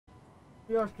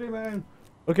We are streaming.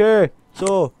 Okay,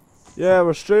 so yeah,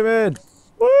 we're streaming.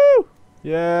 Woo!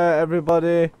 Yeah,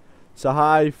 everybody. It's a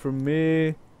hi from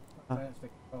me.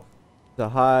 It's a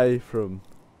hi from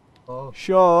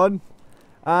Shaun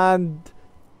and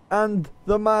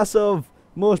the massive,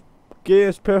 most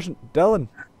gayest person, Dylan.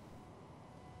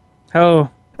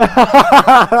 Oh.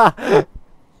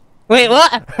 Wait,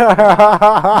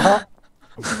 what?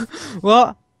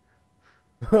 What?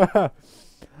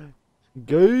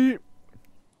 Gay.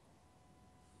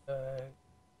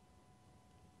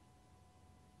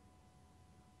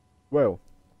 Well,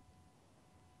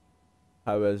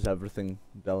 how is everything,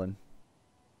 Dylan?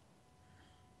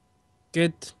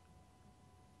 Good.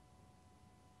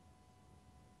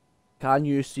 Can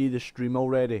you see the stream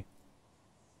already?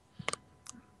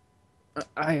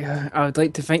 I would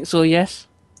like to think so, yes.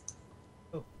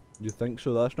 You think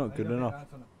so? That's not good enough.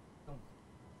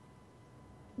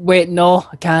 Wait, no,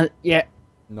 I can't yet.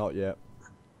 Not yet.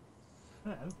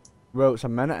 Well, it's a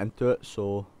minute into it,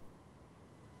 so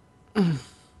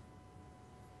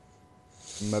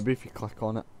maybe if you click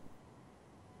on it.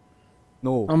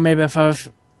 No. Or maybe if I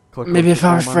Click on maybe if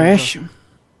I Football Manager. refresh.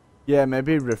 Yeah,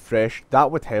 maybe refresh.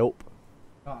 That would help.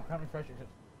 No, I can't refresh it.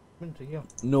 It's into here.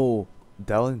 No,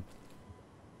 Dylan.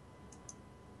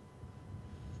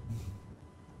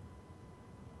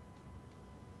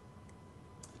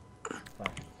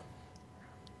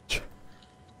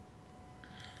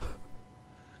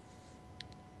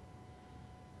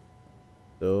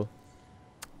 So,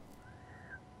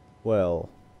 well,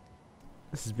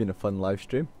 this has been a fun live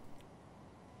stream.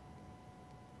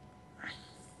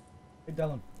 Hey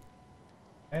Dylan.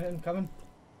 Anything coming?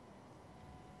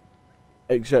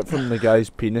 Except from the guy's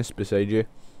penis beside you.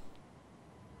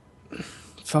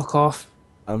 Fuck off.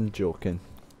 I'm joking.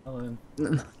 Dylan.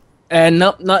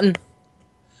 Nope, nothing.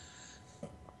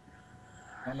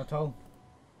 Nothing at all.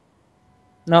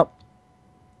 Nope.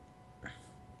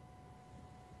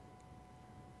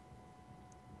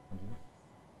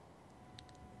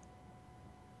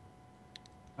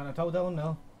 Nothing at all, Dylan,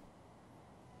 no.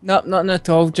 Nope, nothing at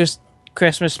all. Just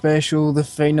Christmas special, the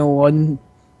final one,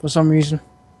 for some reason,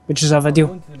 which is a I'm video.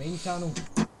 going to the main channel.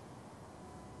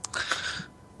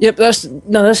 Yep, this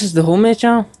is the homemade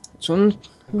channel. It's on I'm the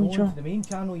going channel. to the main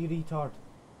channel, you retard.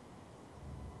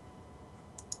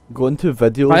 Go into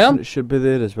videos I am. and it should be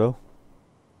there as well.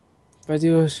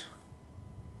 Videos.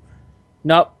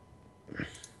 Nope.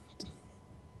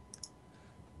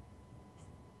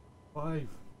 Five.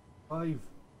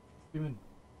 Streaming.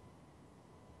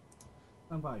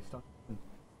 Stand by, stop.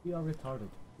 We are retarded.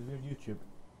 We're YouTube.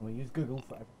 And we use Google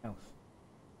for everything else.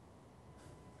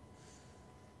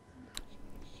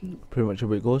 Pretty much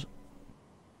how it goes.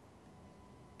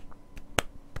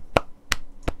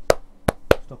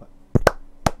 Stop it.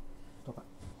 Stop it.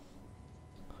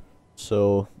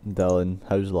 So, Dylan,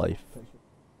 how's life?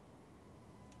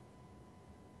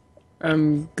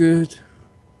 Good.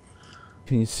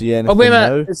 Can you see anything Oh wait a now?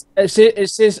 minute. It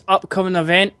says upcoming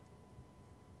event.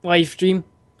 Live stream.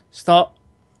 Start.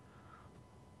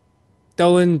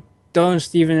 Dylan,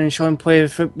 Stephen, and Shaun play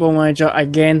Football Manager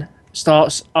again.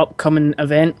 Starts upcoming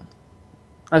event.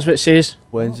 That's what it says.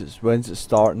 When's it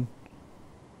starting?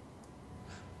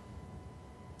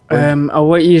 When- I'll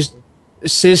let you. It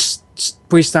says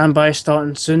please stand by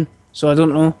starting soon. So I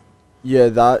don't know.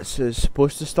 Yeah, it's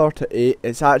supposed to start at 8.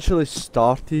 It's actually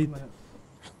started.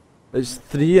 It's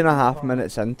 3.5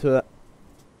 minutes into it.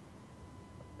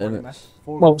 And it's,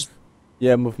 Well,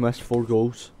 yeah, we've missed 4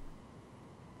 goals.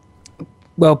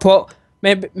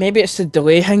 maybe it's the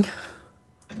delay thing.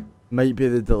 Might be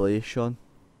the delay, Shaun.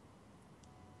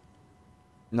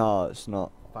 No, it's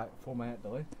not. 4-minute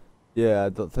delay. Yeah, I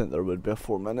don't think there would be a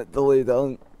 4-minute delay,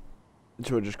 Dylan.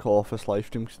 Should we just call off this live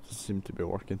stream 'cause it doesn't seem to be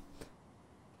working?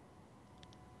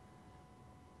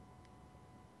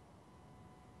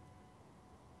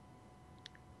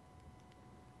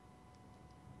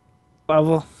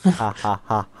 Whatever. Ha ha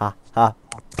ha ha ha.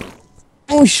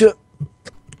 Oh shit.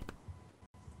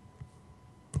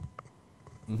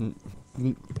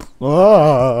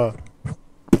 Ah!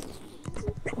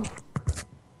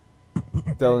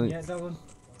 Dylan, Yeah, Dylan.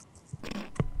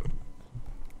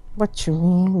 What you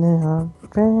mean now?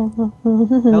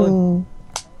 Dylan.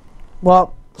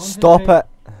 What? stop it!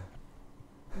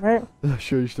 Right. I'm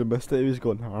sure you should have missed it. He was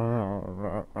going.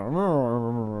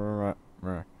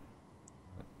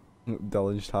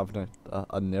 Dylan just having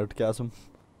a nerdgasm.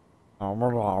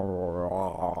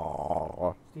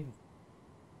 Stephen.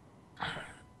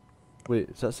 Wait,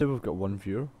 does that say we've got 1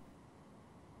 viewer?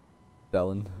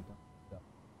 Dylan.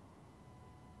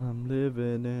 I'm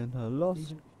living in a lost.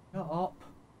 Stephen, shut up.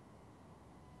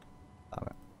 Damn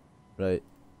it. Right.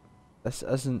 This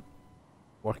isn't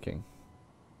working.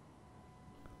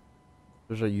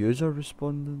 There's a user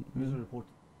responding. User report.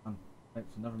 Right,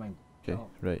 so never mind. Okay, Oh.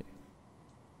 right.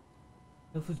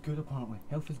 Health is good apparently.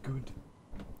 Health is good.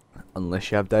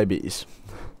 Unless you have diabetes.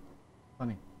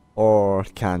 Funny. Or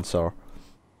cancer.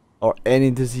 Or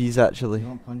any disease actually. You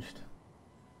want punched?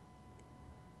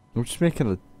 I'm just making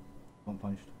a... You want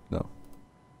punched?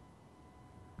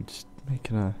 I'm just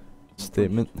making a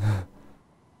statement.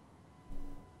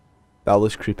 That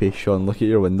looks creepy. Shaun, look at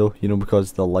your window. You know,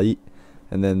 because the light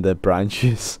and then the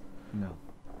branches. No.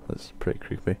 That's pretty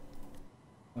creepy.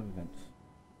 No events.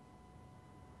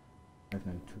 I've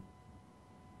now 2.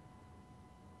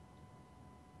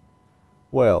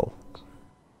 Well,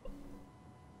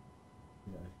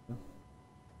 Yeah.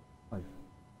 5.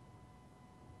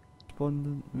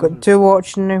 respondent. Got 2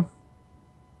 watching now.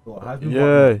 So it has been Yeah,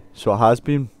 working. so it has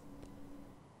been.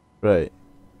 Right.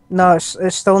 No, it's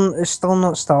still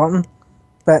not starting.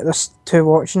 But there's 2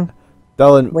 watching.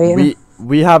 Dylan, Waiting.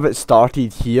 we have it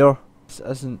started here. This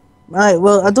isn't... Right,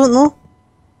 well, I don't know.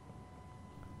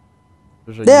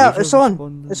 There's a Yeah, user it's on.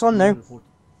 responding. It's on now. User report.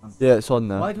 Yeah, it's on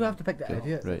now. Why do we have to pick the Okay,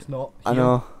 idiot? right. It's not. I here.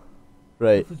 know.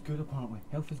 Right. Health is good apparently.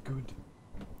 Health is good.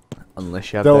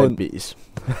 Unless you have Dylan. diabetes.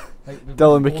 Like, the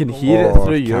Dylan, we most can normal- hear it Or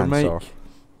through your cancer. mic.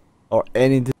 Or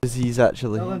any disease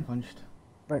actually. Dylan punched.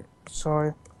 Right,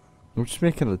 sorry. I'm just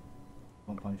making a...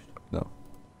 Want punched.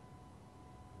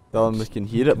 Dylan, we can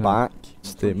hear it back.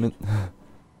 Statement.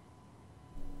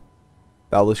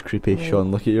 That looks creepy.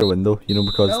 Shaun, look at your window. You know,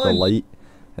 because the Dylan. light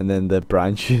and then the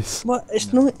branches. What?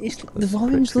 It's No. not. It's the That's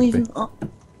volume's pretty leaving up.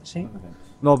 See? No events.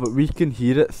 No, but we can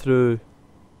hear it through...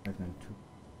 I've now 2.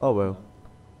 Oh well.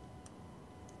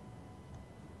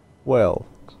 Well.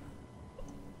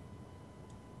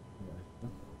 Yeah.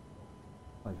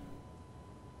 5.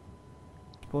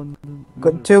 Respondent.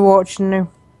 Got 2 watching now.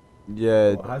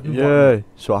 Yeah, So it has been yeah. working.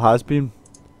 So it has been.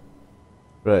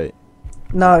 Right.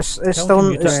 No, it's Tell still him to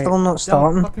mute it's it. still not Dylan,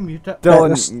 starting. fucking mute it. Right, Dylan,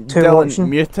 there's 2 Dylan, watching.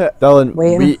 mute it. Dylan,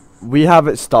 Waiting. we have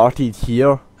it started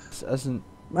here. This isn't.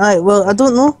 Right, well, I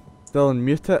don't know. Dylan,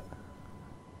 mute it.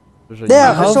 There's a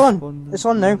Yeah, user it's on. responding. It's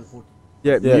on now. User report.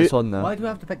 Yeah, Yeah, it's on now. Why do we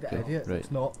have to pick the Okay, idiot? right.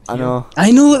 It's not. I here. know.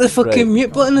 I know what the fucking Right.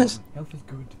 mute button is. Health is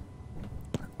good.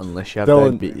 Unless you have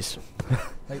Dylan. diabetes.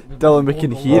 Like, the Dylan, we most can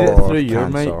normal- hear it Or through your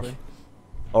cancer. mic.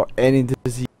 Or any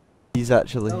disease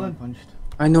actually. Dylan punched.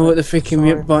 I know what the freaking Sorry.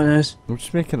 mute button is. I'm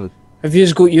just making a... Have you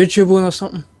just got YouTube on or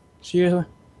something? Seriously?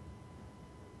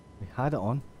 We had it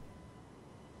on.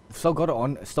 We've still got it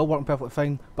on. It's still working perfectly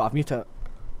fine, but I've muted it.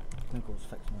 I think it's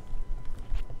fixed now.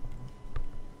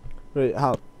 Right,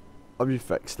 have you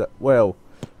fixed it? Well,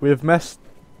 we have missed...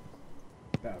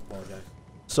 Better apologise.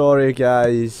 Sorry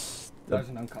guys There's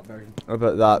an uncut version.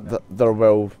 about that. There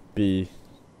will be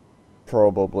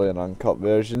probably an uncut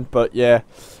version, but yeah, It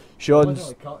Shaun's...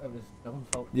 wasn't really cut, it was Dylan's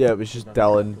fault. Yeah, it was just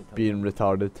Dylan being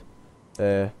retarded.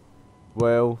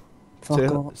 Well, Fuck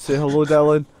off. say hello,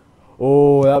 Dylan.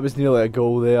 Oh, that was nearly a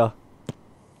goal there.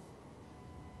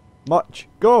 Much.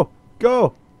 Go!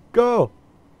 Go! Go!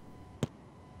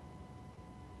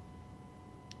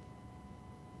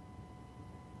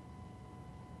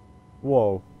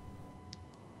 Whoa.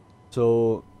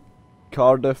 So,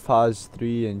 Cardiff has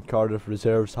 3 and Cardiff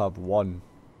Reserves have 1.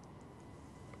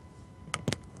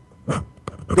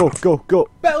 Go, go, go!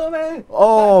 Bellamy!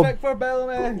 Oh, Back for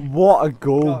Bellamy! what a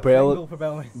goal, Oh, fine goal for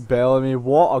Bellamy. Bellamy,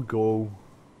 what a goal.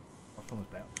 First one was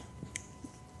better.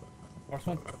 First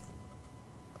one?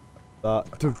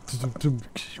 That.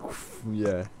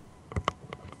 Yeah.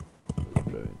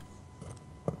 Brilliant.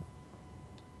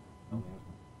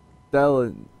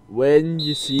 Dylan, when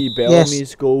you see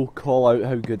Bellamy's goal, call out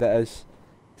how good it is.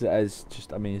 'Cause it is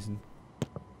just amazing.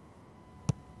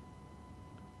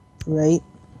 Right.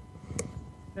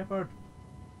 Shepherd.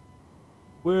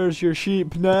 Where's your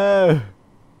sheep now?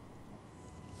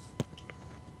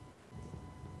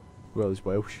 Well, he's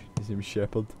Welsh. His name's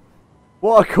Shepherd.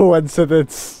 What a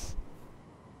coincidence!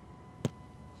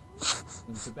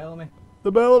 Into Bellamy.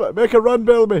 The Bellamy, make a run,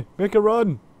 Bellamy, make a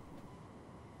run.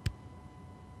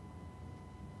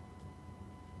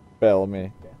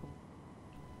 Bellamy.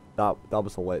 That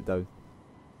was a letdown.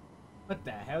 What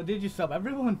the hell? Did you sub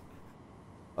everyone?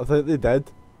 I think they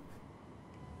did.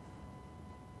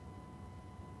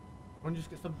 Everyone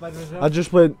just get subbed by the reserve? I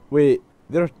just went, wait,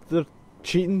 they're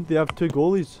cheating. They have 2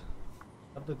 goalies.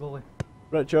 Sub the goalie.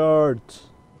 Richard.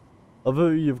 I love how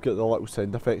you've got the little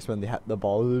sound effects when they hit the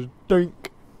ball. There's dink.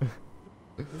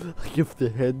 Like if they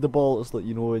head the ball, it's like,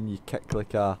 you know, when you kick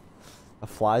like a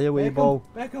flyaway Beckham, ball.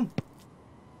 Beckham.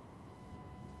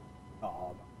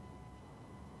 Oh,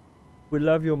 We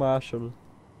love you, Marshall.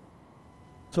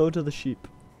 So do the sheep.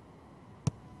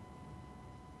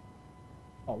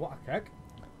 Oh, what a kick.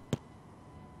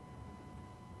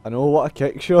 I know what a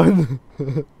kick, Shaun.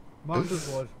 Marshall's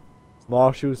was.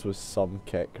 Marshall's was some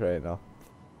kick right now.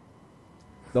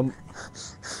 I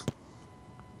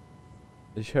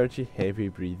just heard you heavy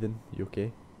breathing. You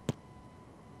okay?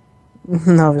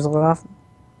 No, I was laughing.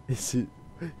 He's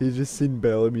just seen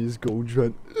Bellamy's goal just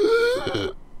went.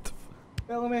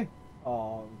 Bellamy.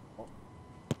 Oh.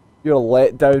 You're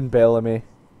let down, Bellamy.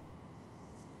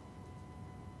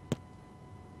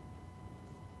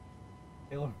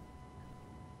 Taylor.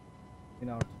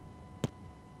 Maynard.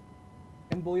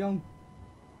 Kimbo Young.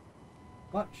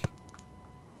 Much.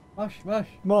 Mush.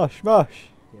 Mush.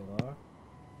 Taylor.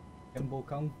 Kimbo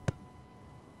Kung.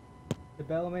 The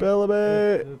Bellamy.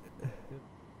 Bellamy.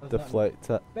 Does Deflect it.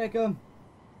 that- Beckham.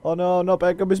 Oh no, not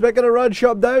Beckham. He's making a run.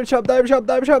 Shut him down. Processor.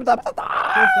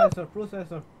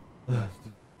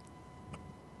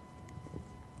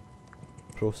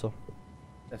 Processor.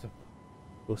 That's a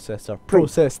Processor.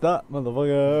 Process that,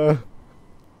 motherfucker.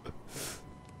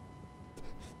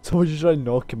 Someone just try and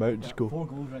knock him out and just go. 4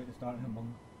 goals right at the start of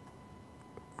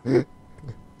the month.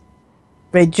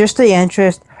 Right, just the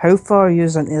interest, how far are you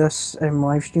into this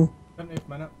live stream? 70th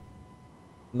minute.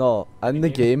 No, in the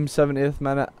game. game, 70th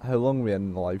minute. How long are we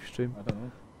in the live stream? I don't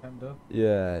know. Can't do.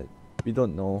 Yeah, we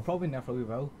don't know. Probably never we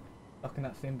will. Stuck in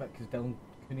that same bit because Dylan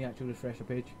couldn't actually refresh a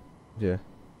page. Yeah,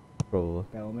 probably.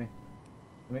 Bellamy.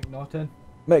 McNaughton.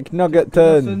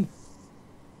 McNuggeton.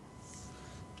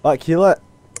 Back heel it.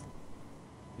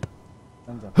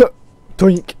 Hands up.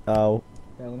 Doink. Ow.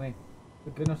 Bellamy.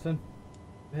 Gunnarsson.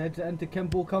 Heads it into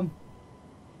Kimbo Come.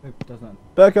 Who does that?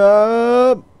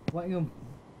 Beckham. Whittingham.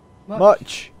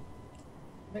 Much.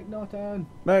 McNaughton.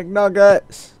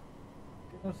 McNuggets.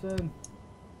 Gunnarsson.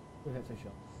 Who hits a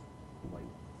shot? White.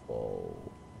 Oh.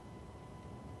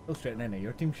 Go straight in any of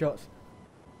your team shots.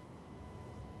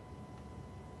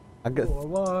 I got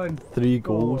 4-1. 3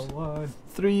 goals. 4-1.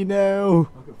 3 now.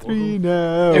 I've got 4 3 goals.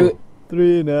 now. Out.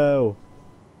 3 now.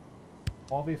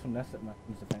 Obvious from this that my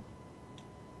team's defence.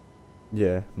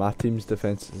 Yeah, my team's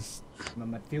defence is. My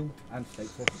midfield and strike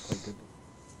force is quite good.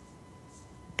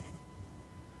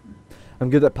 I'm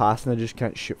good at passing, I just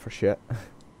can't shoot for shit.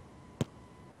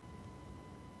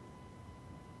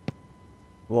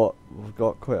 What? We've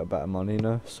got quite a bit of money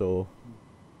now, so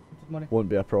Money. won't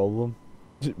be a problem.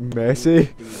 Messi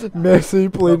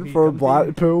playing Robbie, for come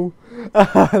Blackpool.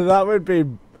 That would be.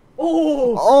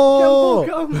 Oh!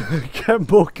 Kimbo Come!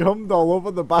 Kimbo cummed all over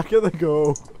the back of the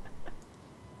goal.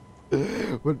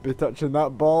 Wouldn't be touching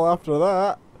that ball after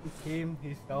that. He came,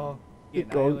 he saw, He he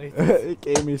go- annihilated. he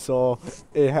came, he saw,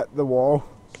 he hit the wall.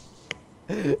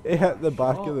 He hit the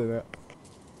back of the net.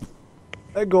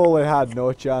 The goalie had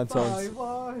no chance on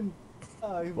 5-1.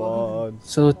 5-1. 1.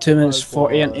 So 2 minutes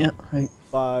 40 5-1. into it. Right.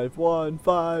 5-1,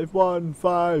 5-1,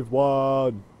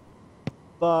 5-1.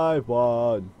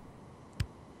 5-1.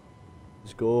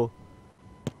 Let's go.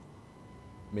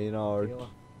 Maynard. Taylor.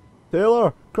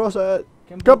 Taylor, cross it.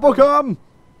 Kimbo Kimbo come!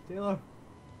 Taylor.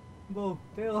 Kimbo.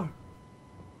 Taylor.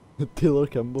 Taylor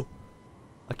Kimbo.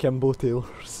 Akimbo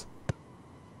Taylors.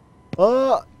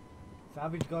 Ah!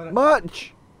 Savage got it.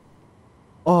 Much!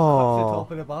 That's the Oh,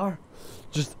 top of the bar.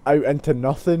 just out into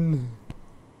nothing.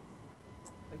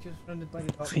 Like just rounded by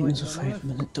the top. 3 minutes and 5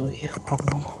 minutes delay.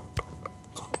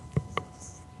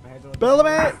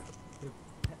 Bellamy!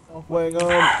 Wing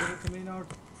on. Give it to Maynard.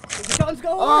 The shot's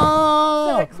gone!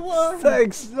 Oh!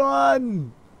 6-1!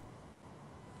 6-1!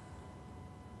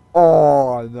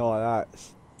 Oh, no,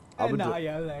 that's. I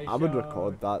would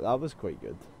record that. That was quite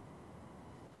good.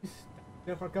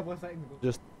 There for a couple of seconds.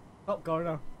 Just. Top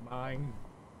corner. Mine.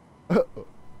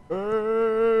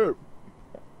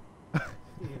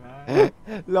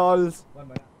 Lols. 1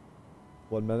 minute.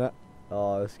 1 minute.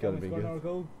 Oh, this is gonna be Scored good. our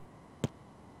goal.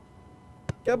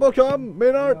 Kimbo come!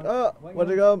 Maynard! Where'd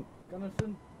he come?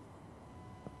 Gunnarsson.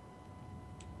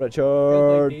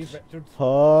 Richards! Richards.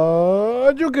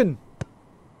 Hadouken!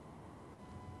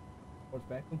 What's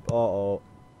Beckham? Uh-oh.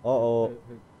 Uh-oh.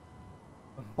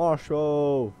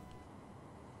 Marshall!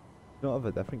 You don't have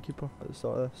a different keeper at the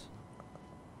start of this?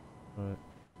 Alright.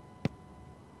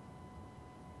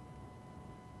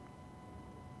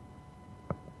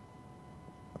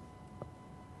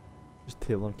 Just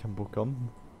Taylor and Kimbo come.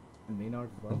 And Maynard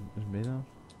as well. There's Maynard.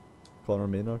 Connor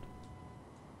Maynard.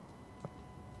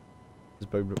 His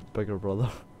bigger brother.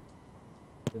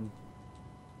 And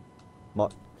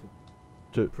Much.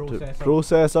 To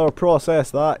Processor.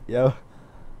 process that, yeah.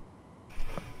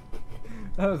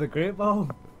 That was a great ball.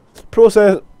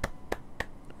 Process.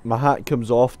 My hat comes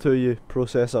off to you,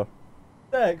 processor.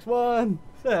 6-1.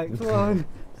 6-1.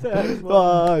 6-1.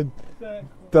 Fine. 6-1.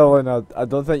 Dylan, I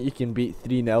don't think you can beat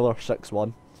 3-0 or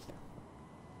 6-1.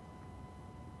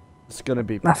 It's gonna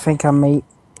be. I think I might.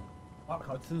 Mark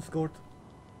Hudson scored.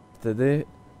 Did they?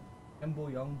 Kimbo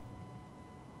Young.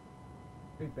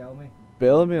 Big Bellamy.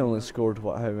 Bellamy only scored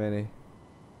what? How many?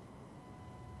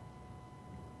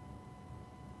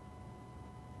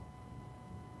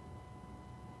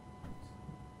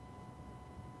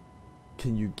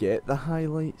 Can you get the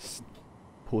highlights?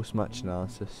 Post-match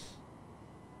analysis.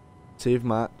 Save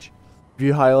match.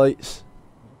 View highlights.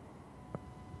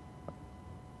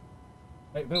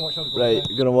 Right, we're gonna watch how they go. Right,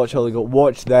 we're gonna watch how they go.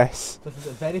 Watch this. This is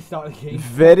the very start of the game.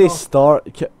 Very start.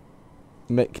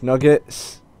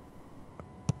 McNuggets.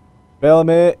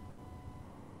 Bellamy.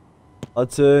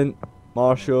 Hudson.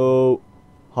 Marshall.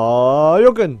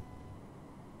 Hayogen.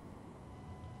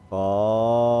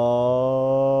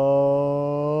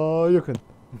 Hayogen.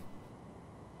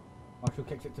 Marshall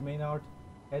kicks it to Maynard.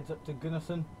 Heads up to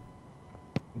Gunnarsson.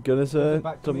 Gunnison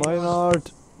Back to to Maynard.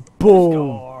 Boom.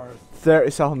 Scores.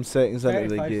 30-something seconds into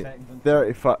the 35 game. seconds into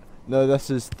 35. No, this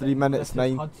is 3 minutes this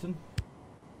 9. Is Hudson.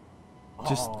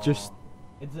 Just- Oh, just-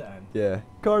 Is it in? Yeah.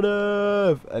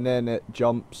 Cardiff! And then it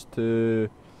jumps to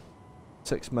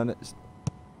 6 minutes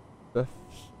 50.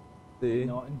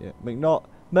 McNaughton. Yeah.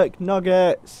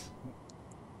 McNuggets!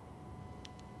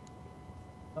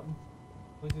 Something.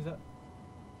 Loses it.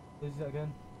 Loses it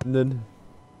again. And then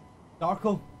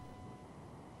Darko.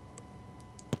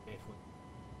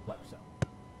 Flips it.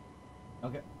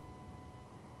 Okay.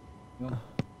 No.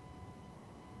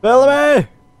 Bellamy!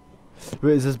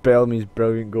 Wait, is this Bellamy's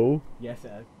brilliant goal? Yes,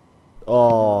 it is.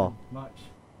 Oh. Much.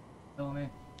 Bellamy.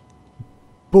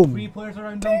 Boom. 3 players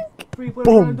around him. 3 players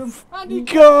Boom. around him. And he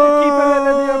Goal!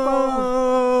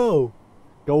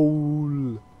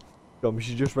 Goal! God, we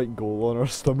should just write goal on our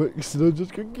stomachs and then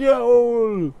just go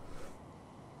goal!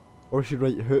 Or we should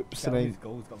write hoops and then. His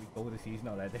goal's got to be goal of the season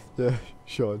already. Yeah,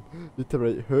 Sean. Need to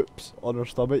write hoops on our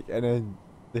stomach and then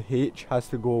the H has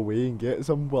to go away and get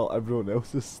some while everyone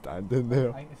else is standing there.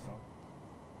 I think it's not.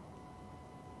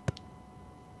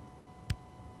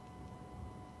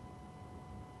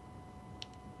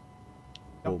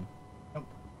 Boom. Jump.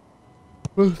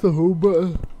 Where's the home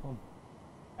button?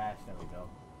 Yes, there we go.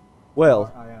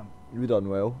 Well, I am. you done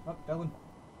well. Up, Dylan.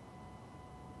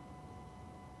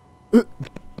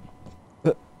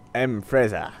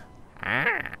 Fraser.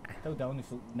 Still down, he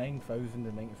sold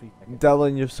 9,093 tickets.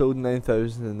 Dylan, you've sold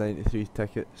 9,093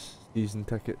 tickets, season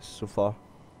tickets so far.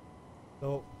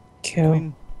 So, Cool.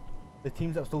 between the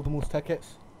teams that have sold the most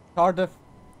tickets, Cardiff,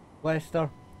 Leicester,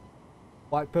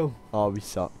 Blackpool. Oh, we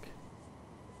suck.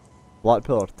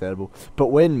 Blackpool are terrible. But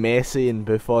when Messi and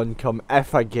Buffon come,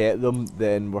 if I get them,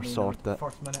 then we're Maynard, sorted.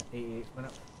 First minute, 88th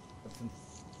minute. Gibson.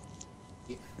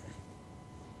 8th.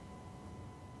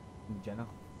 And Jenna.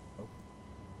 Oh.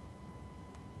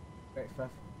 Rex 5th.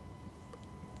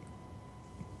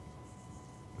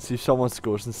 See if someone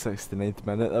scores in 69th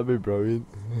minute, that'd be brilliant.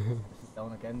 This is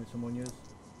Dylan again with some more news.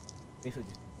 Basically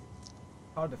just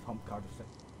Cardiff hump Cardiff 6.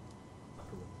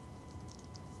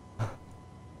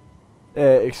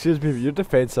 Excuse me, but your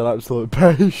defence are absolute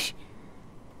pish.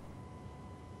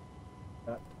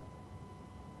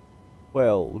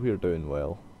 Well, we're doing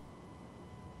well.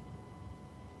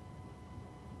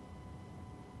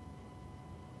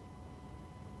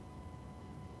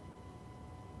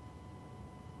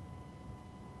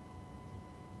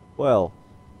 Well,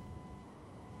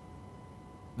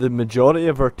 the majority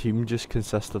of our team just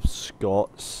consists of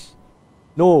Scots.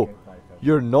 No,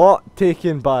 you're not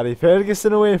taking Barry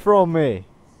Ferguson away from me.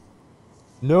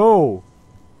 No.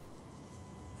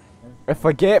 If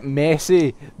I get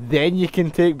Messi, then you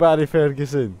can take Barry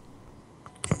Ferguson.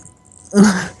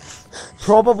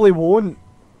 Probably won't.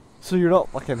 So you're not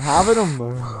fucking having him.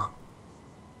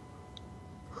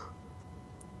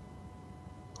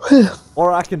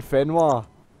 Or I can Fenwa.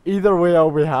 Either way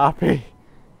I'll be happy.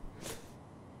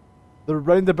 They're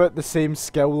round about the same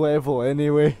skill level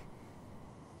anyway.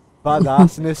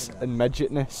 Badassness and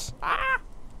midgetness.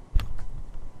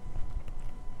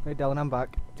 Hey Dylan, I'm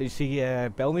back. Did you see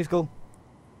Bellamy's goal?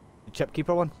 The chip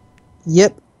keeper one?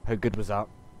 Yep, How good was that?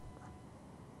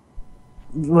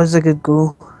 was a good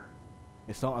goal.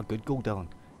 It's not a good goal, Dylan.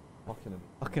 Fucking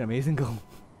Fucking amazing goal.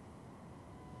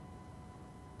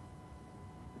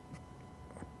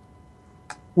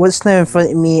 What's now in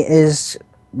front of me is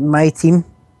my team.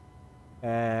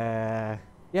 Yeah,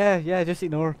 just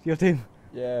ignore your team.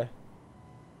 yeah.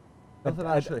 Nothing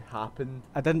I- actually happened.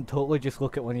 I didn't totally just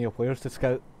look at one of your players to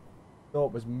scout. No,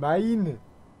 it was mine.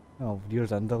 Oh,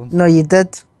 yours and Dylan's. No, you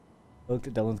did. I looked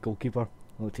at Dylan's goalkeeper.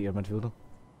 I looked at your midfielder.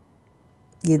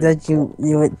 You did. You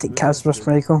looked at Casper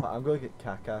Schmeichel. I'm gonna get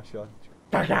Kaka, Sean.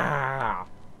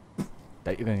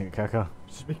 Doubt you're gonna get Kaka.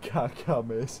 Just be Kaka,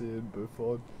 Messi and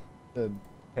Buffon. And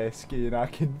Heskey and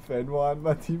Akinfenwa,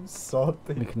 my team's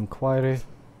sorted. Make an inquiry.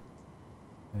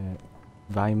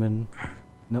 Vyman.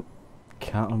 Nope.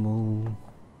 Catamol.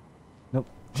 Nope.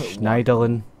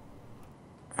 Schneiderlin.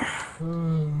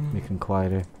 Make an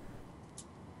inquiry.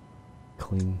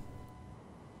 Clean.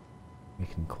 Make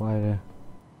an inquiry.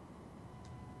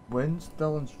 When's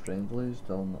Dylan's friendly? Is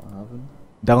Dylan not having?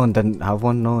 Dylan didn't have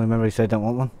one, no, remember he said he didn't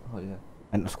want one? Oh yeah.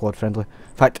 Inter-squad friendly.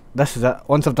 In fact, this is it.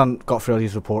 Once I've got through all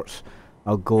these reports,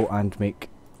 I'll go and make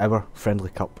our friendly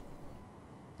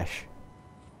cup-ish.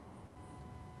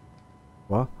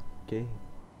 What? Gay.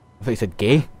 I thought you said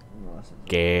gay. No, I said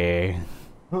Gay.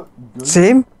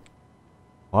 Same?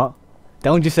 What?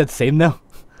 Dylan just said same now.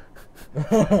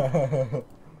 What are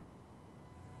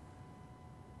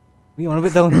you on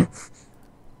about, Dylan?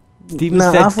 Stephen No,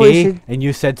 I said thought you gay said- and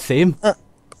you said same.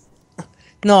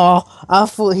 No, I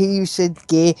thought you said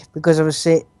gay because I was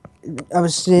saying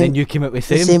Then you came up with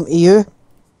the same. same to you.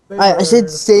 I said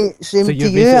same So to you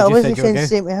you. basically I just wasn't said you were saying gay?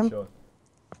 same to him. Shaun.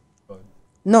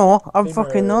 No, I'm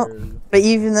fucking not. But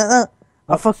even at that,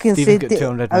 I Oh, fucking Stephen's said got that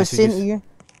 200 I was saying to messages. you.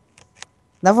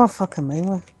 Never fucking mind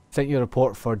me. Sent you a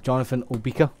report for Jonathan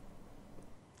Obika.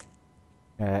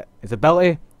 His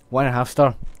ability, 1.5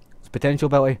 star. His potential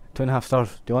ability, 2.5 stars.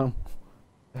 Do you want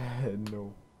him?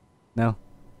 No. No.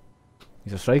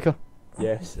 He's a striker.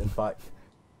 Yes, in fact.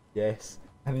 Yes.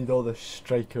 I need all the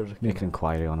strikers. I Make an can-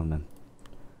 inquiry on him then.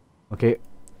 Okay.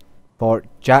 For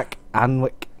Jack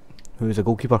Anwick, who is a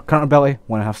goalkeeper. Current ability,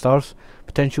 1.5 stars.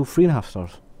 Potential, 3.5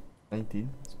 stars. 19.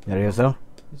 There he is there.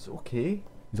 It's okay.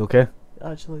 He's okay.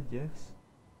 Actually, yes.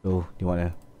 So, do you want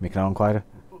to make an inquiry?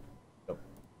 Yep.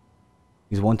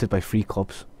 He's wanted by 3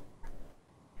 clubs.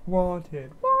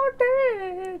 Wanted.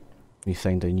 Wanted. He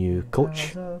signed a new coach.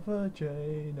 Has a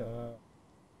vagina.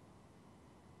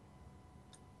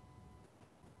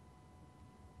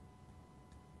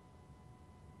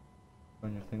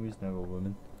 On your thing, he's now a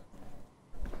woman.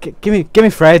 Give me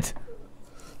Fred.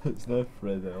 It's now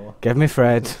Fredella. Give me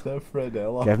Fred. It's now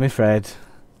Fredella. Give me Fred.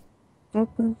 Now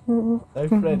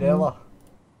Fredella.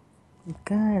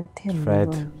 God damn. Fred.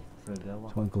 man. Fredella.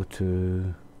 So I want to go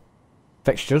to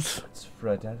fixtures. It's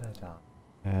Fredella.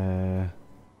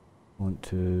 Want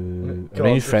to God,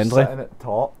 arrange they're friendly. Sitting at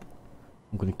top.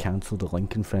 I'm going to cancel the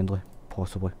Lincoln friendly,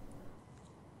 possibly.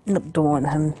 Nope, don't want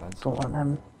him. Don't want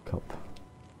him. Cup.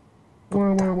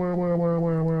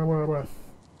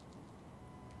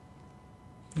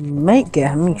 Might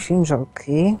get him. He seems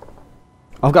okay.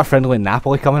 I've got a friendly in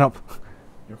Napoli coming up.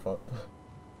 You're fucked.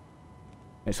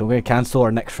 Right, so I'm going to cancel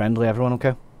our next friendly. Everyone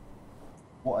okay?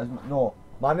 What is no?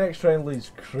 My next friendly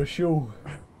is crucial.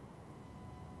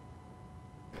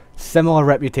 Similar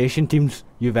reputation teams.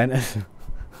 Juventus.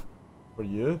 For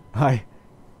you? Hi.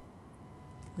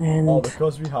 And Oh,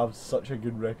 because we have such a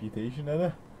good reputation in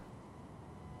it.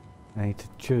 I need to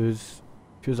choose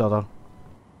other.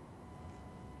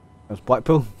 There's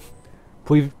Blackpool.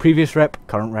 Previous rep,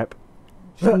 current rep.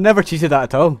 She's never cheated that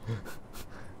at all.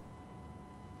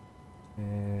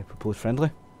 Proposed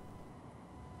friendly.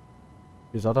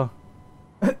 Choose other.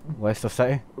 Leicester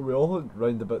City. We all look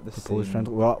round about the Proposed same.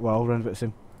 friendly. We're all round about the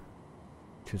same.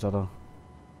 Choose other.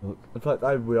 Look. In fact,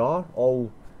 we are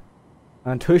all.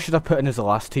 And who should I put in as the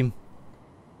last team?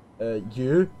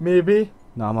 You maybe.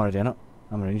 No, I'm already in it.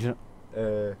 I'm arranging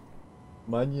it.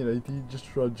 Man United just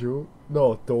for a joke.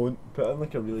 No, don't put in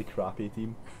like a really crappy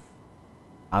team.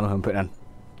 I know who I'm putting in.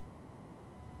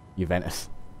 Juventus.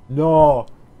 No,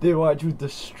 they will actually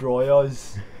destroy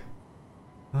us.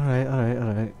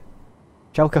 Alright.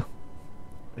 Schalke.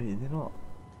 Wait, they're not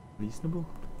reasonable.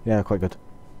 Yeah, quite good.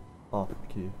 Oh,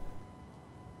 fuck you.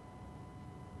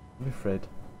 Where's Fred?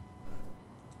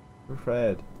 Where's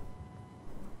Fred?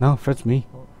 No, Fred's me.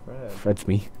 Not Fred. Fred's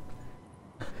me.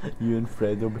 You and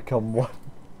Fred will become one.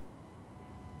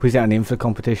 Please get a name for the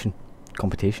competition.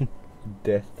 Competition?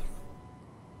 Death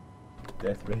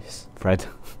race. Fred.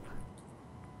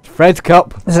 Fred's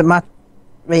Cup! is it my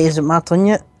wait? Is it my turn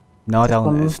yet? No, Dylan,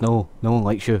 Um, it's no one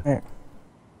likes you. Right.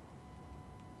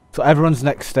 So everyone's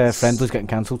next friendly's getting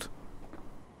cancelled.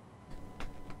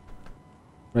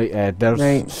 Right, there's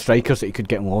Right. strikers that you could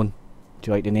get on loan. Do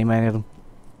you like to name any of them?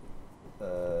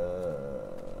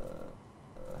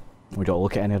 Or do you want to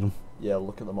look at any of them? Yeah,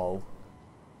 look at them all.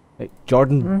 Right,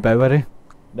 Jordan Bowery,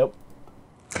 Nope.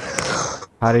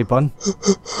 Harry Bunn,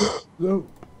 Nope.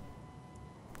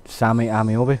 Sammy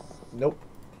Amiobi, Nope.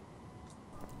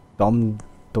 Dom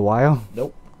Dwyer,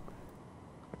 Nope.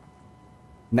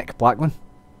 Nick Blackman,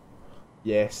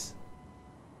 Yes.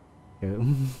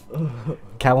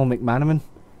 Callum McManaman,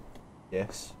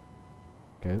 Yes.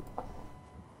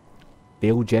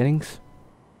 Dale Jennings.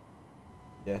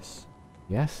 Yes.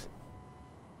 Yes.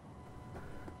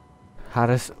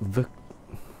 Harris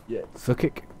Yes.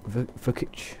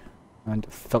 Vukic, and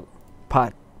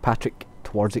Patrick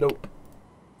Twardzik. Nope.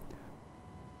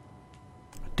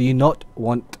 Do you not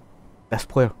want this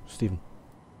player, Stephen?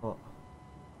 What?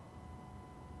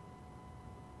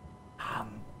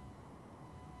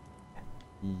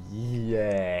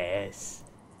 Yes.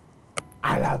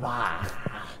 Alaba.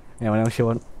 Anyone else you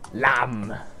want?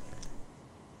 Lamb.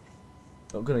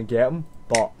 Not gonna get him,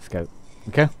 but Scout.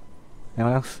 Okay.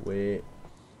 Anyone else? wait.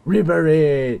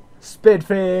 Ribery.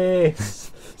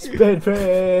 Spadeface.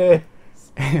 Spadeface.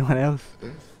 Anyone else?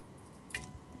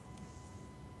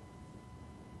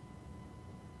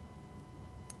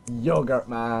 Yogurt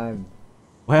man.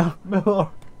 Well, Miller.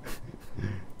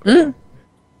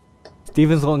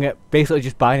 Stephen's looking at basically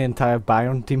just buying the entire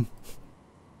Bayern team.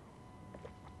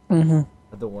 Mhm.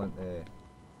 I don't want.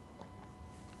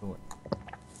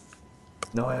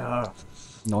 Neuer.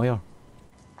 Neuer.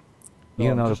 No,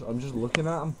 You I'm, know. I'm just looking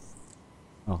at him.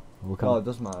 Oh, look Oh, at it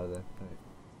doesn't matter then. Right.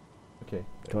 Okay.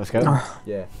 Do you want to scout?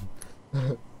 Yeah.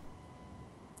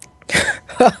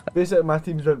 Basically, my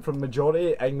team's went from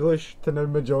majority English to now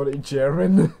majority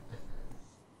German.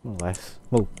 More or less.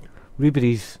 Well,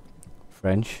 Ribery's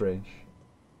French, French.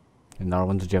 and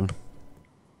Narwin's German.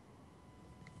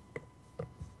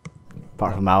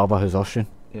 Apart from Alaba, who's Austrian.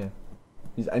 Yeah.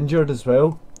 He's injured as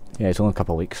well. Yeah, it's only a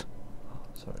couple of weeks.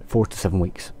 Sorry. 4 to 7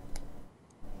 weeks.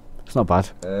 It's not bad.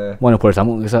 Uh. One of the players I'm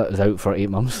looking at is out for 8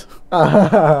 months.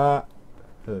 Can't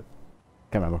Can't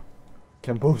remember.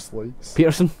 both leagues.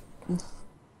 Peterson?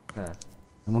 Huh.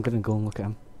 I'm not going to go and look at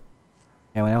him.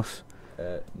 Anyone else?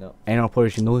 No. Any other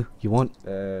players you know you want?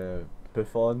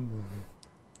 Buffon.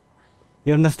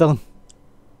 Hearing this, Dylan?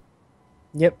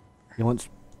 Yep. You want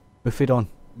Buffon?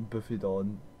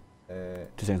 Buffon.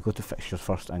 Just saying, go to fixtures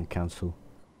first and cancel.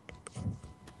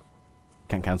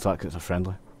 Can't cancel that because it's a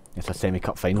friendly. It's a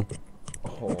semi-cup final.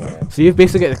 Oh. So you've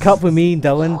basically got the cup with me,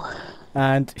 Dylan,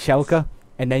 and Schalke,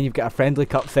 and then you've got a friendly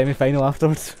cup semi-final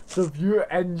afterwards. So if you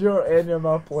injure any of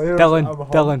my players,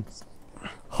 Dylan,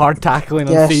 hard tackling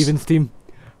on Yes. Stephen's team.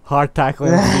 Hard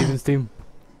tackling on Stephen's team.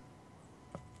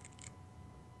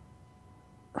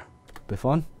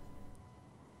 Buffon?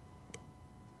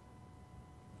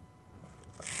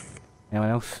 Anyone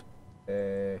else?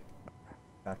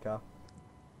 Kaka.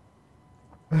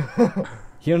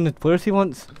 Hearing the players he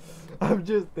wants? I'm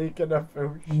just taking a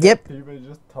full shit Yep. team and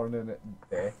just turning it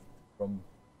death from.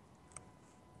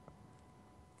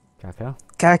 Kaká.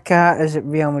 Kaká is at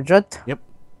Real Madrid.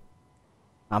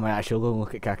 I might actually go and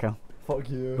look at Kaká. Fuck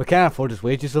you. We can't afford his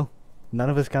wages though. None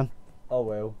of us can. Oh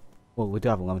well. Well, we do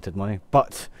have unlimited money,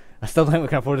 but I still don't think we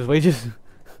can afford his wages.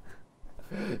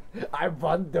 I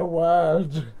want the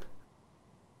world.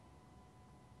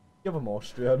 Give him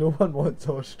Austria. No one wants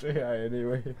Austria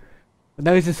anyway. But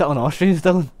now he's just sitting on Austrians,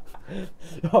 Dylan.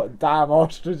 Oh, damn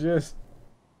ostriches.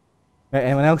 Right,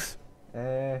 anyone else?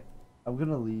 I'm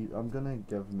gonna leave. I'm gonna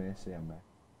give Messi a miss.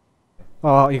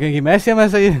 Oh, you're gonna give Messi a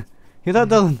miss, are you? Hear that,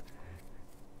 Dylan?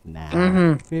 Nah.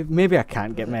 Mhm. Maybe I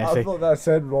can't get I Messi. thought that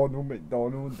said Ronald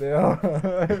McDonald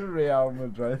there. Real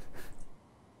Madrid.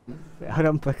 I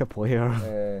don't pick a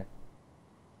player.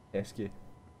 Esky.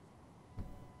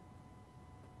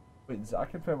 Wait, does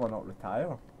Akinfenwa not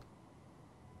retire?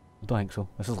 I don't think so.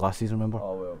 This is last season, remember?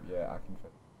 Oh well, yeah, Akinfenwa.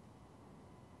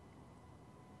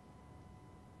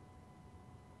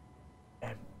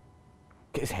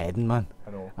 Get his head in, man.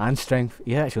 I know. And strength.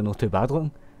 Yeah, actually not too bad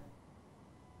looking.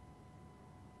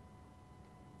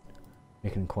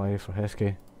 Make an inquiry for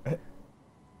Heskey.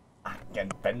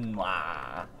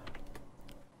 Akinfenwa.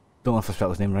 Don't know if I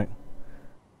spelled his name right.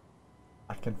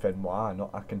 Akinfenwa,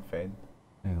 not Akinfen.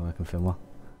 Hang on, I can film that.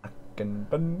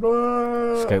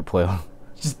 Akinfenwa. Scout player.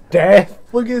 Just death.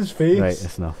 Look at his face. Right,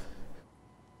 that's enough.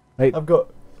 Right, I've got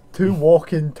 2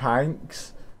 walking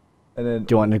tanks, and then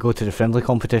do you want to go to the friendly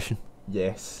competition?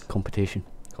 yes, Competition.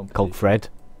 competition. Called Fred.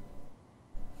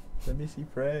 Let me see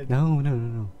Fred.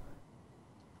 No.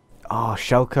 Oh,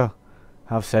 Schalke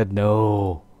have said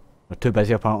no. They're too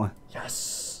busy apparently.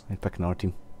 Yes. They pick another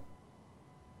team.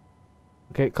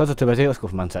 Okay, because they're too busy, let's go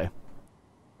for Man City.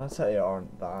 Man City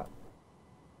aren't that.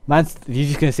 You're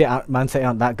just going to say Man City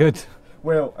aren't that good?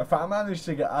 Well, if I manage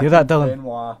to get Hear that, Dylan?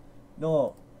 Akinfenwa,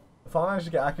 no, if I manage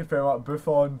to get Akinfenwa,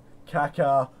 Buffon,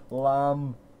 Kaká,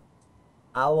 Lamb,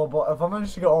 Alaba, if I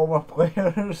manage to get all my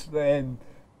players, then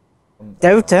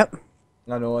Doubt it.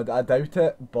 I know, I doubt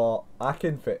it, but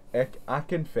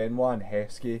Akinfenwa and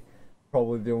Heskey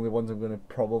probably the only ones I'm going to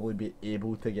probably be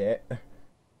able to get.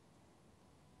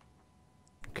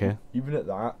 Okay. Even at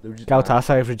that, they'll just.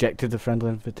 Galatasaray have rejected the friendly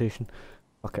invitation.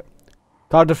 Fuck it.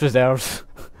 Cardiff reserves.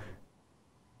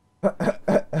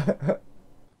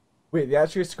 Wait, they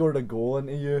actually scored a goal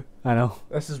into you. I know.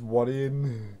 This is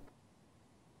worrying.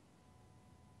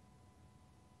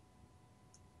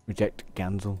 Reject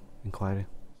Ganzel inquiry.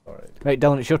 Sorry. Right,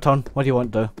 Dylan, it's your turn. What do you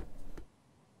want to do?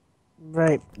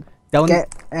 Right. Dylan, Get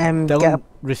Dylan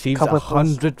receives couple of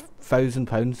posts.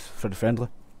 £100,000 for the friendly.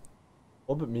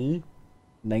 What about me?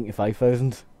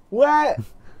 95,000. What?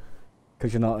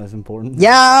 Because you're not as important.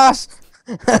 Yes.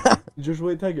 Just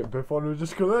wait till I get Biff on. We're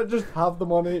just gonna just have the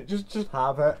money. Just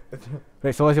have it.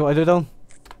 Right, so what do you want to do, Dylan?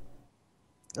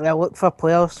 I look for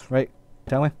players. Right,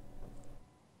 tell me.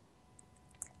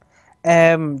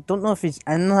 Don't know if he's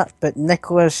in that, but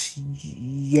Nicholas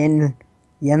Yenaris.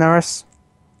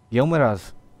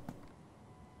 Yilmaz.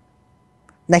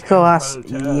 Nicholas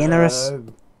Yenaris.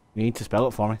 You need to spell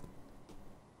it for me.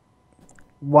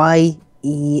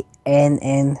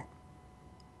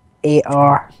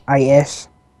 YENNARIS.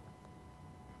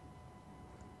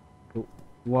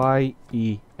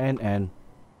 YENN.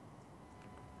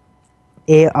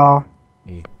 AR.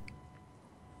 E.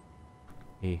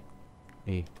 E.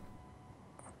 E.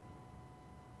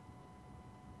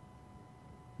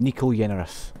 Nico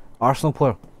Yenaris. Arsenal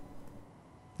player.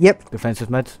 Yep. Defensive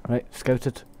mid, right?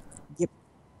 Scouted. Yep.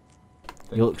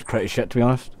 He looks pretty shit, to be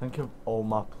honest. Think of all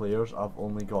my players. I've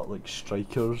only got like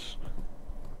strikers.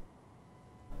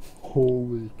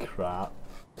 Holy crap!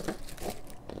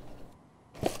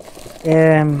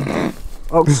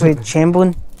 Oxlade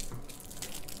Chamberlain.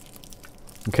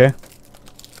 Okay.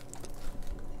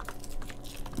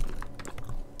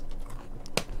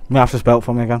 You have to spell it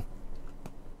for me again.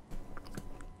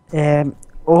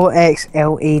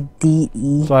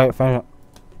 OXLADE. Sorry, found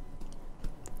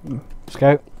it.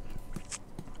 Scout.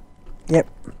 Yep.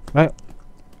 Right.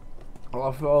 I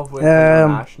love when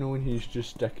international and he's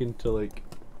just sticking to like.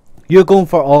 You're going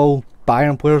for all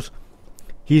Bayern players.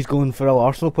 He's going for all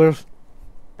Arsenal players.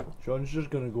 Sean's just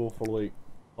gonna go for like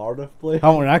Cardiff players.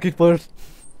 Hamilton Acid players.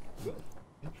 You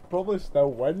should probably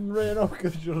still win right now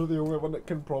because you're the only one that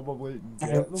can probably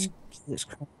get them.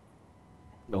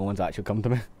 No one's actually come to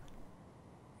me.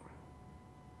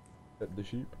 Hit the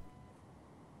sheep.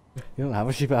 You don't have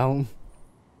a sheep at Hamilton.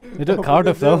 You do at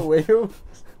Cardiff though. Wales.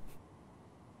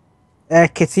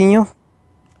 Coutinho.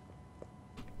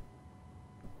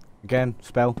 Again,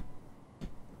 spell.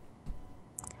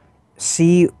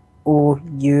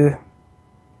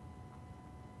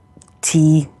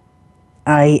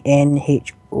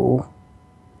 COUTINHO.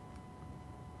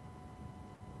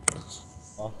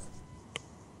 Oh,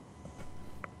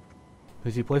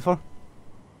 Who's he play for?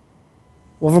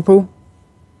 Liverpool.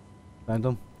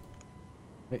 Random.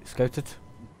 Right, scouted.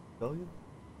 brilliant.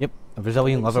 Yep, a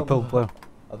Brazilian I think Liverpool some- player.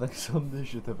 I think somebody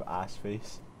should have ass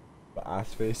face. But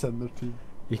ass face in their team.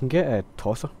 You can get a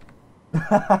tosser.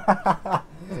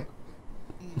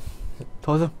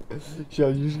 Tosser.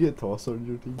 Shall you just get Tosser in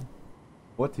your team?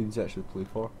 What team does he actually play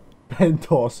for? Ben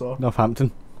Tosser.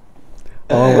 Northampton.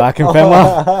 Oh, I can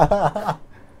Finland.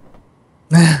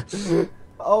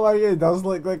 Oh my god, he does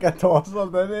look like a tosser,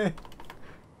 doesn't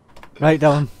Right,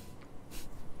 Dylan.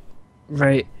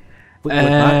 Right. Fleetwood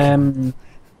Mac.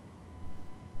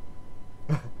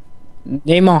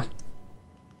 Neymar. he?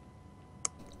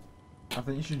 I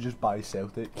think you should just buy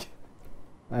Celtic.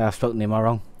 I spelled Neymar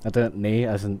wrong. I didn't Nay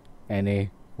as in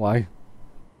N-A-Y.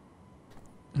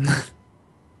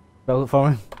 Spell it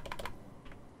for me.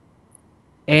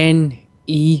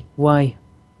 NEY.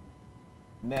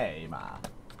 Neymar.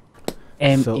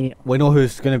 So, MA. we know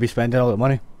who's going to be spending all the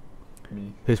money.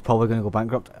 Me. Who's probably going to go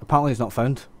bankrupt. Apparently he's not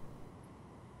found.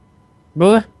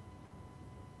 Really?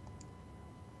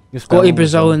 Your Scotty spelling was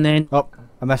Brazil wrong. and then. Oh,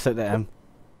 I missed it at M.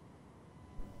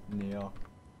 Nea.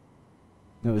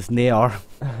 It was Nayar.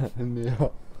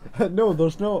 Nea. No,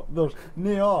 there's Nea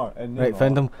and Neymar. Right,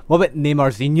 found him. What about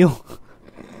Neymarzinho?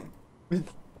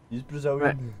 He's Brazilian.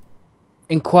 Right.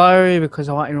 Inquiry because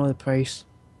I want to know the price.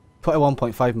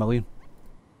 21.5 million.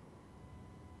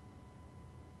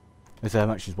 Is how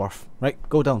much he's worth. Right,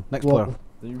 go down. Next What? player.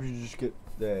 Then you should just get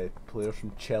the players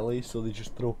from Chile so they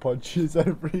just throw punches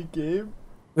every game.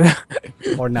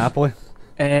 Or Napoli.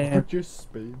 Or just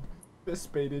Spain. Put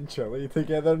Spain and Chile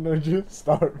together and they'll just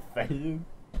start fighting.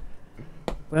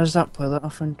 Where's that player that I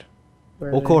found?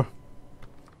 Where- Okor.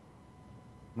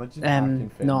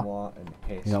 Imagine No. Akinfenwa and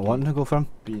Heskey You not wanting to go for him?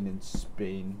 being in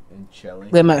Spain and Chile.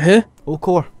 Wait a minute, who?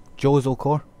 Okor. Joe's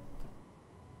Okor.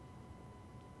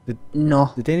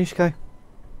 No. The Danish guy.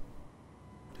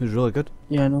 Who's really good.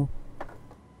 Yeah, I know.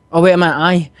 Oh, wait a minute,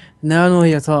 aye. Now I know who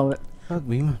you're talking about. Fuck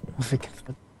me, man. I think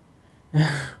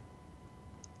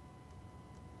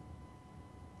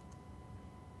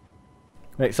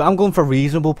Right, so I'm going for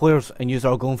reasonable players, and yous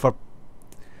are going for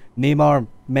Neymar,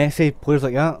 Messi, players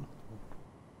like that.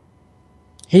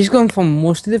 He's going for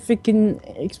most of the freaking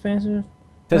expensive.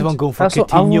 Says ones. I'm going for That's what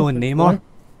Coutinho I've and Neymar. gone.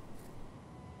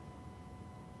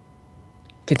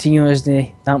 Coutinho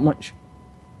isn't that much.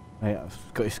 Right, I've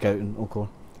got his scouting, okay.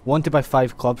 Wanted by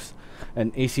 5 clubs,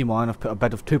 and AC Milan have put a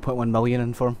bid of 2.1 million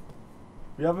in for him.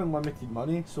 We have unlimited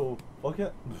money, so fuck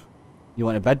it. You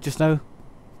want a bid just now?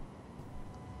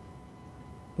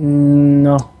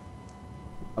 No.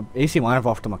 AC Milan have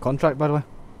offered him a contract, by the way.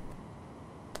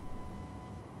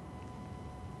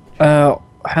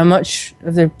 How much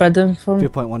have they bidding for?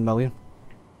 2.1 million.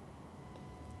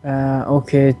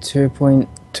 Okay,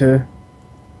 2.2.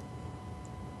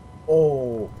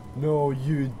 Oh, no,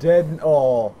 you didn't.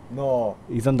 Oh, no.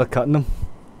 He's undercutting them.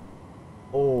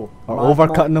 Oh. Or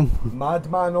overcutting them.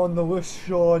 Madman on the loose,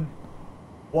 Shaun.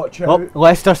 Watch Oh, out.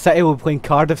 Leicester City will be playing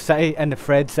Cardiff City in the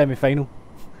Fred semi-final.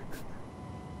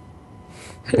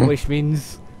 Which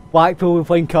means Blackpool will be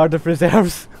playing Cardiff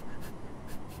reserves.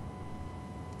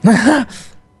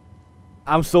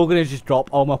 I'm so going to just drop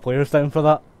all my players down for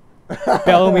that.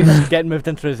 Bellamy's getting moved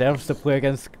into reserves to play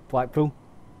against Blackpool.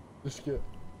 Just get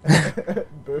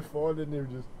Buffon and he'll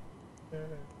just...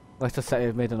 Leicester City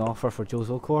have made an offer for Joe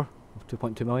Zokor of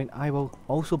 2.2 million. I will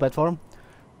also bid for him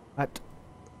at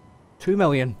 2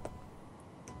 million.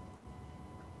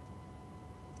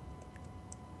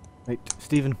 Right,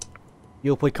 Stephen,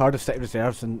 you'll play Cardiff City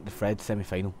reserves in the Fred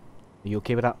semi-final. Are you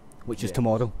okay with that? Which is Yes.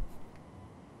 tomorrow.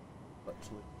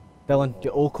 Literally. Dylan,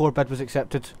 your Okor bid was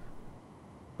accepted,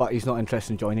 but he's not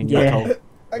interested in joining you at Yeah. all. You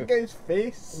That guy's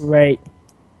face. Right.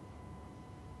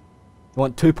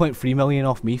 want 2.3 million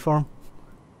off me for him?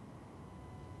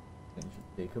 You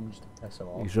should take him just to piss him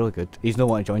off. He's really good. He's not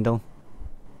want to join Dylan.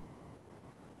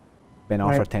 Ben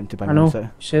Arthur Right. tempted by I know. Man City.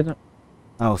 You said it.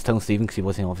 I was telling Stephen because he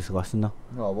wasn't obviously listening though.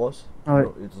 No, I was. Alright.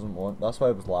 He doesn't want. That's why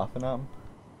I was laughing at him.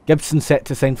 Gibson set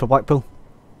to sign for Blackpool.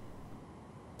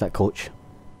 Is that coach?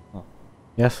 Oh.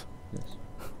 Yes. Yes.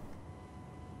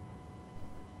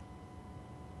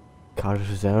 Cardiff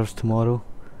reserves tomorrow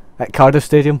at Cardiff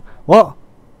Stadium. What?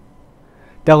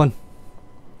 Dylan,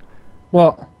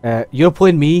 What? you're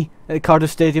playing me at the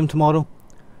Cardiff Stadium tomorrow.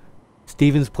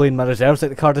 Stephen's playing my reserves at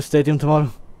the Cardiff Stadium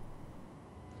tomorrow.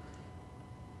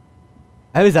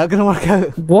 How is that going to work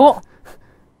out? What?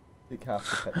 Take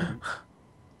half the pitch.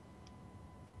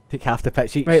 Take half the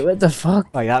pitch each. Right, what the fuck?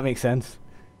 Right, that makes sense.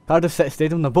 Cardiff City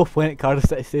Stadium, they're both playing at Cardiff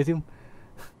City Stadium.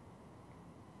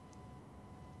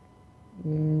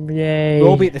 Yay. We'll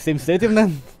all be at the same stadium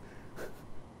then.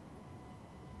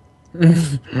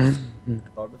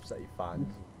 Cardiff City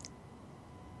fans.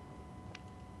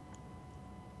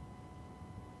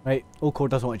 Right, Okor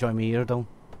doesn't want to join me here, Dylan.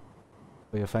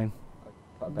 But you're fine.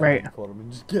 Put a bid Right. in for him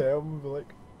and just get him and be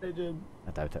like, legend.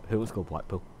 I doubt it. Who wants to go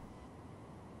Blackpool?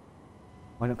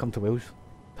 Why not come to Wales?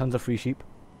 Tons of free sheep.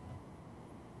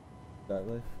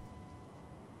 Exactly.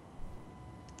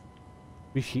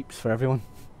 Free sheeps for everyone.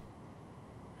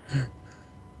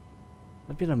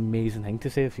 That'd be an amazing thing to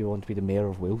say if you want to be the mayor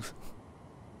of Wales.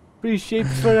 Free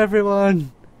sheeps for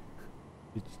everyone!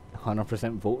 It's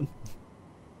 100% voting.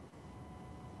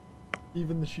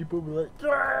 Even the sheep will be like,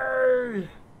 yay!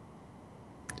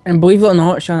 And believe it or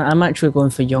not, Shaun, I'm actually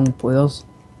going for young players.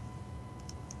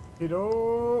 You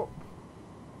know.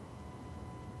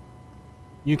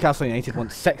 Newcastle United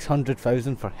want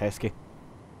 600,000 for Heskey. You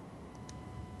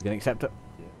gonna accept it?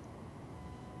 Yeah.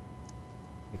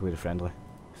 Take away the friendly.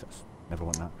 'Cause that's- never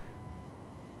want that.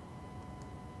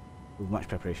 With much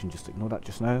preparation, just ignore that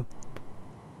just now.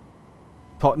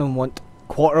 Tottenham want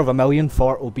 $250,000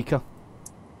 for Obika,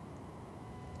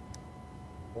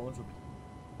 What was it?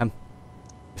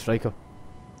 striker.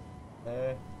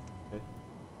 Eh.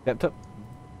 Accept it.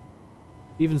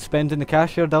 Even spending the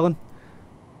cash here, Dylan.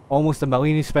 Almost $1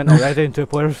 million he spent already in 2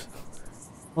 players.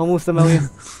 Almost $1 million.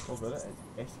 What about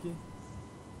it? Esky?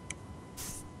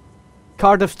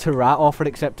 Cardiff's Turat offer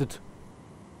accepted.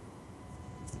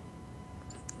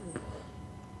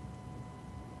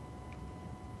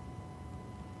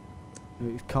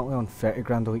 He's currently on 30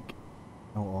 grand a week.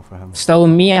 I'll offer him. Still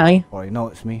me, aye. Sorry, no,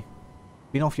 it's me.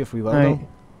 Been off you for a while Right. though.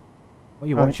 What are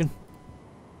you Right. watching?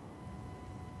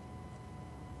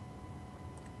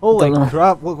 Holy Don't know.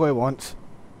 crap, look what I want.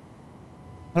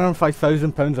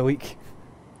 £105,000 a week.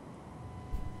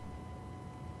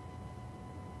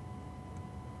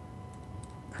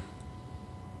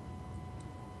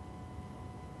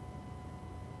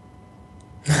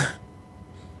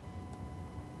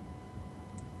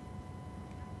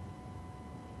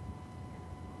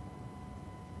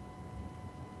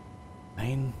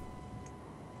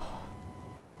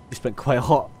 spent quite a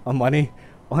lot of money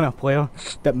on a player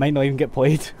that might not even get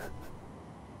played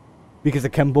because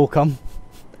of Kimbo come.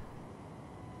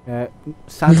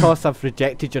 Santos have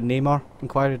rejected your Neymar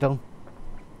inquiry, Dylan.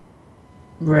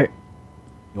 Right.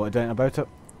 You want to do anything about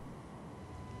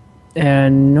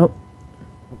it? Nope.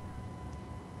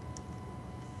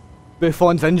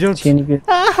 Buffon's injured. See any good?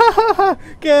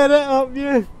 Get it up,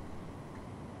 you!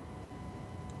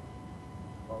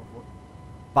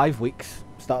 5 weeks.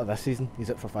 Start of this season. He's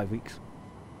out for 5 weeks.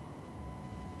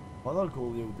 Other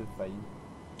goalie will do fine.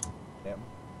 Yep.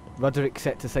 Roderick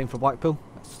set to sign for Blackpool.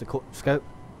 That's the scout.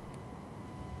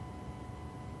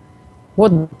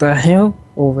 What the hell?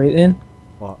 Oh, right then.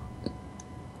 What?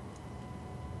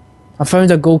 I found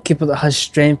a goalkeeper that has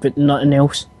strength but nothing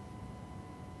else.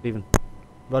 Stephen.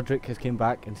 Roderick has came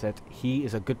back and said he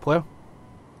is a good player.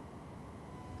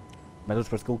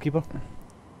 Middlesbrough's goalkeeper.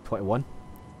 21.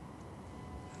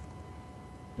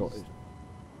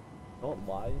 Not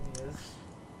lying, he is.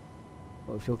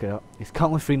 What if you look it up? He's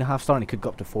currently 3.5 star and he could go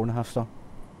up to 4.5 star.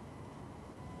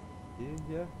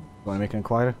 Yeah. Want to make an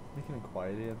inquiry? Make an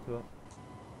inquiry into it.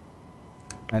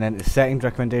 And then the second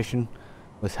recommendation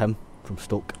was him from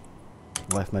Stoke.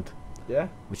 Left mid. Yeah?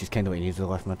 Which is kind of what he needs with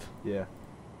the left mid. Yeah.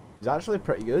 He's actually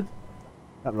pretty good.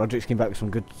 That Roderick's came back with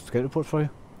some good scout reports for you.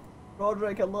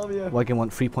 Roderick, I love you. Wigan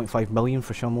want 3.5 million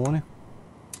for Shaun Maloney.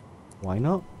 Why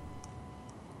not?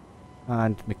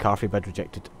 And McCarthy bid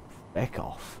rejected. Feck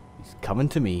off. He's coming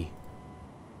to me.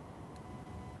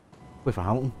 Wait for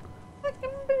Hamilton.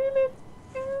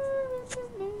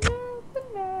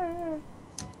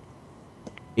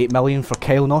 $8 million for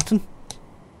Kyle Naughton.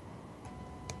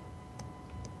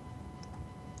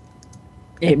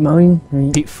 8 million.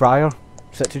 Right. Pete Fryer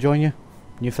set to join you.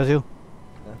 New physio.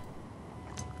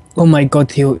 Oh my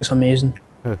god, he looks amazing.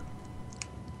 Who?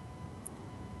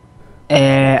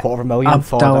 $250,000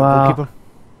 for that Abdallah. goalkeeper.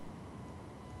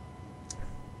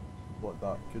 What,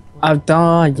 that good one?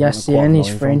 Abdallah, yes, $250,000 and he's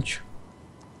for him. French.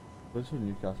 Those are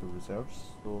Newcastle reserves,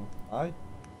 so aye.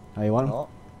 How you want him? Not.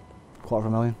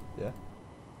 $250,000. Yeah.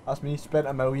 That's me, spent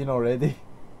 $1 million already.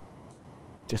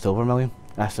 Just over $1 million.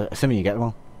 That's assuming you get them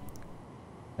all.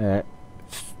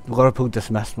 Liverpool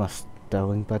dismissed my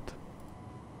Sterling bid.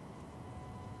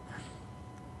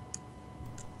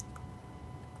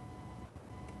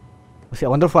 See, I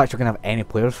wonder if we're actually going to have any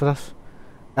players for this.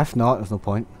 If not, there's no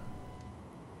point.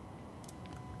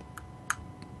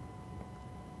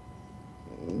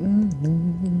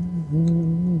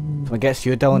 So I guess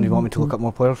you, Dylan, you want me to look up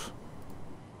more players?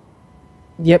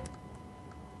 Yep.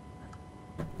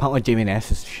 Apparently Jamie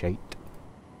Ness is shite.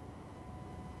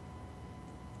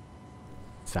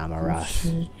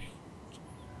 Samaras.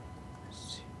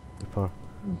 Ripper.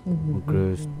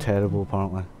 Grew's terrible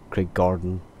apparently. Craig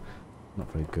Gordon.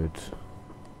 Not very good.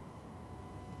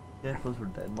 Yeah, those were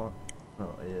Denmark.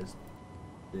 No, he is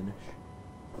Danish.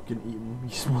 You can eat him.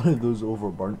 He's one of those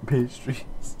overburnt pastries.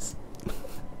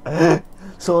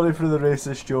 Sorry for the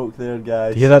racist joke there,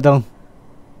 guys. You hear that, Dylan?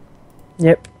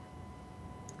 Yep.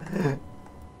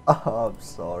 I'm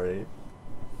sorry.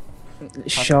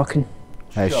 It's shocking.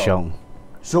 That's Shaun.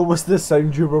 So was the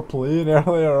sound you were playing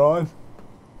earlier on?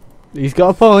 He's got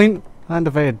a point, and a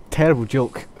very terrible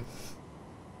joke.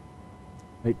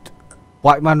 Right.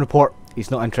 Blackman report,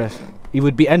 he's not interested. He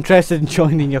would be interested in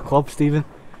joining your club, Stephen.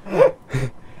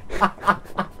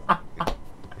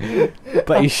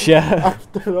 But he's shit.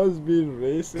 After us being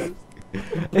racist.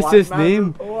 It's his Blackman name.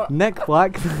 report? Nick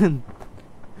Blackman.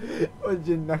 What did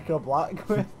you nick a black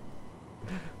with?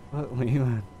 What do you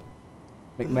mean?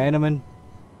 McMenamin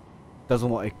doesn't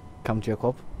want to come to your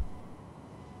club.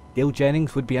 Dale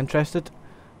Jennings would be interested.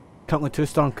 Currently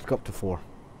 2-star and could go up to 4.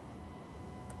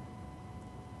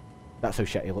 That's how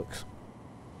shit he looks.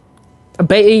 I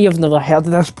bet you've never heard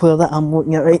of this player that I'm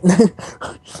looking at right now.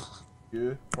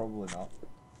 You? Probably not.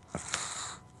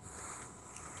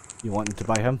 You wanting to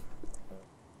buy him?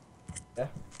 Yeah.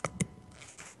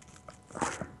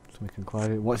 So make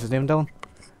inquiry. What's his name, Dylan?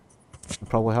 I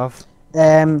probably have.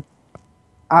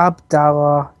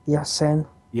 Abdallah Yasin.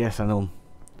 Yes, I know him.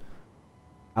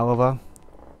 Alaba.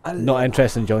 Not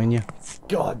interested in joining you.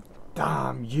 God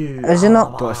damn you. Is he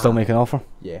not? Do I still make an offer?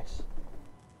 Yes.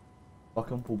 Fuck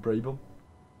him, we'll bribe him.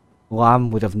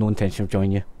 Lamb would have no intention of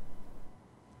joining you.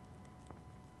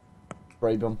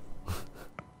 Bribe him.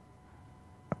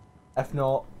 If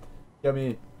not, give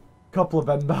me a couple of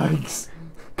bin bags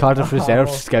Cardiff Reserve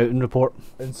Oh. scouting report.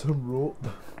 and some rope.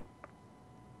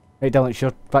 Right, Dylan,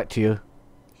 sure. Back to you.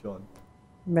 Sean.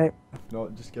 Right. If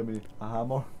not, just give me a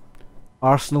hammer.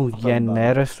 Arsenal I've done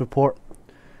that. Yeneris report.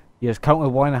 He is currently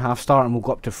 1.5 star and will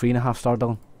go up to 3.5 star,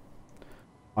 Dylan.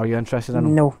 Are you interested in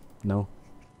him? No. No.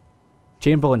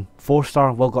 Chamberlain,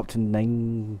 4-star, will go up to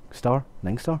 9-star?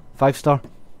 9-star? 5-star?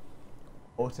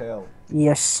 Hotel.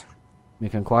 Yes.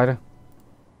 Make inquiry.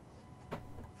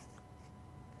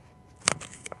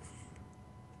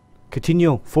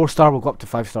 Coutinho, 4-star, will go up to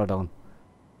 5-star, Dylan.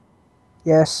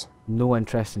 Yes. No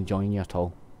interest in joining you at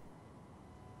all.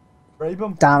 Bribe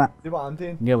him. Damn it. Do what I'm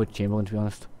doing. Near with Chamberlain, to be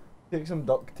honest. Take some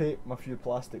duct tape and a few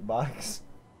plastic bags.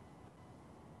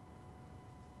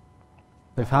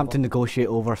 Southampton negotiate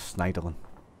over Snyderlin.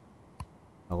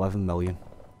 11 million.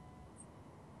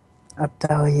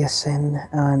 Abdaliasin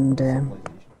and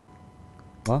Civilization.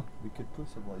 What? We could play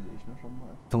Civilization or something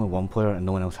like It's only one player and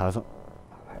no one else has it.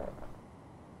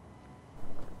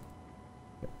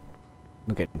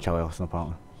 Not getting Charleston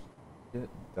apparently. that. Get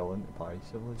Dylan to buy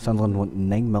Civilization. Sunderland want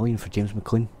 9 million for James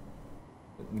McLean.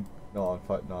 No, in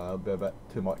fact, no, that'd be a bit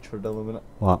too much for Dylan, wouldn't it?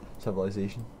 What?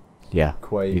 Civilization. Yeah.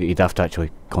 Quite. He'd have to actually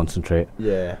concentrate.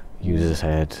 Yeah. Use his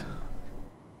head.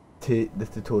 Take the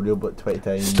tutorial but 20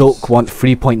 times. Stoke want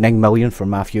 3.9 million for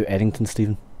Matthew Eddington,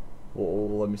 Stephen.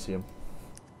 Oh, let me see him.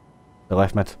 The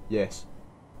left mid. Yes.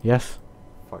 Yes.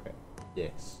 Fuck it.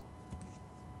 Yes.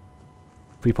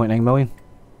 3.9 million.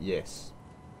 Yes.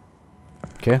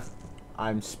 Okay.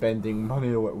 I'm spending money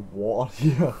like water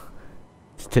here.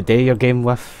 Is today your game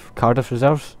with Cardiff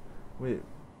reserves? Wait,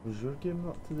 was your game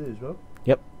up today as well?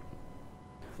 Yep.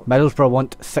 Fuck. Middlesbrough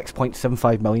want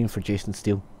 6.75 million for Jason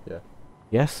Steele. Yeah.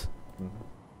 Yes. Mhm.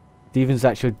 Stevens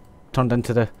actually turned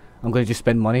into the I'm going to just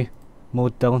spend money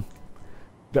mode, Dylan.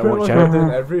 Better Pretty watch much out. in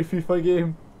every FIFA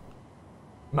game.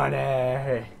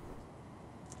 Money.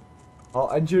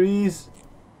 Oh, injuries.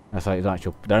 That's right,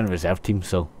 they're in a reserve team,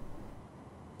 so.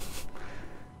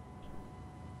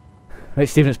 Right,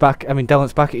 Stephen, it's back. I mean, Dylan,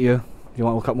 it's back at you. Do you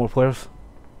want to look up more players?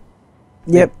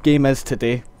 Yep. The game is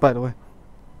today, by the way.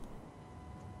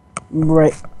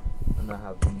 Right. And I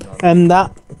have them done.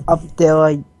 That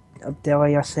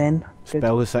Abdaliasin.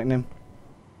 Spell the second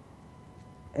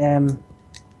name.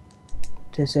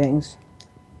 2 seconds.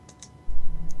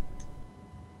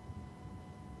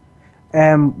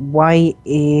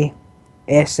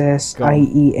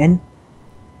 Yassien.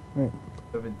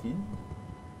 17?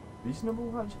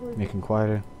 Reasonable, actually? Make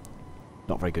inquiry.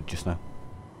 Not very good just now.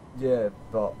 Yeah,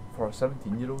 but for a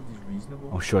 17-year-old, he's reasonable.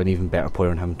 I'll show an even better player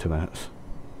than him in 2 minutes.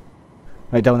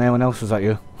 Right, Dylan, anyone else? Was that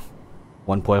you?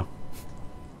 One player.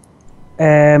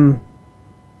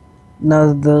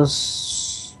 No,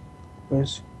 there's.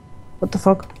 What the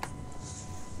fuck?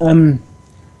 Come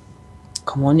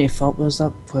on, you thought was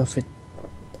that perfect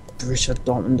Borussia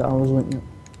Dortmund that I was looking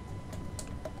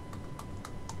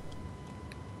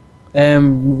at?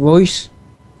 Royce.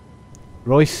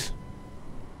 Royce.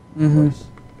 Mm-hmm. Nice.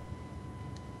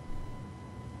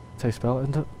 That's how you spell it,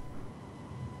 isn't it?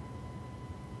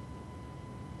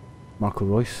 Marco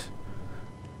Royce.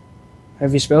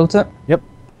 Have you spelled it?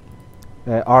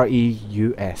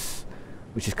 Reus,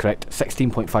 which is correct.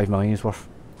 16.5 million is worth.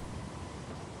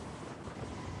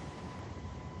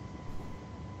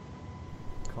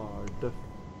 Cardiff.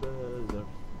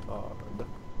 Cardiff.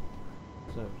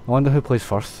 I wonder who plays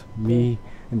first. Me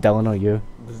and Dylan or you?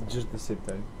 This is just the same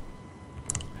time.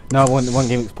 No, one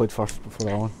game gets played first before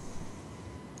the other one.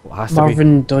 Well, it has to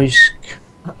Marvin Dusk.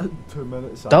 2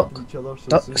 minutes Duck. after each other,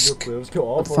 so as soon as your Ducks. players go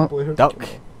What off, the our fuck? players Duck. come off.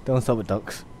 be. Dylan start with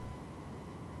ducks.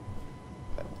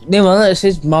 No, well, it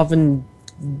says Marvin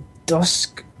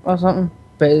Dusk or something,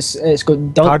 but it's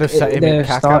got Duck. Cardiff City at make the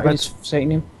Kaka start of bid. his second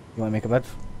name. You want to make a bid?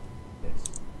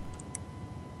 Yes.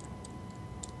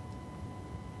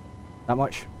 That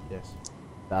much? Yes.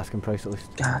 The asking price at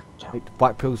least. God. Right,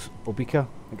 Blackpool's Obika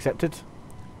accepted.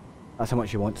 That's how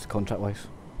much he wants contract wise.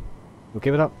 You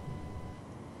okay with that?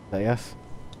 Is that yes?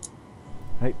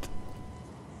 Right.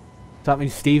 So that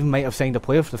means Steve might have signed a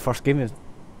player for the first game,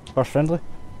 first friendly.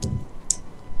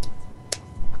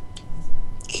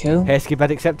 Cool. Heskey bid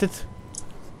accepted.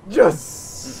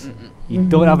 Yes! You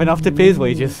don't have enough to pay his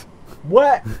wages.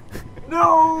 What?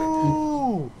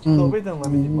 No! Mm. Thought we didn't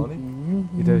limited money.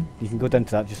 You do. You can go down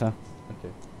to that just now.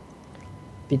 Okay.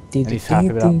 And he's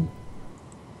happy with that.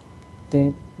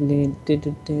 Then to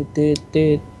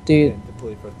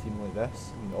play for a team like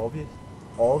this, I mean, obvious.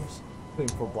 Ovs, playing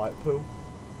for Blackpool.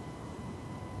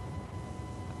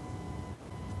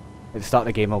 At the start of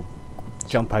the game, I'll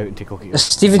jump out and take a look at your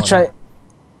Stephen on try.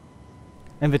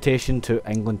 Invitation to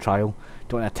England trial.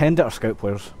 Do you want to attend it or scout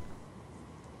players?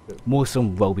 Most of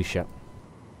them will be shit.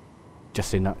 Just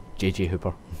saying that. JJ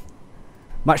Hooper.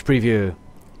 Match preview.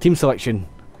 Team selection.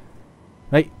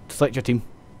 Right, select your team.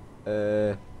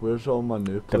 Where's all my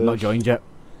new players? They've not joined yet.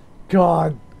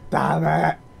 God damn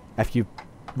it! If you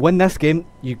win this game,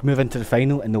 you move into the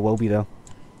final and they will be there.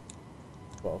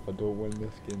 But if I don't win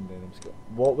this game, then I'm scared.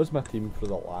 What was my team for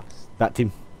the last? That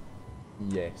team.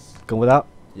 Yes. Going with that?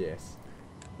 Yes.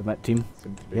 The Met team.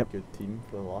 Seemed to be Yep. a good team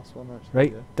for the last one, actually.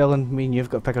 Right, Yeah. Dylan, me and you've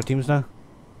got to pick our teams now.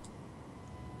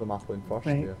 The map playing first,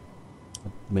 Right. yeah.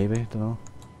 Maybe, don't know.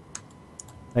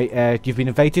 Right, you've been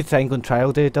invited to England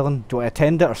Trial Day, Dylan. Do you want to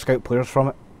attend it or scout players from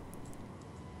it?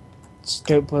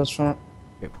 Scout players from it.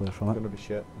 Scout players from It's it. gonna be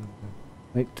shit.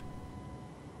 Right.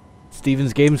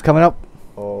 Stephen's game's coming up.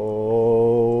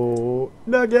 Oh,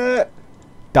 Nugget!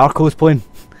 Darko's playing.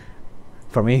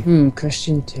 For me.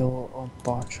 Christian Taylor or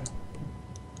Bartra.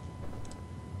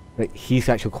 Right, he's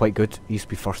actually quite good. He used to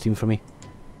be first team for me.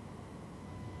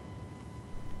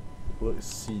 Looks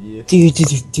serious.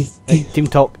 Right, team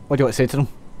talk. What do you want to say to them?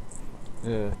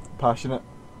 Yeah, passionate.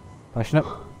 Passionate?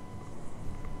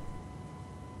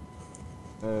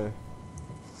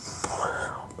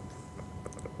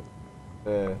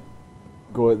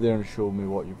 Go out there and show me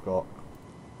what you've got.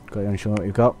 Go out there and show me what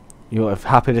you've got. You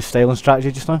happy with the style and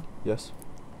strategy just now? Yes.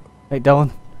 Right,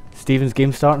 Dylan. Stephen's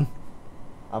game starting.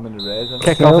 I'm in the red. innit?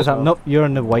 Kick off is that? Nope, you're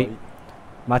in the white.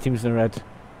 My team's in the red.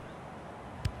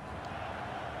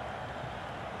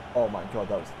 Oh my god,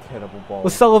 that was a terrible ball.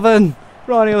 O'Sullivan!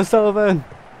 Ronnie O'Sullivan!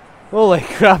 Holy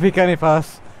crap, he can't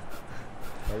pass.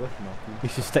 I left my team. He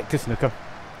should stick to snooker.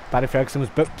 Barry Ferguson was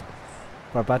booked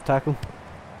for a bad tackle.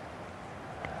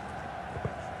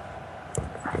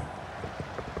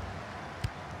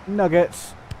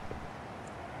 Nuggets.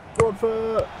 Good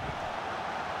foot!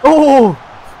 Oh!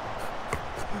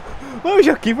 Where was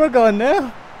your keeper going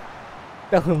there?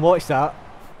 Dylan, watch that.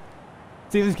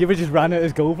 Stephen's keeper just ran out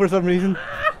his goal for some reason.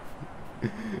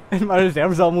 And my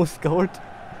reserves almost scored.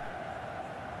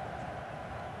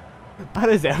 My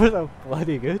reserves are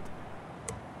bloody good.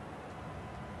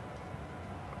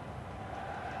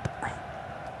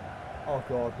 Oh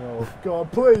god, no.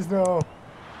 God, please no!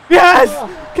 Yes!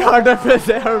 Cardiff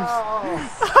reserves!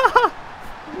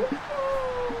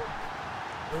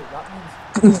 Wait, that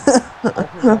means...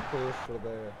 players for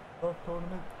the first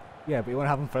tournament? Yeah, but you won't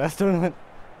have them for this tournament.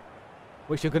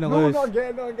 Which you're gonna No, lose. not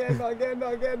again, not again, not again,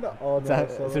 not again! Oh no,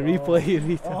 It's a replay, you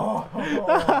need to.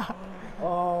 Oh,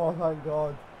 oh, thank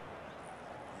god.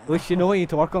 At least you know what you need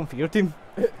to work on for your team.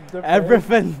 Defend.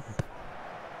 Everything!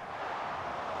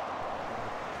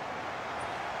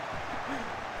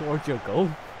 Towards your goal.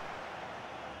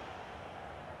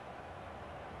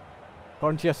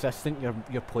 According to your assistant,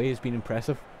 your play has been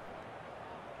impressive.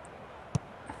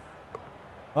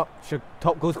 Oh, it's your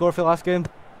top goal scorer for the last game.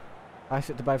 Pass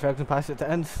it to Barry Ferguson, pass it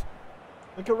to Inns.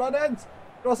 We can run in!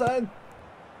 Cross it in!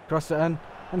 Cross it in,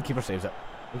 and keeper saves it.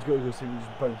 He's got to go see me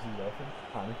just bounces it off him.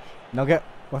 Panic. Nugget,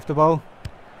 with the ball.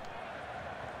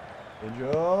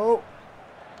 Angel!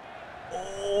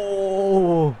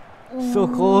 Oh, so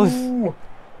close. You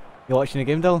watching the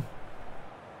game, Dylan?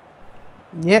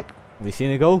 Yep. Have you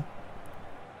seen the goal?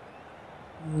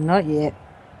 Not yet.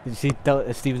 Did you see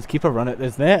Stephen's keeper run at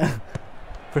his net?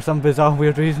 For some bizarre,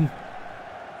 weird reason.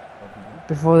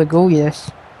 Before the goal, yes.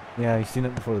 Yeah, he's seen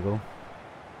it before the goal.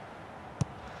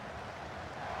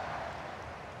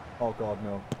 Oh god,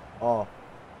 no. Oh.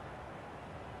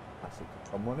 Pass it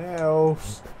to someone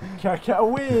else. Kick it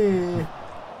away!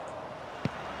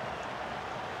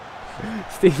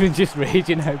 Stephen's just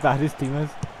raging how bad his team is.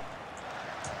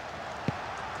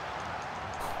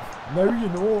 Now you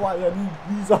know why I need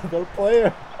these other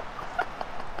players.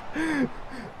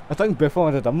 I think Buffon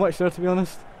would have done much there, to be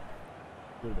honest.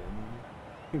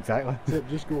 Exactly.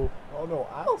 Just go, oh no,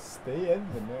 I'll stay in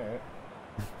the net.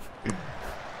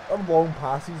 Them long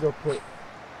passes are put.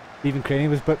 Stephen Craney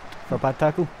was booked for a bad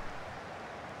tackle.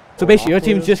 So basically, your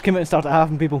team's just come out and started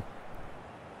having people.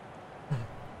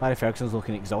 Barry Ferguson's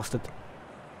looking exhausted.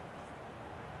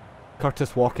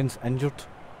 Curtis Watkins injured.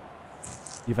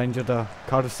 You've injured a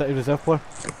Cardiff City reserve player.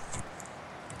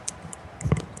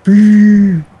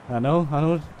 Boo! I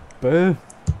know. Boo.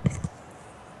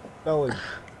 Billy.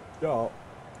 Yeah.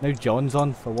 Now John's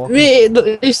on for Watkins.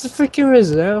 Wait, it's the freaking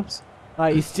reserves.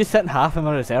 Right, he's just sitting half in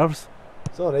my reserves.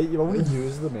 It's alright, you only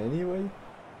use them anyway.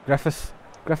 Griffiths.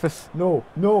 No.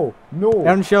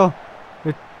 Earnshaw.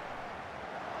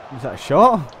 Was that a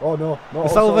shot? Oh no, not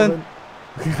O'Sullivan.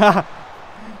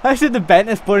 How should the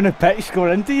bentest player in the pitch score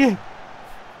into you?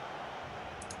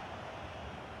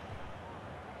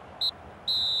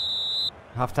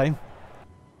 Half time.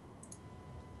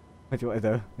 What do you want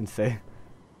to do and say?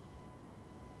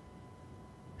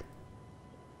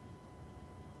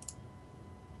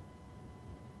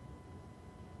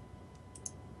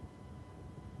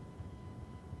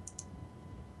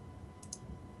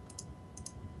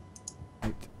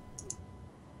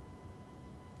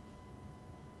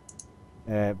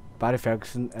 Barry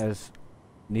Ferguson is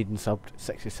needing subbed,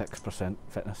 66%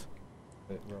 fitness.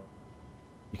 Right, well,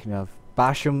 You can have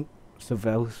Basham,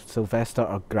 Sylvester,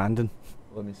 or Grandin.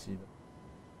 let me see that.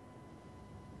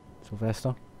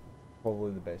 Sylvester,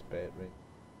 Probably the best bet, right?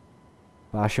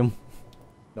 Basham,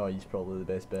 No, he's probably the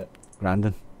best bet.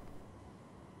 Grandin,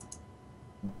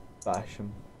 Basham.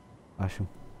 Basham,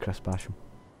 Chris Basham.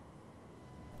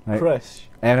 Right. Chris.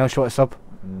 Anyone else want to sub?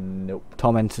 Nope.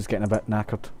 Tom Ince is getting a bit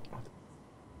knackered.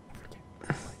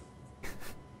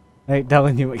 Right,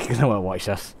 Dylan, you're gonna want to watch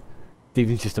this.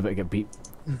 Stephen's just about to get beat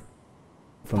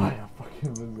By a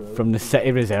fucking reserve. from the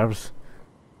City reserves.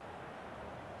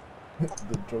 The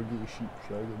druggy sheep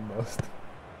shredding must.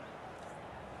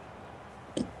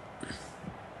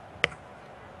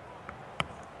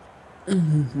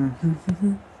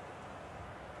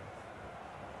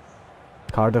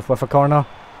 Cardiff with a corner.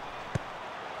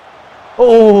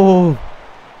 Oh!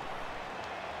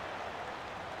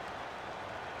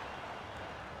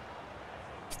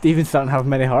 Stephen's starting to have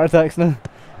many heart attacks now.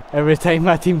 Every time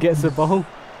my team gets the ball. In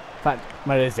fact,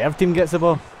 my reserve team gets the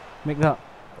ball. Make that.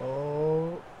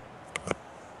 Oh.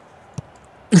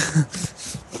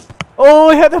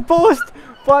 Oh, he hit the post!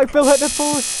 Blackbill hit the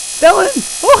post!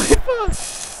 Dylan! Oh, fuck!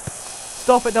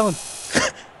 Stop it,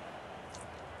 Dylan.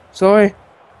 Sorry.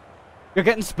 You're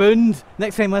getting spooned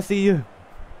next time I see you.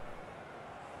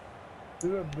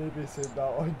 Should have maybe said that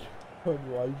on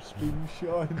live stream,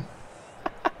 Shaun.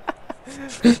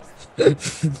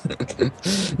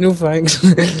 No thanks.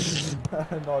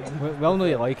 No, We all know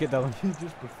you like it, Dylan. you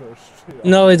just prefer straight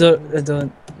No, up. I don't. I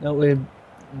don't. That way.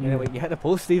 Anyway, you hit the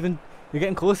post, Stephen. You're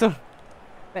getting closer.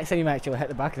 Next time you might actually hit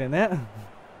the back of the net.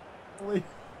 Really?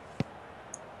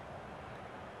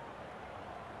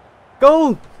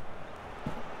 Goal!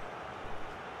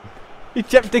 He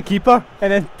chipped the keeper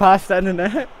and then passed it in the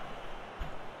net.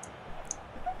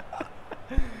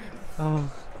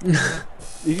 Oh.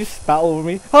 You just spat over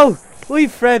me. Oh!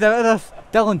 Leave Fred out of this!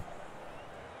 Dylan,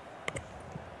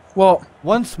 What?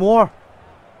 once more!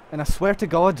 And I swear to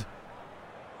God.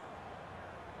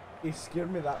 He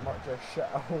scared me that much, I shit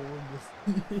a hole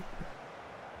in the sea.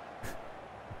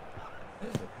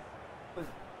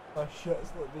 My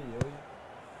shit's like the alien.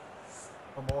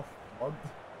 I'm off blood.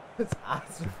 It's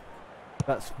acid.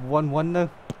 That's 1-1 now.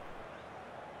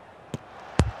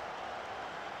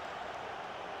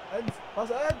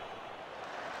 That's it!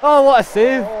 Oh, what a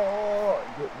save! Oh,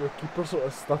 your keeper sort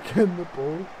of stuck in the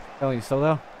pole. Dylan, you still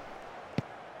there?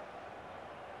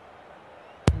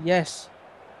 Yes.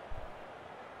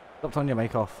 Stop turning your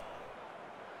mic off.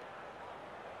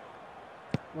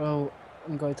 Well,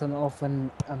 I'm going to turn it off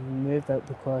when I move out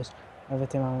because every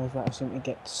time I move out, I seem to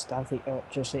get static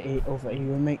electricity over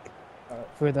your mic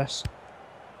through this.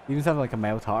 Stephen's having like a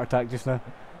mild heart attack just now.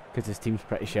 Because his team's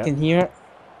pretty You shit. can hear it.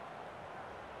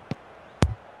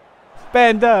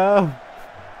 Bender!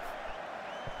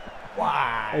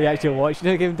 Why? Are you actually watching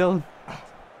the game, Dylan?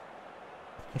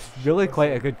 It's really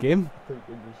quite a good game.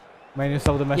 Minus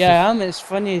all the misses. Yeah, I am. It's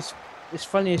funny as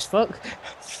fuck.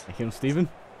 I hear him, Stephen.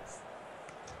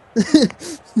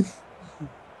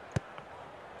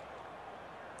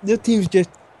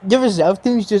 Your reserve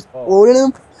team's just Oh. owning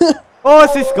them. Oh,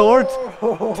 he scored!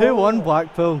 2-1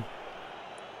 Blackpool.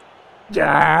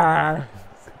 Yeah.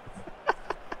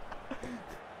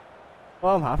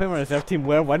 Well, I'm happy my reserve team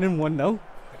were winning 1-0.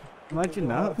 Imagine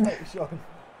that.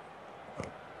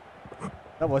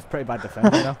 That was pretty bad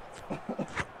defending though.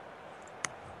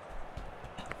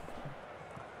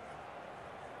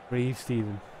 Breathe,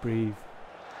 Stephen. Breathe.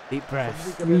 Deep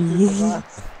breaths. End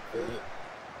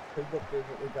up being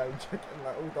like the guy in Chicken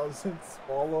Little does and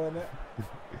swallowing it.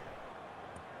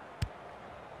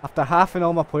 After halving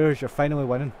all my players, you're finally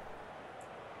winning.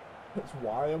 That's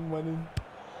why I'm winning.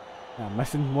 Yeah, I'm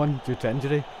missing one due to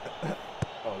injury.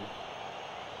 Oh.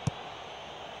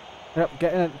 Yep,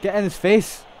 get in his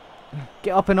face.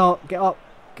 Get up and all, get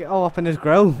all up in his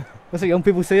grill. That's what young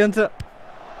people say, isn't it?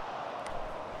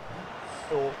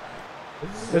 Oh.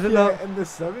 Is it Yeah, not? in the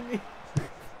 70s.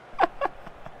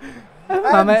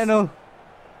 I meant to know.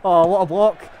 Oh, what a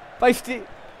block by Steve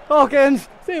Hawkins.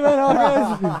 Stephen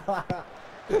Hawkins.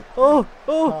 Oh,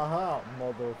 Haha,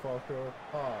 motherfucker.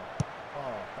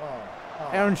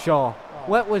 Earnshaw.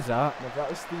 What was that? If that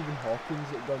was Stephen Hawkins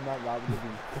that done that, that would have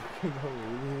been fucking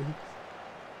hilarious.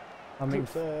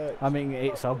 I'm making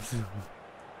 8 subs.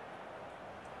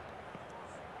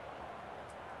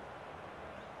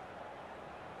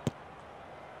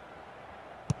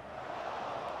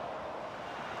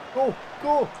 Go,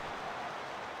 go!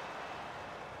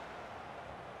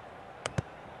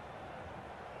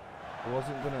 I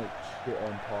wasn't gonna shoot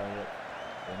on target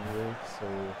anyway, so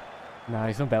Nah,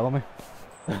 he's not Bellamy.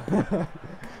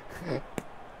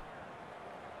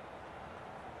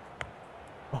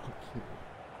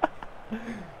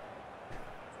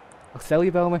 I'll sell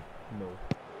you, Bellamy. No.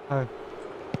 How?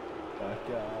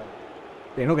 Kaka.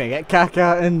 You're not gonna get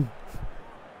Kaka in.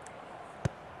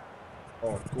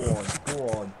 Oh, go on, go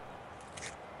on.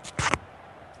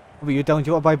 What about you, Dylan? Do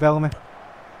you want to buy Bellamy?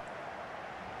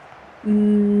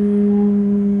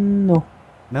 No.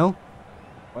 No?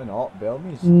 Why not?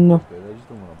 Bellamy's No. good. I just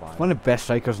don't want to buy He's him. one of the best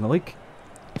strikers in the league.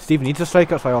 Steve needs a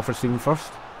striker, so I offered Steven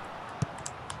first.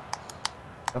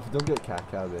 If I don't get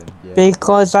Kaka, then yeah.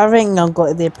 Because I think I've got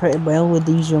to do pretty well with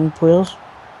these young players.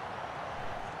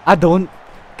 I don't,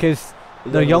 because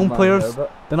You they're know young man players.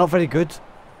 Herbert? They're not very good.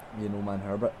 You know man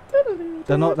Herbert.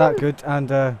 They're not that good,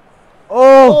 and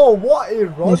Oh, what a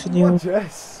run! Yes, you do. What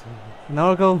yes!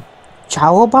 another goal.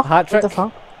 Chalobah? Hat-trick. What the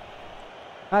fuck?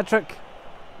 Hat-trick.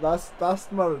 That's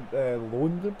my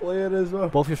loan player as well.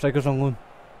 Both your strikers on loan.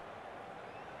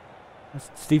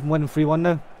 That's Stephen winning 3-1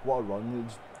 now. What a run!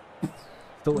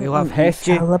 So he'll have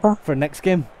Heskey Chalobah? for next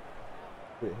game.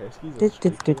 Wait, Heskey's a Did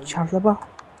striker, isn't he? Chalobah?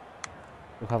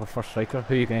 We'll have a first striker.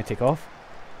 Who are you going to take off?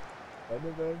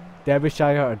 Anything?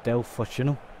 Derbyshire or Del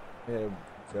Fuchino?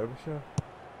 Derbyshire.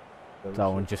 That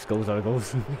one just goals out of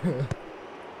goals.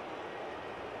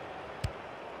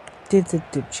 Did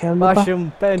Chalobah? Bash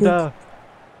him, Bender!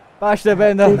 Bash the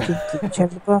Bender! Did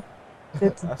Chalobah?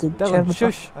 Did Dylan, Chalobah?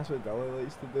 shush! That's what Dylan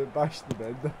likes to do. Bash the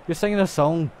bender. You're singing a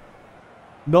song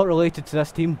not related to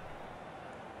this team.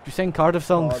 You sing Cardiff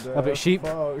songs about sheep.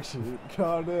 Fuck sheep.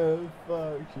 Cardiff,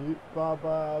 fuck sheep. Ba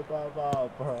ba ba ba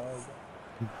ba.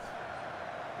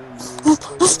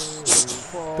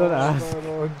 Don't ask.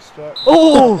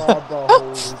 Oh!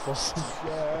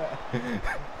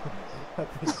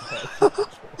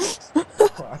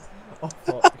 Oh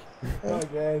fuck.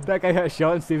 Again. That guy hit a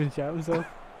shot and Stephen shot himself.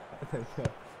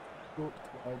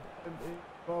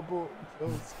 Bubble.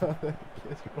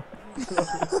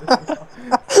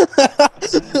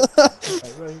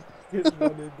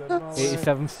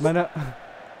 87th minute.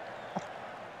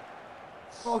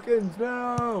 Hawkins,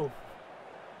 no!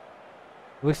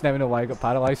 At least now we know why he got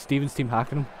paralysed. Stephen's team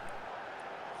hacking him.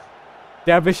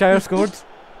 Derbyshire scored.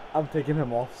 I'm taking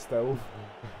him off still.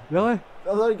 Really?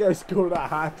 The other guy scored a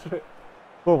hat-trick.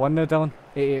 4-1 now, Dylan.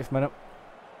 88th minute.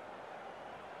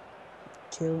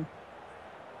 Kill.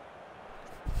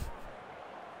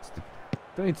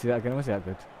 Don't need to see that again. Was that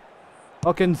good?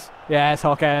 Hawkins. Yes,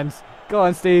 Hawkins. Go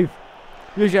on, Steve.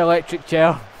 Use your electric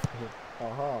chair.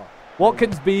 Aha.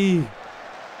 Watkins B.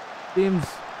 James.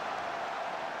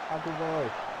 Apple boy.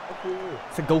 Fuck you.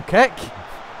 It's a goal kick.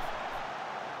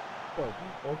 Well,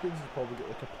 Hawkins has probably got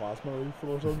like a plasma rifle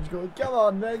or something. Just going, come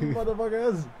on then, you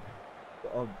motherfuckers.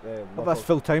 Oh, that's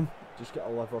full time. Just get a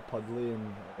liver puddly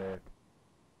and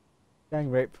Gang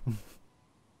rape.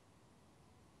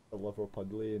 a liver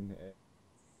puddly and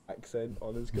accent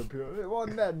on his computer. Come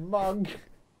on then, mug.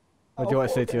 What do you want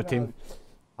to say to your team?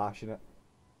 Passionate.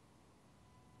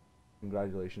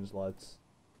 Congratulations, lads.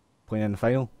 Playing in the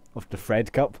final of the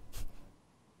Fred Cup.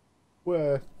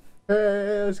 Where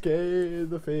SK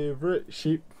the favourite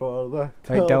sheep for the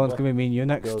Right, Dylan's going to be me and you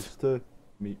next. goes to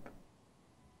meep.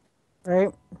 Right.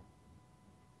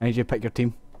 I need you to pick your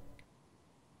team.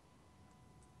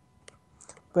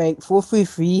 Right,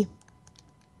 4-3-3.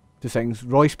 2 seconds.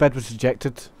 Royce bid was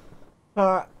rejected.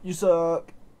 Ah, you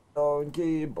suck.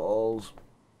 Donkey balls.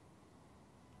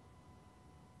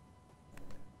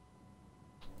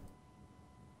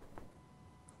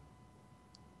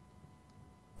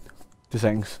 Two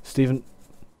seconds. Stephen,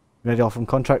 ready off from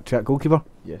contract to that goalkeeper?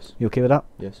 Yes. You okay with that?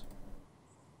 Yes.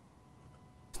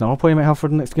 It's another point you might have for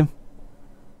the next game.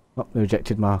 Oh, they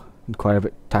rejected my inquiry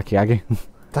about Takiagi.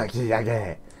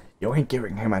 Takiage, you ain't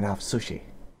giving him enough sushi.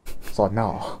 So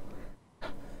no.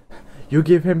 You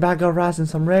give him bag of rice and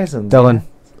some raisins. Dylan,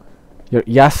 your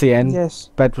Yassien Yes.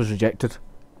 bid was rejected.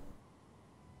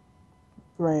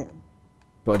 Right. Do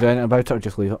you want to do anything about it or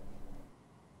just leave it?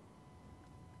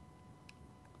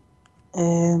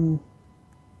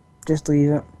 Just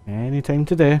leave it. Anytime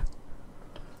today.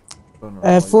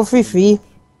 4-3-3.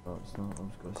 No, it's not. I'm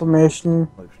just gonna say Formation.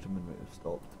 live streaming might have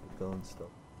stopped, but Dylan's still.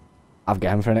 I've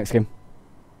got him for the next game.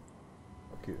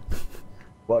 Okay.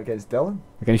 What, against Dylan?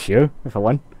 Against you, if I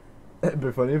win. It'd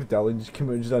be funny if Dylan just came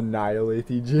out and just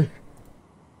annihilated you.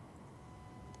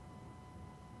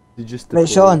 You just Right,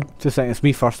 Shaun. Just saying, it's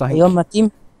me first, I Are think. you on my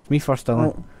team? It's me first,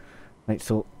 Dylan. Right. Right,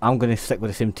 so I'm going to stick with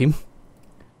the same team.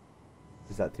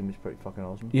 Because that team is pretty fucking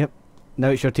awesome. Yep. Now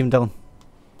it's your team, Dylan.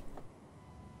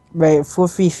 Right,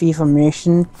 4-3-3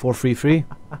 formation. 4-3-3.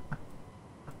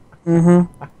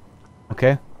 Mm-hmm.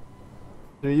 Okay.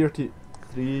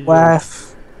 Three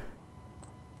With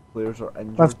players are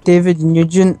injured. with David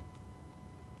Nugent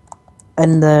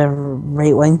in the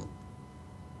right wing.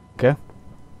 Okay.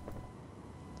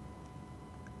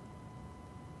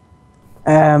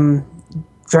 Um,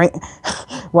 drink.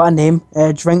 What a name.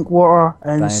 Drinkwater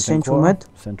and Brian central Drinkwater,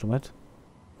 mid. Central mid.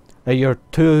 Are your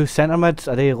two centre mids,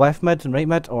 are they left mid and right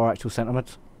mid, or actual centre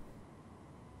mids?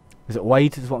 Is it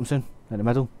wide, is what I'm saying? In the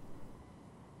middle?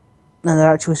 No,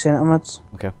 they're actual centre mids.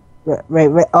 Okay.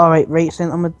 Right. Alright, right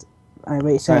centre mid.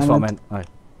 Right centre That's what I mid. meant.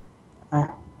 Aye.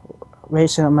 Right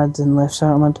centre mid and left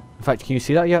centre mid. In fact, can you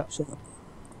see that yet? So,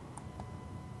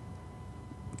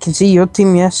 can see your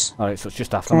team, yes. Alright, so it's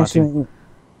just after Can my I see team. what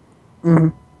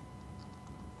you...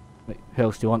 Right, who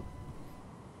else do you want?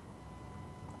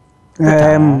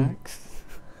 Thanks.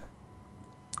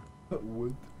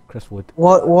 Wood. Chris Wood.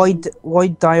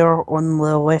 Lloyd Dyer on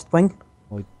the left wing.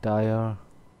 Lloyd Dyer.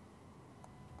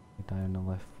 Lloyd Dyer on the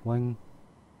left wing.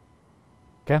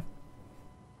 Okay.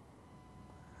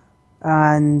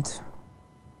 And...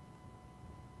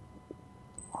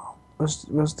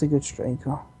 Where's the good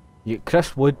striker? You get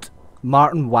Chris Wood,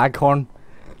 Martin Waghorn,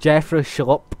 Jeffrey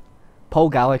Schlupp, Paul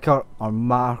Gallagher, or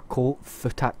Marco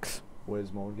Futax.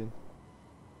 Where's Morgan?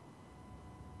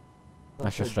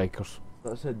 That's your strikers.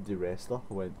 That said the wrestler.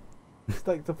 I went,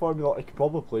 stick to Formula. I could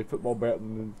probably play football better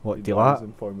than What, he do you does like?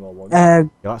 in Formula 1. Yeah,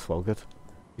 that's well good.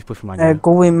 He's pushed for Man U.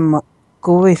 Goalie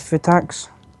Futax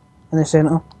in the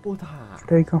centre. Oh, that.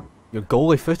 Striker. Your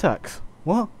goalie Futax?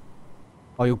 What?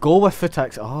 Oh, you'll go with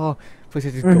Futax. Oh, I thought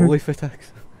you said Mhm. goalie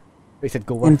Futax. He said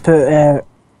go And with.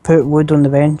 put Wood on the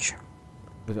bench.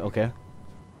 Was it okay?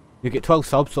 You get 12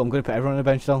 subs, so I'm going to put everyone on the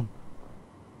bench down.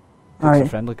 It's a Alright.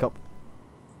 friendly cup.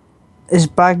 Is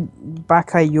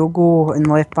Bakayogo in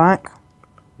left back? Who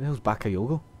the hell's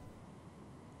Bakayogo?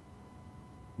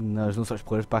 No, there's no such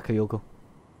player as Bakayogo.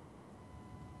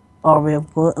 Oh wait,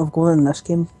 I've got it in this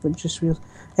game, which is weird.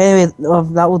 Anyway,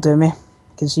 that will do me.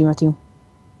 Can see my team.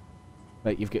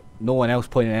 Right, you've got no one else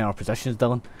playing in any other positions,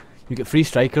 Dylan. You get 3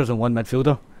 strikers and 1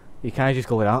 midfielder. You can't just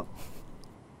go with that.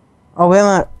 Oh wait a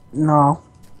minute, no.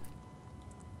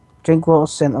 Drinkwater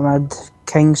centre mid,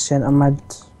 King centre mid,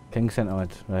 King centre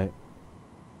mid, right.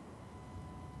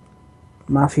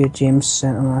 Matthew James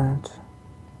centre mid,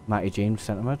 Matty James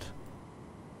centre mid,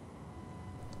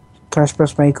 Casper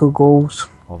Michael goals.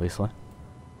 obviously.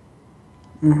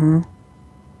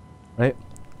 Right.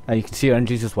 And you can see our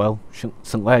injuries as well.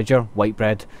 St Ledger,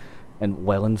 Whitebread, and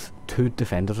Wellens. 2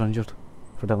 defenders are injured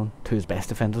for Dylan. 2 his best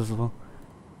defenders as well.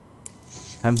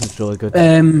 Him is really good.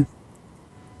 And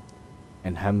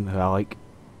him, who I like.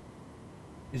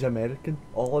 He's American.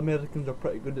 All Americans are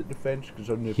pretty good at defence because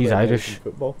they're new He's play Irish. American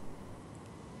football.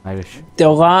 Irish.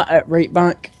 Delat at right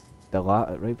back.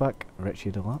 Delat at right back.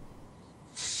 Richie Delat.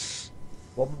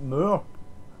 What about Moore?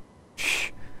 Shh.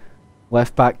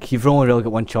 Left back, you've only really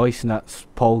got one choice, and that's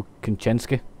Paul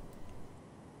Kunchinski.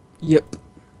 Yep.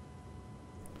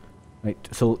 Right,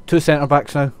 so 2 centre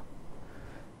backs now.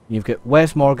 You've got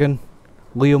Wes Morgan,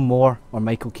 Liam Moore, or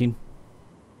Michael Keane.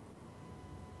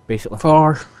 Basically.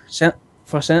 For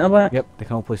centre back. Yep, they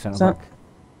can all play centre Cent- back.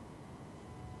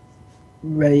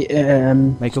 Right.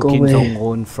 Michael go Keane's with, on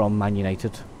loan from Man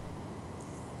United.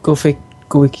 Go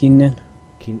with Keane then.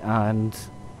 Keane and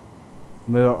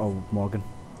Moore or Morgan.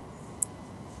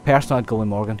 Personally, I'd go with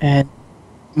Morgan. And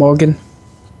Morgan.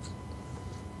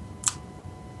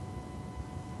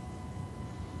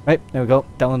 Right, there we go.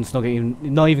 Dylan's not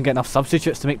even getting enough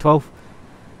substitutes to make 12.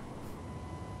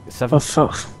 Get 7. You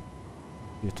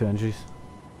have 2 injuries.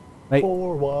 Right,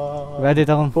 4-1. ready,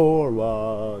 Dylan?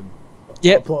 4-1.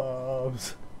 Yep.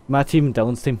 Applause. My team and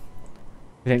Dylan's team.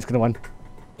 Who think's gonna win?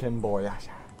 Kimboy.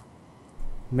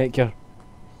 Make your.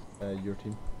 Your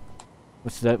team.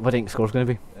 What do you think the score's gonna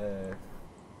be?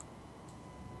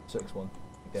 6-1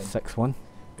 again. 6-1.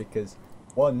 Because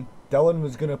one, Dylan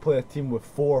was gonna play a team with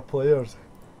 4 players,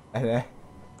 and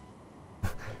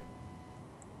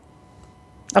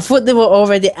I thought they were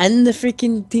already in the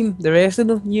freaking team. The rest of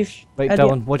them, you. Right, idiot.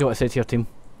 Dylan, what do you want to say to your team?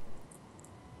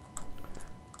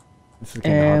 This is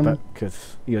getting hard bit,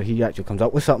 because he actually comes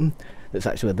up with something that's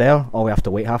actually there. All we have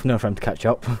to wait half an hour for him to catch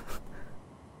up.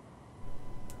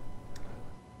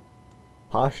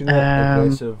 passionate,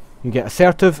 aggressive. You get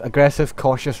assertive, aggressive,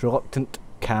 cautious, reluctant,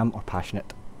 calm, or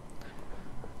passionate.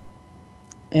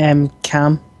 Cam.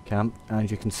 Calm, and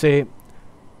you can say,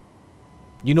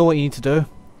 you know what you need to do.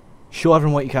 Show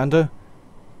everyone what you can do.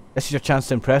 This is your chance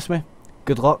to impress me.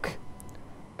 Good luck.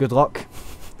 Good luck.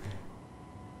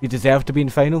 You deserve to be in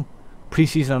the final.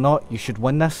 Pre-season or not, you should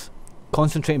win this.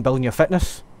 Concentrate on building your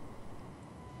fitness.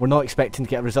 We're not expecting to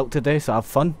get a result today, so have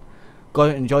fun. Go out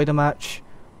and enjoy the match.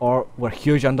 Or we're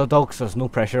huge underdogs, so there's no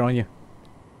pressure on you.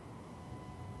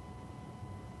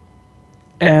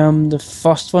 The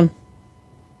first one.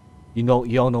 You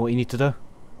all know what you need to do.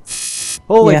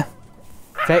 Holy Yeah.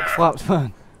 feck flaps,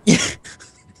 man.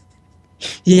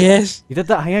 Yes. You did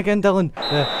that hang again, Dylan.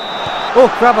 Oh,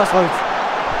 crap, that's loud.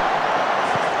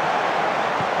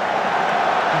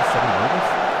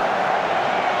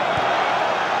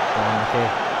 Okay.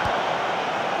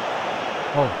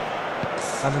 Oh,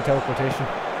 I'm in teleportation.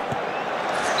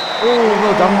 Oh,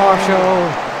 well done, Marshall.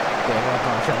 Yeah, well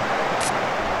done, Marshall.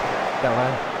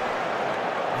 Dylan.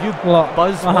 You What?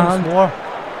 buzz once more.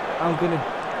 I'm gonna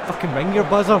fucking ring your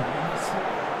buzzer.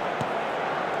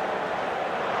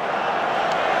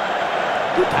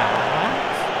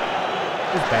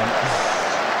 Who's bent?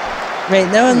 Right,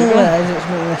 now I know what it is, it's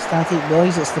making a static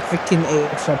noise, it's the freaking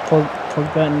extra plug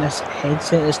in this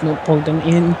headset that's not plugged into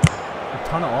anything. Well,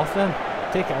 turn it off then.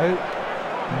 Take it out.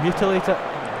 Mutilate it.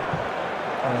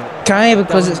 Can I?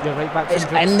 Because Dylan, your right back's it's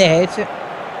injured. in the headset.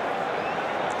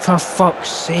 For fuck's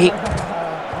sake.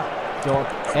 Your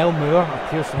El Moore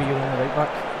appears to be your only right back.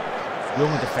 Your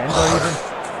only defender even.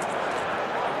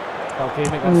 Okay,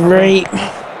 make that Right.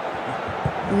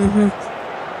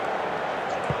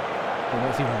 Well,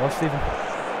 that's even worse, Stephen.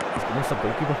 He's got no sub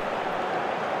goalkeeper.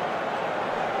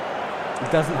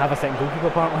 He doesn't have a second goalkeeper,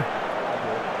 apparently.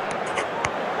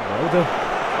 Well, do.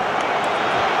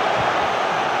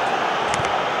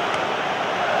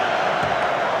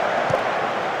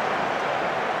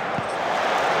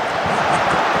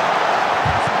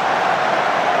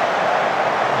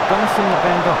 Gunnison the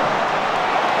bender.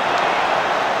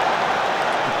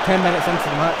 10 minutes into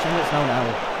the match and it's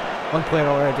 0-0. One player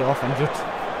already off injured.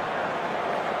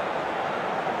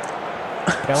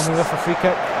 Bellamy with a free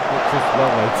kick, which is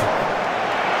well right.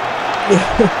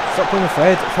 Stop playing with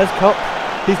Fred, it's his cup.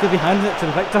 He's going to be handing it to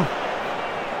the victor.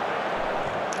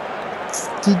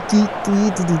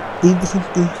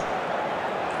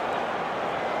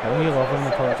 Bellamy, you love him,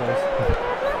 apologise.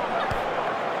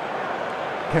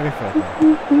 Give me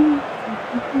Fred.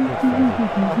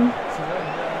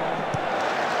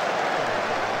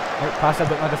 Right, pass a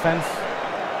bit my defence.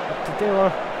 Up to Taylor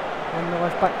in the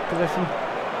left back position.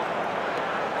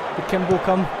 Did Kimbo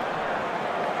come?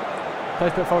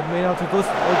 Plays bit forward Maynard to goes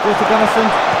to Gunnison.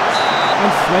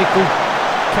 And Schmeichel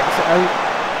kicks it out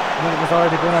when it was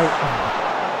already going out.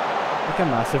 Like a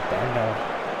massive bender.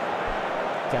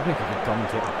 See, I think I could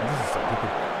commentate. This is so people.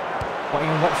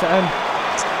 Whittingham whips it in.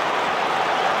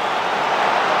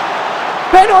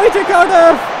 Penalty to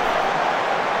Cardiff!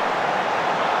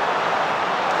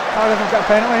 Cardiff have got a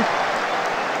penalty.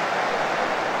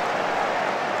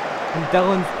 And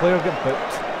Dylan's player got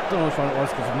booked. Don't know which one it was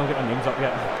because we've not got our names up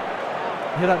yet.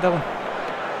 You hear that, Dylan?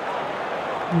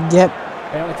 Yep.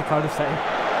 Penalty to Cardiff City.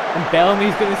 And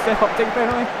Bellamy's going to step up, take a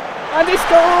penalty. And he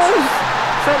scores!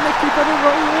 Setting the keeper the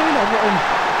wrong way and everything.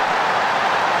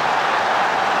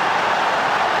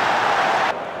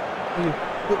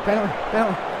 Look, penalty,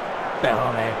 penalty.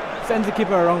 Bellamy sends the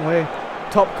keeper the wrong way.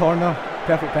 Top corner,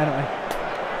 perfect penalty.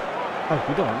 Oh,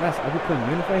 we don't want this. I'll be playing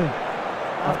Unifying.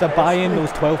 After buying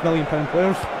those £12 million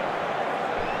players.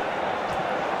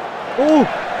 Oh!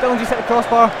 Dylan just hit the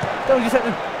crossbar. Dylan just hit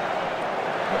the...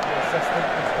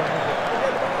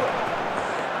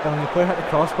 Dylan, the player hit the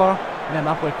crossbar and then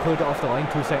that player cleared it off the line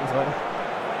 2 seconds later.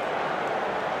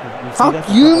 Fuck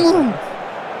you, man!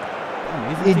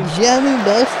 Amazing You team. jamming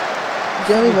bastard!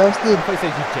 Jamming bastard! I thought you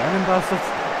said you jamming bastards.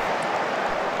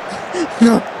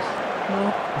 No!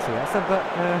 I see, that's a bit...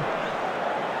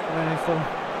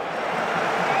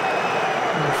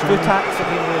 Two tacks at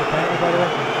the end of the penalty, by the way.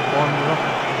 One more.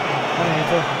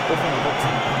 Both on the box.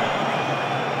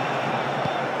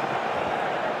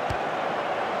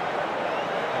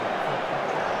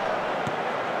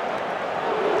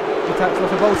 Two tacks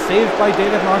with the ball saved by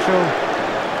David Marshall.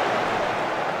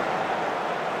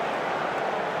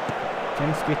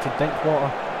 Jenski to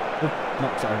Dinkwater.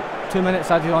 Knocks it out. 2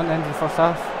 minutes added on at the end of the first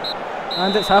half.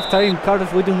 And it's half time.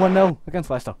 Cardiff leading 1-0 against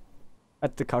Leicester.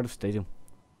 At the Cardiff Stadium.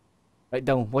 Right,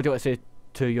 Dylan, what do you want to say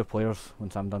to your players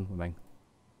once I'm done with mine?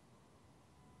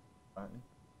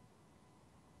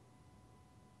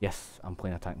 Yes, I'm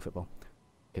playing attacking football.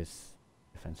 Because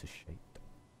defence is shite.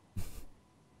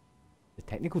 The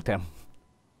technical term.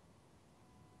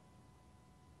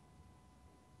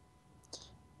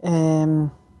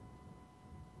 Um,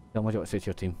 Dylan, what do you want to say to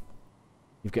your team?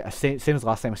 You've got a same as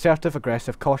last time. Assertive,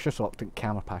 aggressive, cautious, reluctant,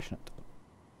 calm or passionate.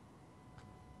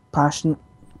 passionate.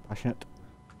 Passionate.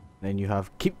 Then you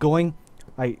have keep going.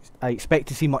 I expect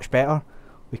to see much better.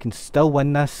 We can still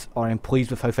win this, or I'm pleased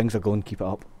with how things are going. Keep it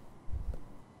up.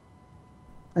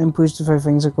 I'm pleased with how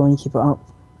things are going, keep it up.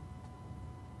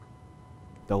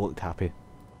 They all looked happy.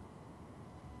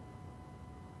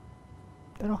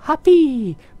 They're all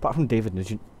happy! Apart from David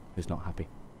Nugent, who's not happy.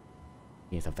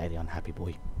 He is a very unhappy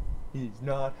boy. He's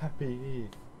not happy.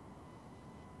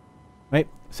 Right,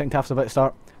 second half's about to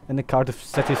start in the Cardiff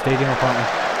City Stadium apparently.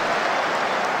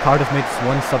 Cardiff made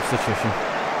one substitution.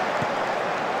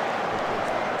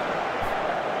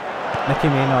 Nicky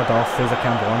Maynard off, Fraser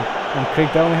Campbell on. And Craig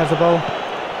Bellamy has the ball.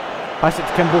 Pass it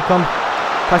to Kim Bocum.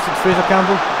 Pass it to Fraser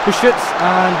Campbell, who shoots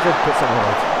and puts it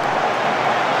wide.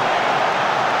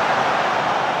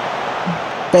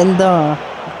 Bender.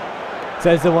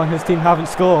 Says the one whose team haven't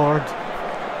scored.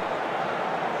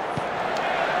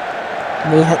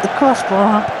 They hit the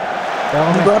crossbar.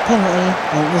 Bellamy. They got a penalty.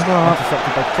 And it was not.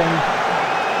 Intercepted by King.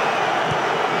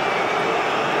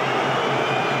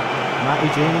 Matty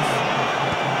James.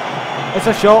 It's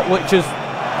a shot which is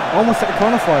almost at the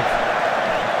corner flag.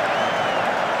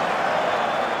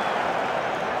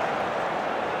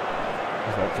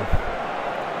 He's watching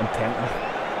intently.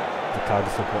 The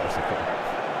Cardiff supporters are quickly.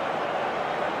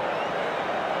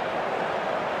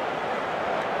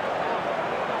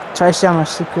 Try to say I'm a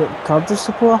secret Cardiff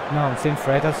supporter. No, I'm saying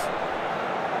Fred is.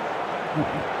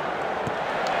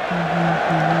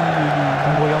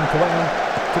 Campbell Young to Whitman.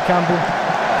 To Campbell.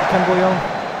 To Campbell Young.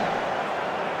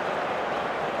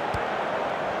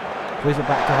 Plays it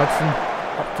back to Hudson.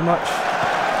 Up too much.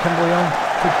 Campbell Young.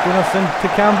 To Gunnarsson. To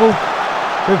Campbell.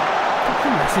 Who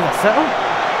fucking misses a sitter.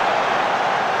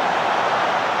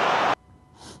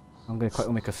 I'm going to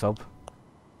quickly make a sub.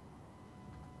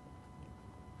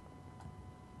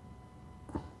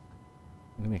 I'm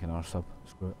going to make another sub.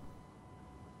 Screw it.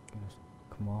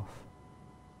 Come off.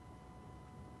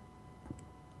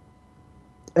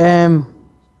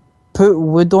 Put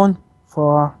wood on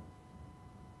for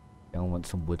I want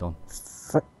some wood on.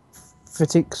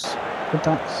 Footax. For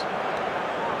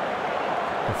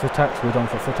Footax, wood on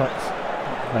for Footax.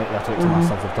 Right, that's what my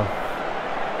subs have done.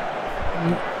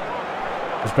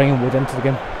 Just bringing wood into the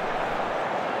game.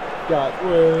 Got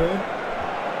wood.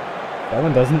 That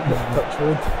one doesn't. Touch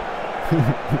wood.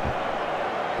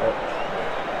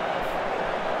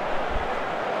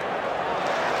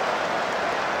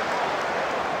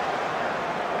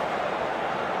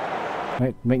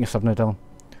 Right, make your sub now, Dylan.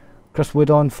 Chris Wood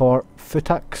on for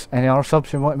Footax. Any other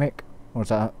subs you want to make? Or is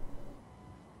that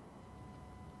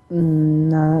it?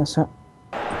 Nah, that's it.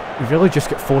 You've really just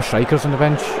got 4 strikers on the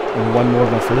bench and 1 more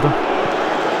midfielder.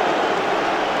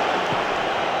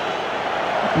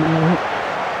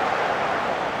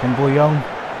 Kimbo Young.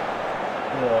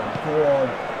 Go on.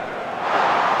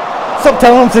 Stop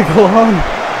telling him to go on!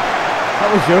 That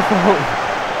was your fault.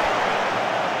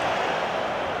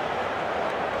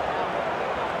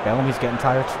 Bellamy's getting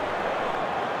tired.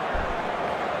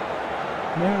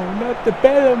 No, not the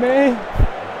Bellamy!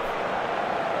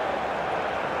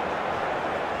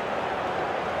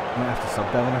 Might have to sub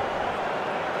Bellamy.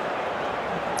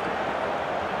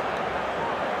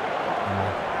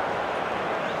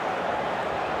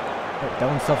 Right,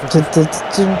 Dylan suffers.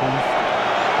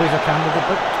 Plays a candle to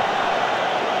book.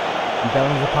 And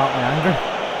Bellamy's apart in anger.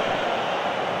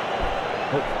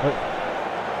 Look.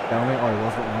 Bellamy, oh he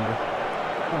was looking angry.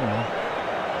 I don't know.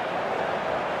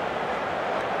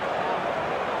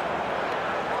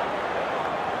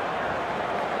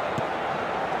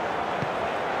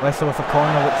 Leicester with a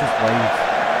corner which is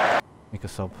wide. Make a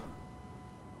sub.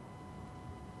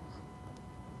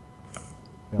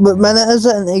 What minute is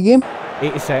it in the game?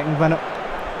 82nd minute.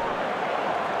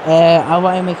 I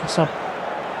want to make a sub.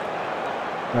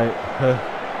 Right, who?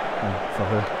 Oh, for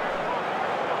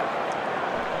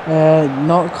who?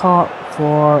 Not caught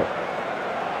for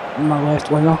my left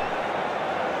winger,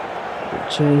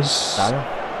 which is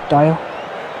Dyer.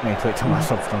 Need to wait till my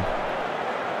sub's done.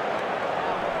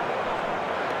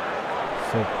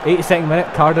 So, 82nd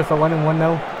minute, Cardiff are winning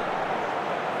 1-0.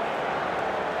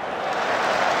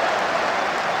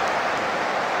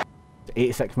 The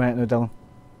 86th minute now, Dylan.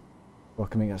 Or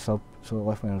can make a sub. So the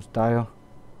left winger's Dyer.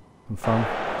 Confirm.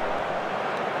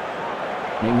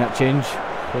 Making that change.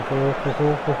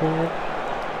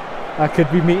 I could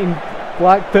be meeting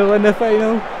Blackpool in the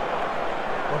final.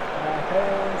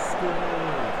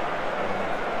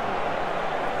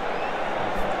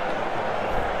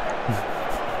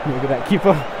 Look at that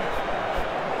keeper.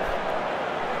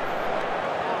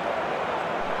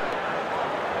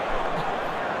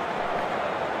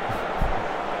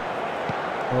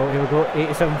 Oh, here we go,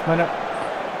 87th minute.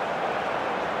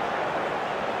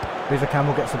 Fraser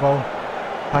Campbell gets the ball.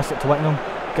 Pass it to Whittingham.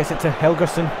 Gets it to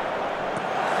Helgerson.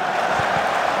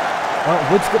 Oh,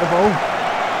 Wood's got the ball.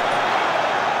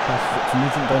 Passes it to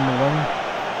Nugent down the wing.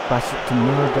 Passes it to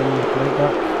Moore down the right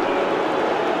back.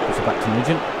 Gets it back to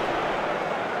Nugent.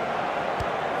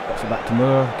 Gets it back to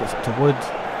Moore. Gets it to Wood.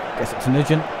 Gets it to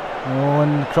Nugent. Oh,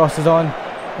 and the cross is on.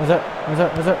 Is it?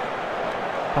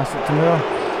 Pass it to Moore.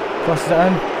 Crosses it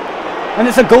in. And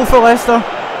it's a goal for Leicester.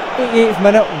 88th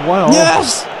minute, 1-1.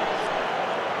 Yes!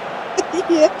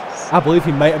 Yes! I believe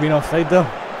he might have been offside there.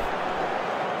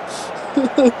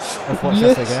 Let's watch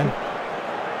Yes. this again.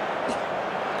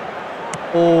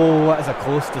 Oh, that is a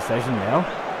close decision there.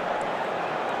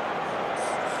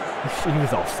 He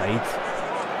was offside.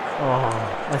 Oh,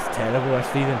 that's terrible,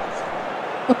 Stephen.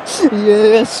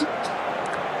 Yes!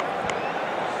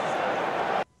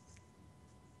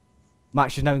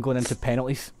 Match is now going into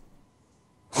penalties.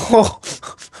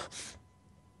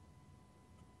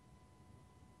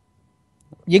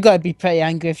 You gotta be pretty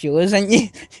angry if you lose, ain't you?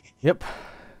 Yep.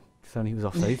 So he was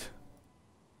offside.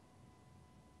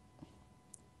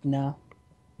 No.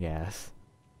 Yes.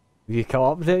 Have you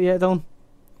caught up with it yet, Don?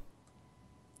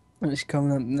 It's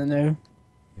coming up now.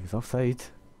 He was offside.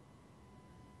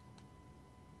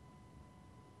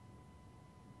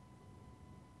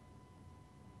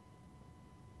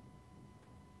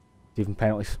 Even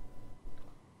penalties.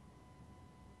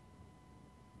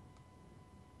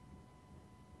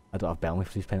 I don't have Bellamy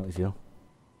for these penalties either.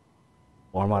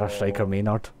 Or my striker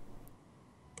Maynard.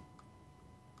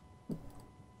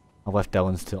 I've left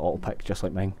Dylan's to auto pick just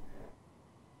like mine.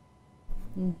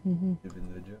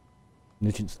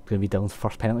 Nugent's going to be Dylan's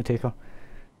first penalty taker.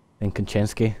 Then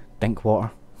Konchensky,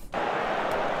 Dinkwater.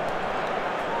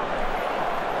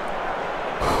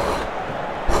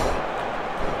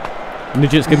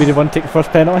 Nugent's going to be the one to take the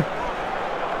first penalty.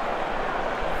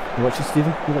 You watching,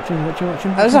 Stephen? You watching?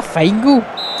 That was a fine goal.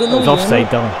 Don't know It was what you offside, mean.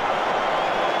 Dylan.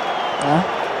 Huh?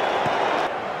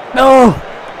 No!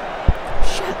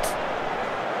 Shit!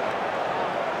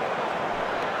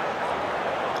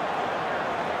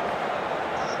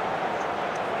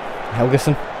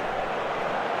 Helgeson.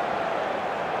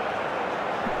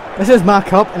 This is my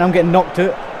cup and I'm getting knocked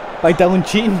out by Dylan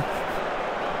cheating.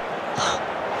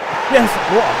 Yes,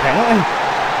 what a penalty.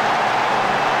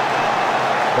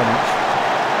 1 each.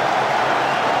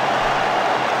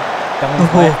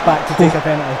 Dylan's left back to take a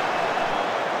penalty.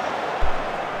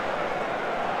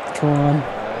 Come on.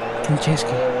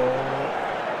 Konchesky.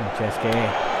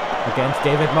 Against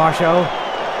David Marshall.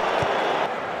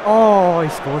 Oh, he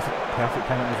scores a perfect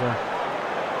penalty as well.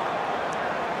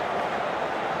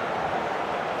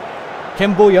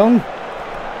 Kimbo Young.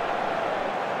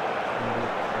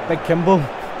 Big Kimbo. Come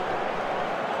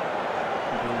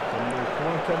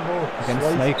on, Kimbo. Against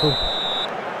Slice. Michael.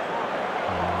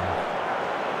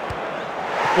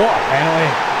 What a penalty.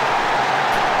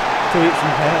 2 each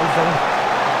in penalties, Dylan.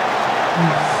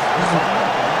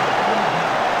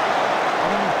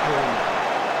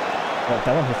 Well,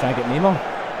 Dylan was trying to get Neymar.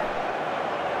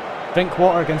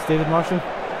 Drinkwater against David Marshall.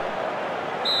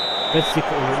 Good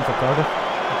secretly waiting for Cardiff.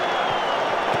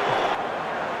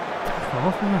 Come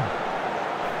off, man.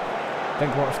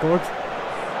 Drinkwater scored.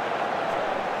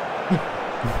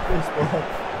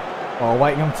 Oh,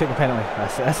 Whitingham took the penalty.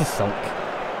 That's a sunk.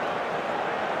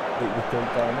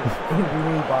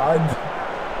 Really bad.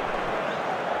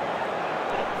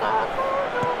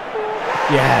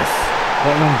 Yes!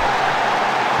 Whitingham.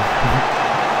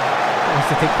 Wants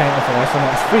to take penalty for this one.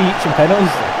 It's 3 each in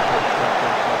penalties.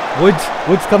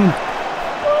 Wood's coming.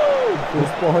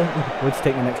 Wood's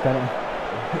taking the next penalty.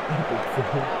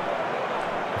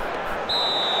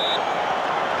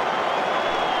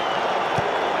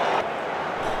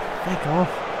 Back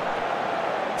off.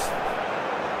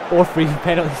 4-3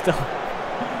 penalty still.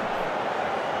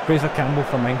 Fraser Campbell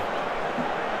for mine.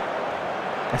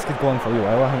 This could go on for a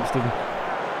while, I think, Stephen.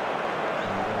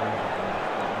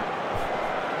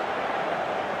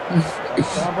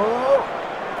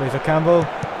 Fraser Campbell.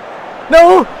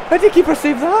 No! How did the keeper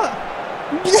save that?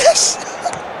 Yes!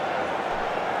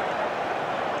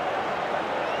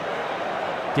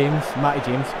 Matty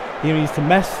James. Here he needs to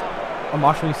miss, or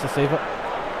Marshall needs to save it.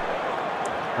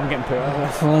 I'm getting put out of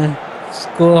this. Come on.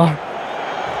 Score.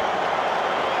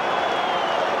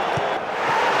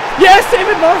 Yes,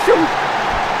 David Marshall!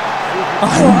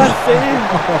 What a save!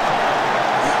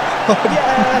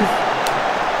 Yes!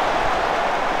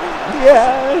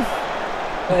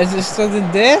 Yes! Is it sudden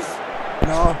death?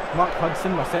 No, Mark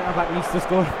Hudson, my centre back, needs to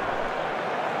score.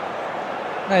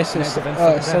 Nice. It's, Never been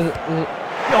oh, sudden it's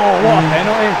Oh, what a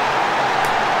penalty!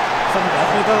 Something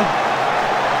definitely done.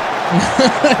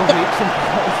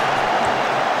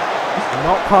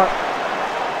 Knockhart.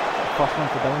 First one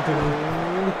for Dylan to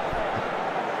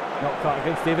Knockhart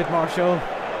against David Marshall.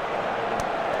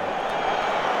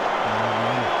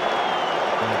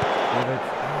 David.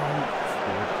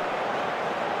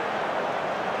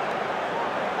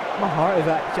 My heart is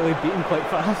actually beating quite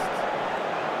fast.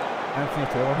 Anthony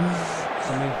Taylor.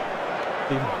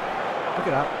 Look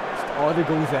at that. Just all the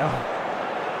goals there.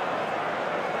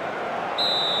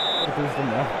 goes in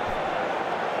there.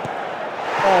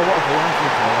 Oh, what a goal! That's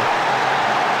good.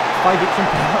 5 each in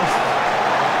penalties.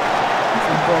 This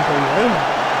is going pretty well.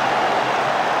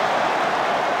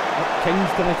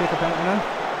 King's gonna take a penalty now.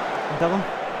 Dylan,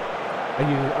 are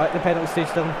you at the penalty stage,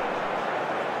 Dylan?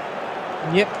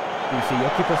 Yep. Do you see your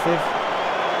keeper save?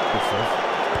 Good save.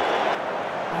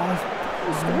 Oh,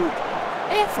 he's scored.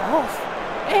 F off!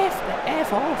 F the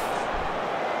F off!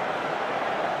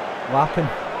 Lapping.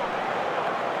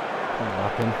 Oh,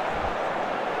 Lapping.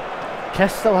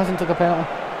 Kiss still hasn't took a penalty.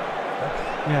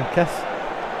 Yeah, Kiss.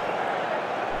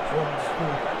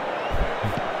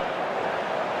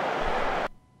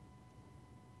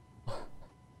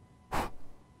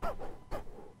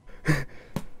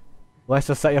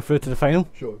 Leicester City are through to the final.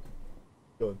 Shaun.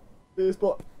 Hey,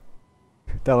 spot.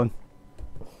 Dylan.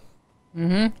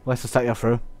 Mm-hmm. Leicester City are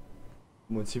through.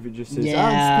 We'll see if it just says, Yeah.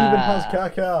 and Stephen has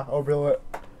Kaka. I'll bring it.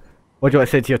 What do you want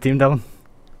to say to your team, Dylan?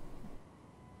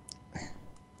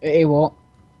 Hey, what?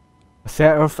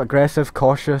 Assertive, aggressive,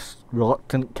 cautious,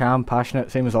 reluctant, calm, passionate,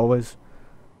 same as always.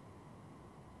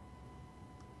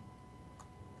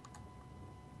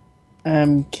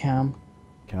 Cam.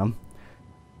 Calm.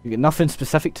 You get nothing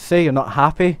specific to say, you're not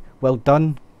happy, well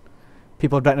done.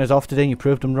 People have written us off today and you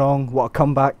proved them wrong. What a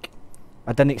comeback.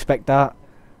 I didn't expect that.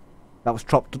 That was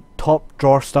top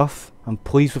drawer stuff. I'm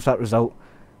pleased with that result.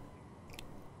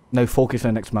 Now focus on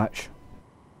the next match.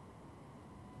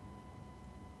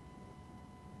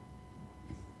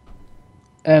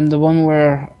 The one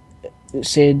where it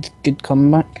said good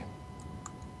comeback.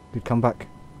 Good comeback.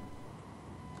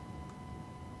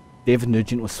 David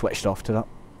Nugent was switched off to that.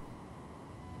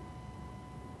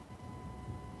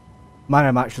 Man of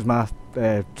the match was my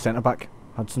centre back,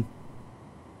 Hudson.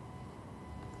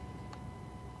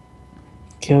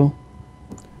 Cool.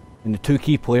 And the 2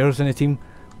 key players in the team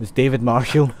was David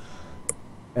Marshall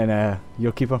and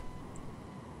your keeper,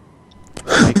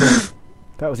 Michael.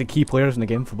 That was the key players in the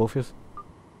game for both of us.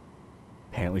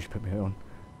 Penalty should put me on.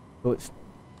 So it's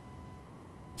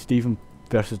Stephen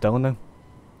versus Dylan now.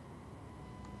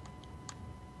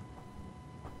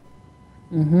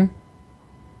 Mm-hmm.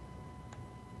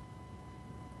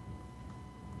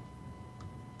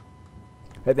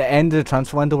 At the end of the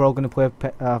transfer window, we're all going to play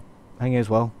a thingy as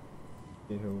well.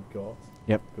 You know who we've got?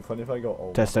 Yep. It'd be funny if I got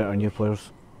all. Test out our new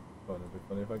players. Oh, it'd be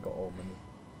funny if I got all minutes.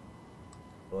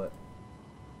 But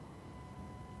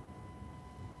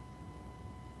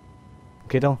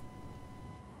Okay, Dylan.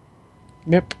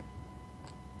 Yep.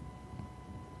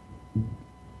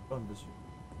 John, does you?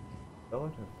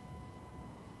 Dylan,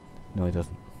 No, he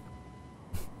doesn't.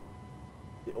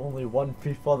 the only one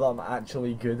FIFA that I'm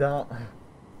actually good at.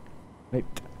 Right.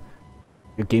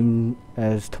 Your game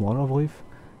is tomorrow, I believe.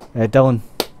 Dylan,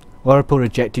 Liverpool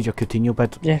rejected your Coutinho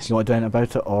bid. Yes. You want to do anything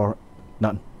about it or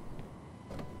nothing?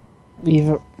 Leave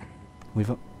it. Leave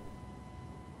it.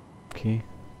 Okay.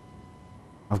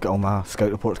 I've got all my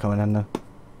scout reports coming in now.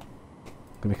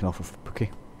 Gonna make an offer for Pookie.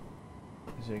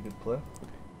 Is he a good player?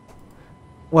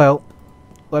 Well,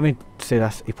 let me say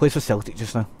this. He plays for Celtic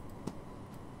just now.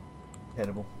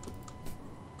 Terrible.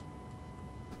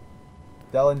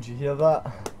 Dylan, did you hear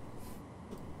that?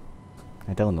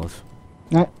 Dylan knows.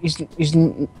 No,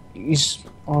 he's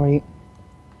alright.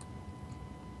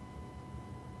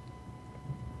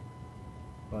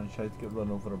 Man tried to get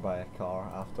run over by a car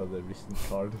after the recent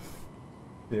Cardiff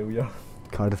failure.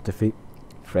 Cardiff defeat.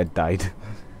 Fred died.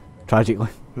 Tragically.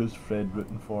 Who's Fred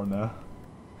rooting for now?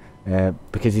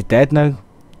 Because he's dead now.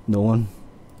 No one.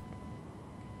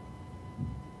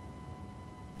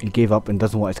 He gave up and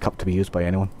doesn't want his cup to be used by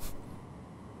anyone.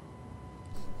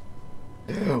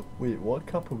 Wait, what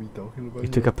cup are we talking about? He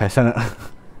took a piss in it.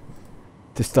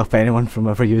 To stop anyone from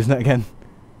ever using it again.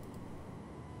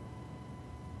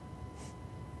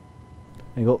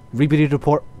 There you go. Rebooted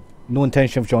report. No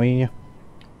intention of joining you.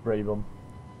 Bribe him.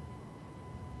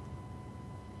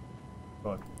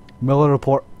 Miller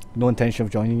report. No intention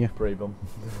of joining you. Bribe him.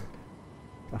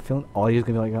 I feel all you's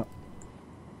gonna be like that.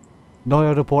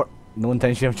 Neuer report. No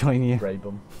intention of joining you. Bribe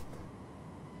him.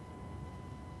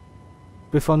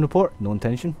 Buffon report. No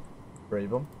intention.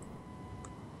 Bribe him.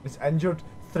 He's injured.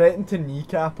 Threatened to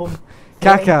kneecap him.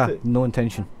 Kaka. No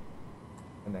intention.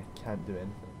 And I can't do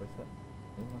anything with it.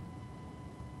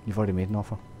 You've already made an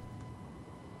offer.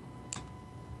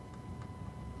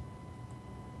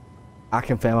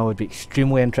 Akinfenwa would be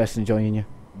extremely interested in joining you.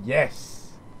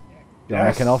 Yes! Do you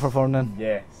want to make an offer for him then?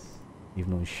 Yes. You've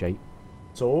no shite.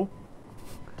 So,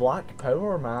 Black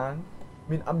Power, man. I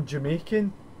mean, I'm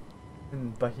Jamaican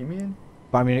and Bohemian.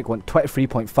 Bayern Munich want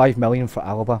 23.5 million for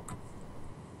Alaba.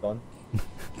 Done. You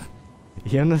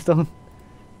hearing this, Dylan?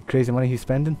 Crazy money he's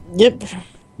spending. Yep.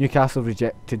 Newcastle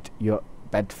rejected your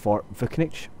bid for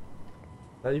Vucinic.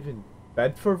 Not even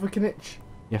bid for Vucinic?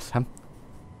 Yes, him.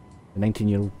 The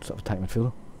 19-year-old sort of attack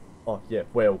midfielder. Oh, yeah,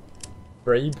 well.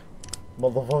 Bribe.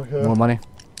 Motherfucker. More money.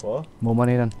 What? More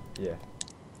money then. Yeah.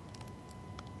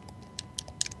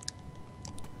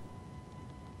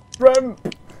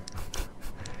 Shrimp!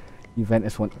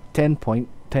 Juventus want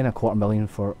 10.10 million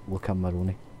for Luca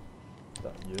Maroni. Is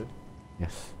that you?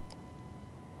 Yes.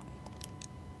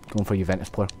 Going for Juventus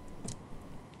player.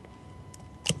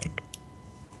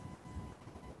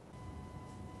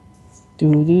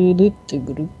 Don't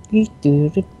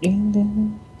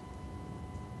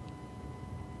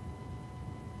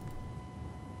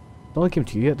like him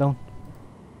to you yet, Dylan.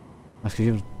 That's because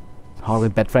you've hardly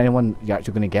bid for anyone you're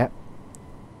actually going to get.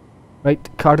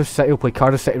 Right, Cardiff City will play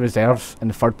Cardiff City reserves in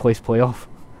the third place playoff.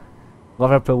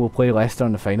 Liverpool will play Leicester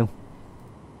in the final.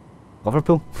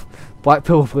 Liverpool?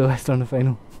 Blackpool will play Leicester in the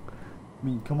final. I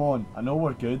mean, come on. I know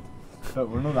we're good, but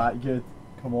we're not that good.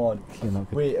 Come on. You're not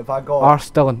good. Wait, if I got...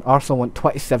 Arsenal want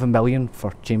 27 million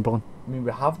for Chamberlain. I mean,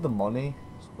 we have the money,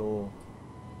 so...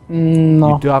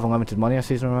 No. You do have unlimited money this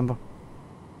season, remember?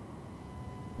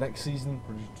 Next season,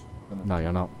 we're just gonna... No,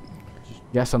 you're not.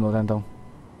 Yes or no then, Dylan?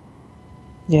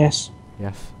 Yes.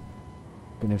 Yes.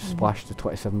 Gonna splash the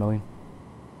 27 million.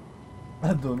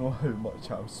 I don't know how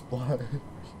much I've splashed.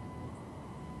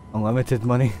 Unlimited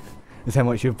money is how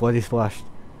much you've bloody splashed.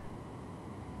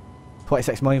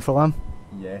 26 million for Lamb?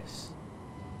 Yes.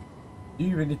 Do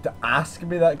you even need to ask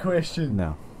me that question?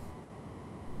 No.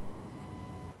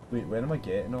 Wait, when am I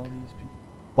getting all these people?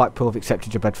 Blackpool have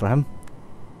accepted your bid for him.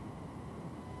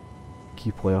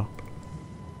 Key player.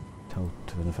 Till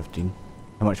 2015.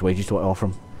 How much wages do I offer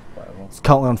him? Whatever. It's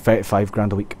currently on 35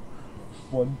 grand a week.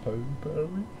 £1 per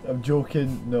week? I'm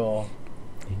joking, no.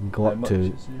 You can go How up much to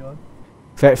is he on?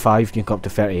 35, you can go up to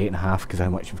 38.5 because how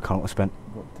much you've currently spent.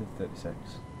 Go up to 36.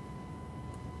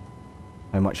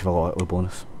 How much of a loyalty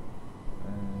bonus?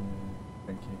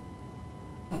 Thank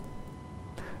you.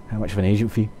 How much of an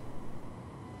agent fee?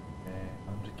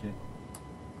 100k.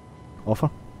 Offer?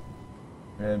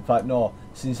 In fact, no.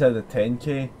 Since I had the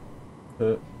 10k,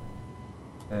 put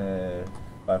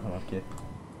 500k.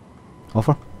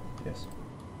 Offer? Yes.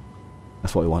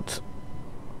 That's what he wants.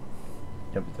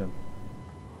 Give it to him.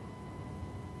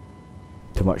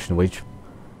 Too much in the wage.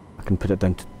 I can put it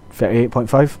down to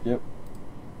 38.5. Yep.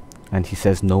 And he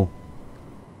says no.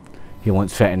 He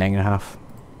wants 39.5.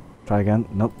 Try again.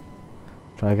 Nope.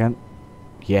 Try again.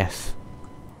 Yes.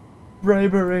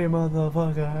 Bribery,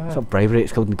 motherfucker. It's not bribery,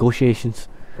 it's called negotiations.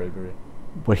 Bribery.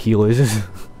 Where he loses.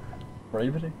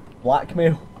 Bribery?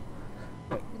 Blackmail.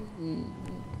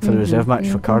 For the reserve match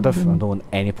for Cardiff, I don't want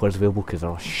any players available because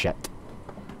they're all shit.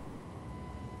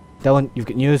 Dylan, you've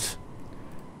got news.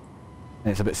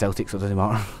 And it's about Celtic, so it doesn't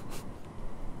matter.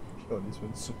 Shaun, he's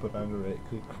been super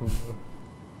anorexia.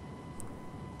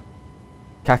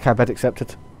 Kaká bid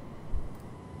accepted.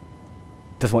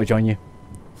 Doesn't want to join you.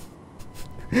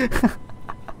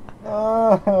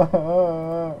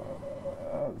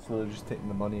 So they're just taking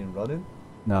the money and running?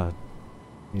 No.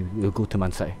 You'll go to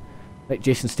Man City. Right,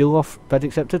 Jason Steeloff, bid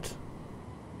accepted.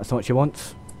 That's not what you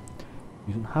want.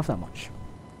 You don't have that much.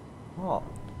 What?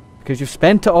 Because you've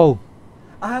spent it all.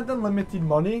 I had unlimited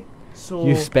money, so...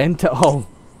 You spent it all.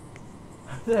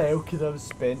 How the hell could I have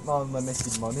spent my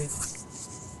unlimited money?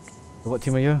 So what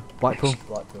team are you? Blackpool?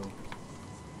 Blackpool.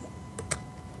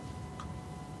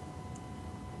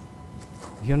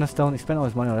 You hearing this, Dylan? He spent all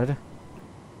his money already.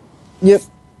 Yep.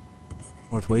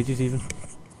 Or his wages even.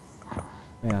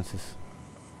 Any answers?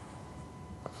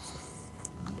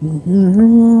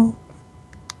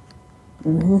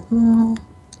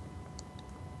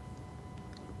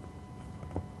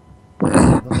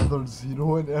 Another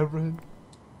zero and everything.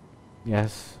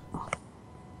 Yes.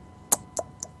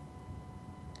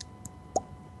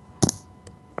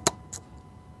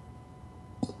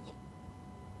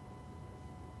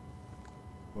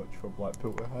 Much for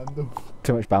Blackpool to handle.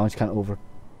 Too much balance, can't over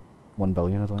 1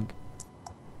 billion, I don't think.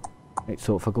 Right,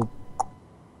 so if I go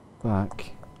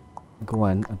back, go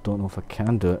in, I don't know if I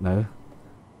can do it now.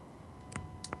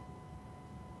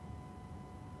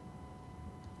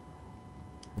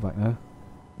 Go back now.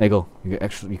 There you go, you get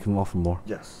extra, you can offer more.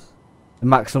 Yes. The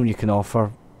maximum you can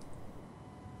offer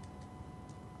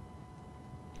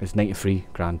is 93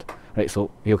 grand. Right, so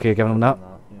are you okay giving them that?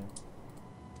 Yeah.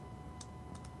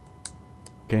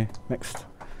 Okay, next.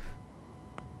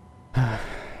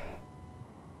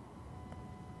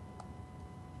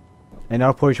 Any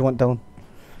other players you want, Dylan?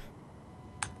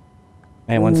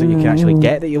 Any ones that you can actually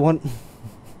get that you want?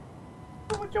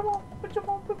 What you want? What you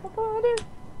want, people?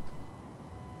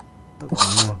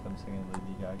 I'm singing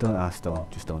Lady Gaga. I Don't get it, ask, don't.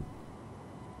 but Just don't.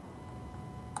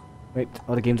 Right,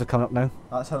 all the games are coming up now.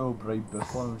 That's how I'll bribe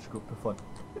Buffon. Just go Buffon.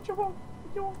 What you want?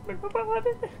 You want me for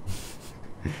money?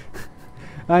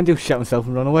 And he'll shit himself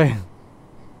and run away.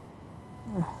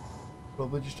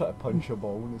 Probably just try to punch a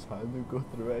ball in his hand and go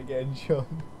through it again,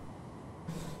 Shaun.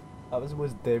 That was the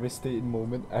most devastating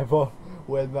moment ever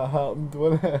when that happened,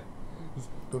 wasn't it?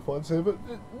 Buffon said, but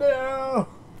no!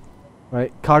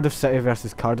 Right, Cardiff City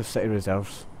versus Cardiff City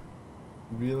Reserves.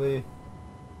 Really?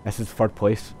 This is third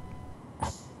place.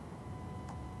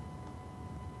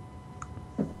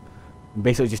 I'm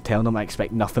basically just telling them I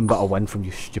expect nothing but a win from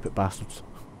you stupid bastards.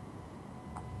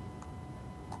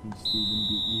 And Stephen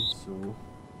beat you, so...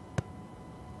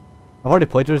 I've already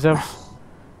played the reserves.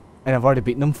 And I've already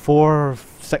beaten them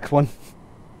 4-6-1.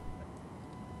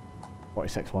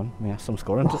 46-1. Yeah, some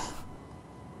scoring.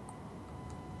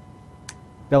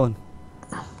 Dylan,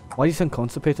 why do you sound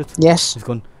constipated? Yes. He's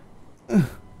going.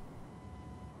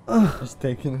 Just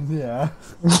taking in the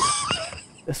ass.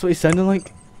 That's what he's sounding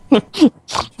like.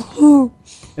 And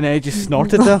then he just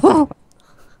snorted there.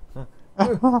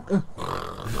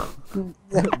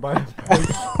 By a pig.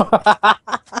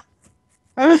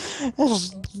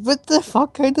 What the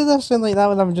fuck? How did I sound like that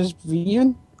when I'm just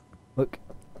breathing? Look,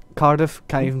 Cardiff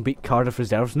can't even beat Cardiff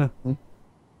Reserves now.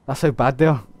 That's how bad they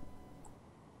are.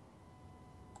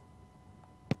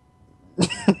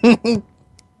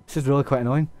 This is really quite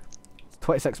annoying. It's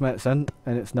 26 minutes in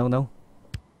and it's 0-0.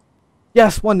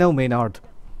 Yes, 1-0 Maynard.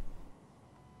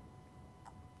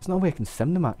 There's no way I can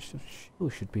sim the match. There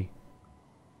surely should be.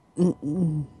 It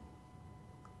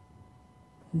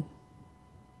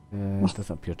doesn't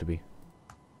appear to be.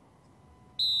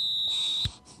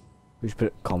 We just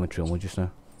put commentary only just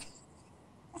now.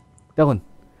 Dylan,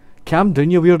 calm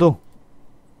down, you weirdo.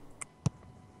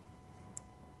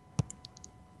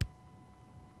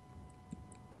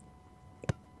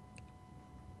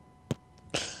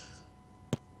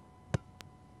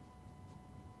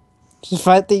 The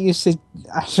fact that you said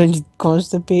I sounded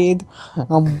constipated,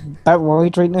 I'm a bit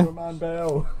worried right now. Superman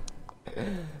Bell.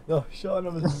 No, Shaun, I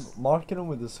was marking him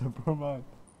with the Superman.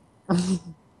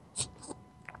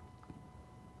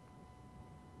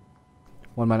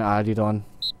 1 minute added on.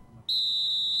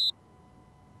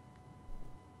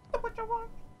 I'm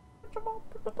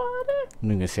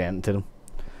not going to say anything to them.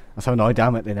 That's how annoyed I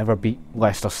am at they never beat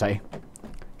Leicester City.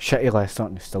 Shitty Leicester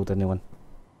and they still didn't win.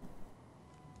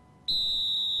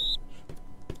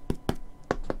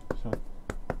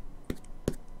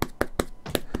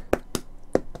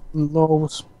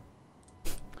 Lols.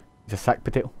 He's a sack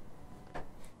potato.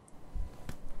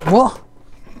 What?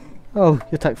 Oh,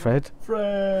 you attacked Fred.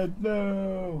 Fred,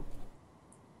 no!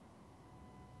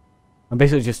 I'm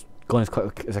basically just going as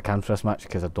quick as I can for this match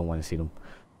because I don't want to see them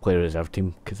play a reserve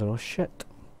team because they're all shit.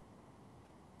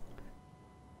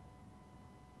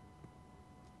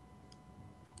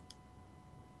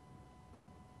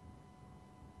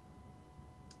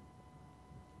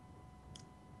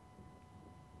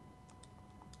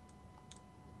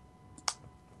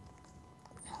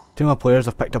 Two of my players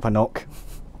have picked up a knock,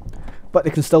 but they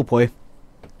can still play.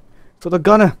 So they're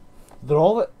gonna. They're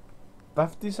all at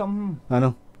 50 something. I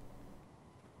know.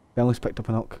 Bentley's picked up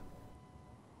a knock.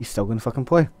 He's still gonna fucking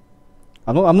play.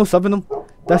 I'm not subbing them.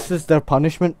 This is their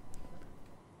punishment.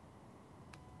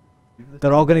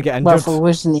 They're all gonna get injured. But for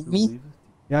losing to me?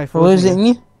 Yeah, For losing to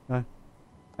me? And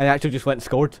he actually just went and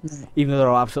scored, even though they're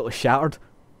all absolutely shattered.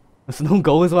 It's an own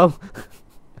goal as well.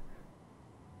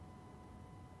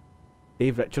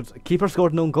 Dave Richards, keeper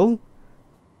scored an own goal. What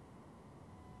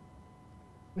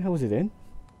the hell was he doing?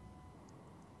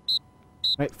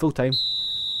 Right, full time.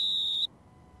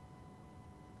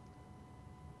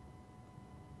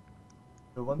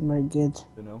 My good.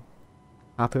 You know.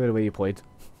 Happy with the way you played.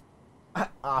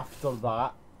 After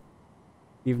that.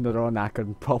 Even though they're all knackered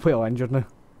and probably all injured now.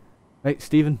 Right,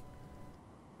 Stephen.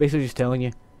 Basically just telling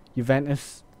you,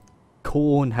 Juventus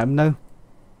co-own him now.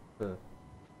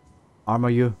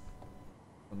 Armour you.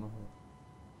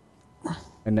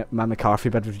 And that my McCarthy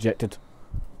bid was rejected.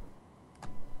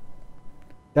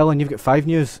 Dylan, you've got 5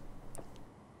 news.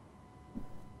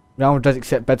 Real Madrid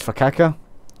accept bids for Kaka.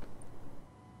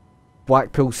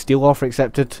 Blackpool Steel offer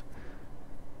accepted.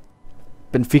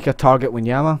 Benfica target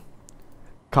Wanyama.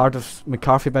 Cardiff's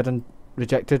McCarthy bid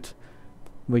rejected.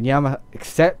 Wanyama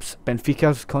accepts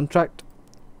Benfica's contract.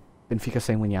 Benfica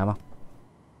sign Wanyama.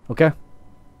 Okay?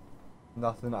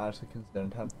 Nothing actually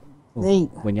concerned him. Oh, Right.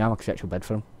 Wanyama accepts your bid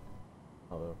for him.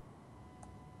 Hello.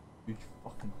 Huge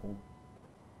fucking hole.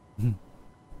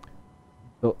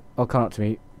 So, all come up to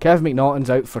me. Kev McNaughton's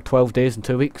out for 12 days and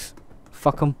 2 weeks.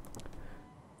 Fuck him.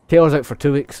 Taylor's out for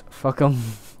 2 weeks. Fuck him.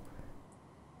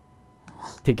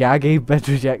 Tigagi, bid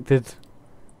rejected.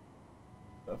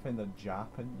 I find a Jap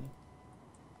in you.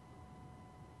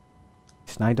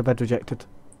 Snyder, bid rejected.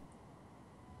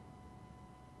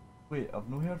 Wait, I've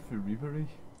not heard for Reavery.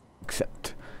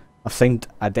 Except I've signed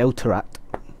Adele Tarat.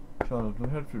 Shaun, I've not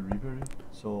heard for Reavery.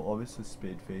 So obviously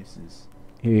Spade Faces.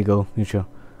 Here you go, you sure.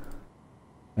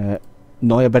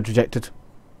 Neuer, bid rejected.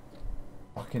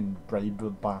 Fucking bribed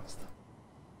with bastard.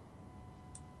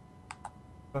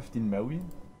 15 million?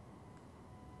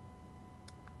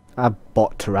 I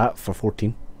bought Tarat for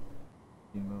 14.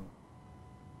 You know.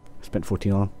 Spent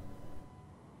 14 on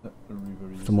him.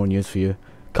 Reavery. Some more news for you.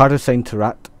 Cardiff signed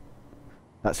Tarat.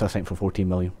 That's who I signed for 14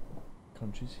 million.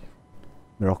 Countries.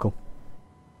 Morocco.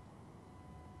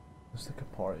 It's like a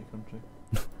party country.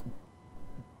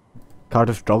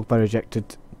 Cardiff's Drogba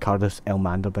rejected. Cardiff's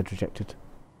Elmander bid rejected.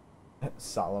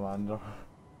 Salamander.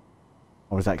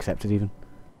 Or was that accepted even?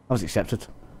 That was accepted.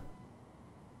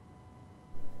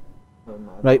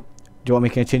 Right. Do you want to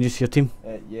make any changes to your team?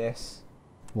 Yes.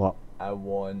 What? I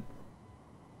want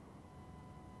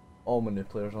all my new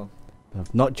players on.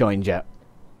 They've not joined yet.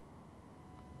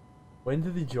 When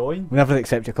did they join? Whenever they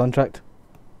accept your contract.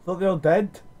 Thought they all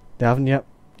did. They haven't yet.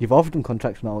 You've offered them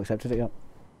contracts, not all accepted it yet.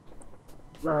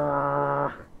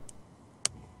 Fine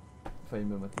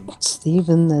with my team.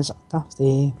 Stephen, there's a tough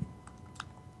day.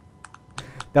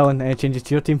 Dylan, any changes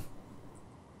to your team?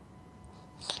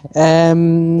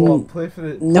 Play for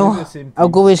the No, play the same team. I'll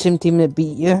go with the same team that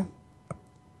beat you.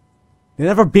 They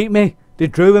never beat me. They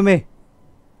drew with me.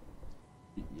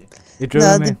 Yeah. They drew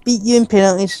No, with they me. beat you in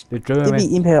penalties. They drew with They me. beat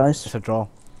you in penalties. It's a draw.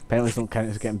 Penalties don't count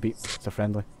as getting beat. It's a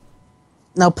friendly.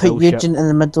 And I'll put Bullshit. Eugene in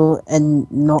the middle and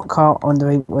Knockhart on the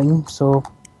right wing, so...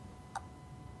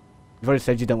 You've already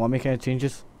said you don't want to make any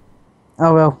changes.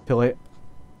 Oh well. Too late.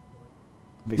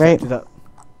 You've Right. accepted that.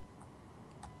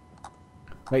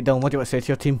 Right, Dylan, what do you want to say to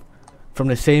your team? From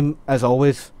the same as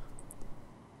always,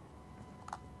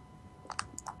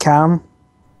 Cam.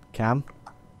 Cam.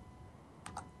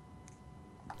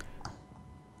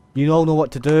 You all know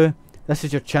what to do. This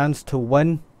is your chance to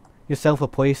win yourself a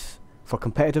place for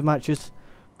competitive matches.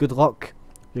 Good luck.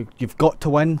 You've got to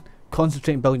win.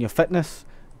 Concentrate on building your fitness.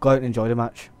 Go out and enjoy the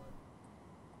match.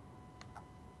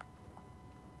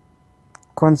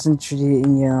 Concentrate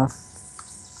in your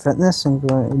fitness and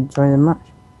go out and enjoy the match.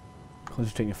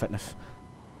 Concentrate on your fitness.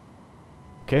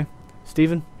 Okay,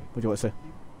 Stephen, what do you want to say?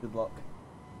 Good luck.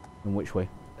 In which way?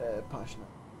 Passionate.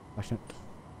 Passionate.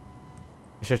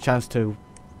 It's your chance to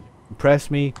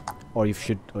impress me, or you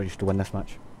should win this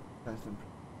match.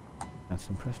 Chance to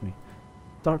impress me.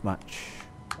 Start match.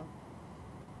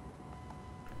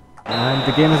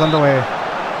 And the game is underway.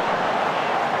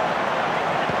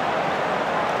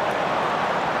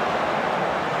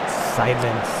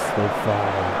 Silence will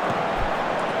fall.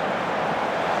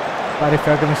 Barry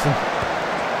Ferguson.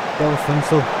 Del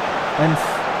Funso. Vince.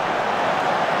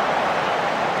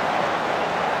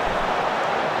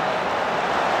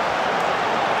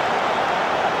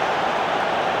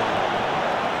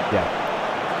 Yeah.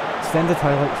 Extended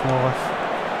highlights, more or less.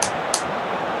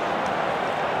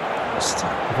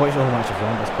 I've watched all the matches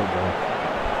around, that's quite boring.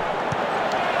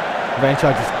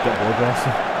 Eventually I just get bored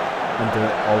wrestling and do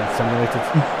it all simulated.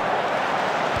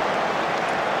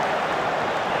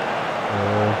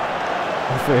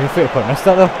 I feel quite missed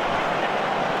that though.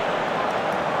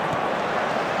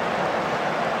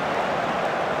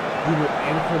 You know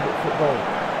anything about football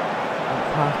and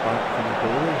pass back from the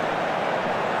goalie.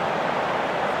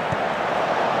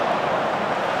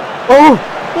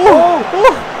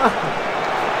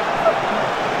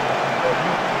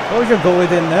 What was your goalie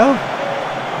doing now?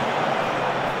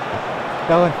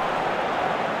 Dylan,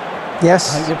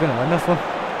 Yes. I think you're going to win this one.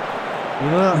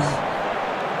 You know that?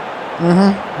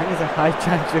 Mm-hmm. I think there's a high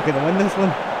chance you're going to win this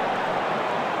one.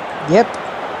 Yep.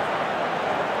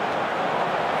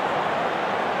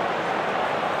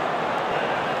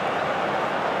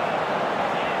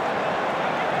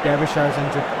 Derbyshire's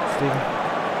injured, Stephen.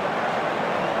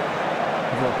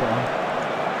 You've got to put on.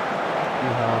 You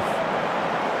have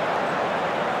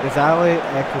Rizali,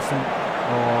 Eccleston,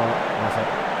 or that's it.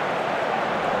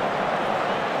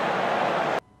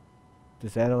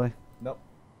 Deserli? Nope.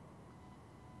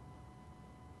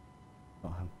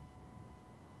 Not him.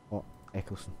 What?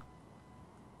 Eccleston.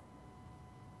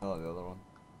 Oh, the other one.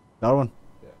 The other one?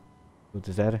 Yeah. So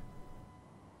Deseri.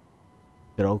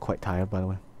 They're all quite tired, by the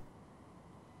way.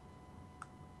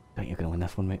 I think you're going to win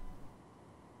this one, mate.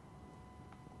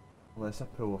 Unless I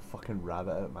pull a fucking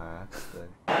rabbit out my ass, then.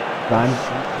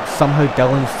 Man, somehow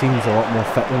Dylan's team's a lot more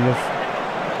fit than yours.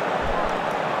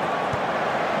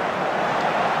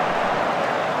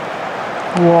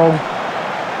 Whoa.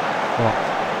 What?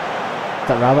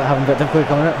 That rabbit having a bit difficult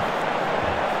coming out.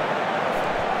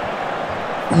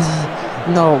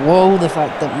 No, whoa, the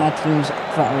fact that my team's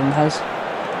better than his.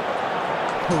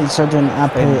 Considering I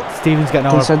play, Stephen's getting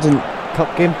our considering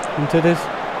cup game in 2 days.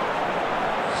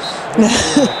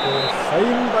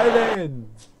 Fine by then.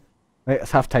 Right,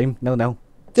 it's half time, 0-0.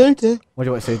 okay. What do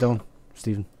you want to say, Dylan?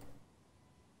 Stephen?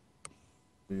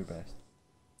 Do your best.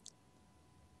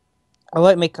 I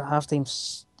like make a half-time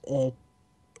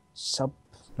sub.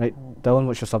 Right, Dylan,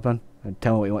 what's your sub then? And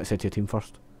tell me what you want to say to your team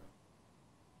first.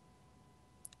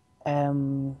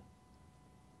 Um,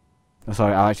 Oh,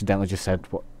 sorry, I accidentally just said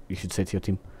what you should say to your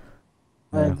team.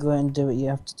 I'll go and do what you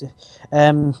have to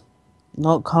do.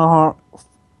 Not cart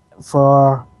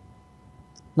for.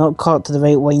 Not cart to the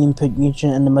right wing and put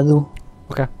Nugent in the middle.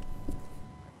 Okay.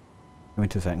 Give me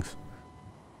 2 seconds.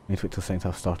 I need to wait till seconds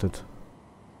have started.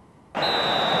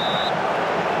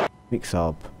 Make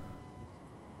sub.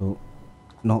 So,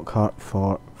 Knockhart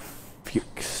for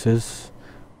Fuchses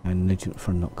and Nugent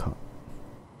for Knockhart.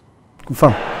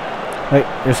 Confirm.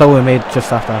 Right, your sub will be made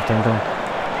just after half time, Dylan.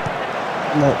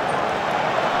 No.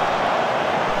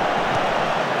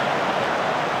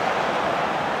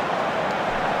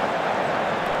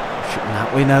 Shooting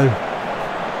that way now.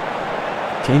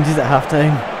 Changes at half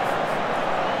time.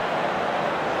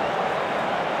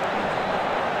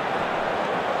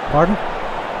 Pardon?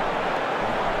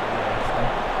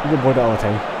 You get bored all the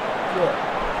time. Yeah.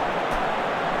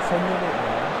 Simulating.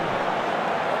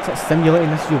 It's not stimulating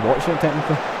this, you watch it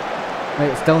technically. Right,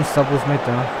 it's Dylan's sub was made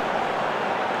down.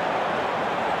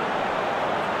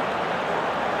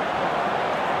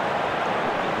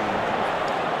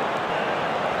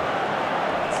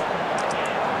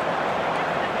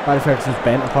 Barry Ferguson's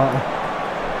bent apparently.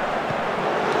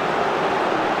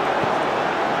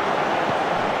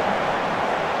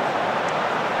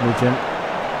 Nugent.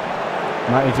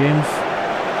 Matty James.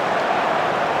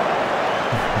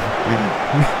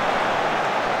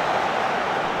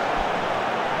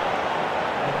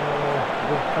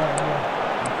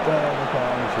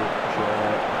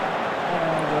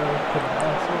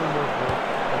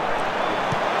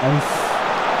 Nice.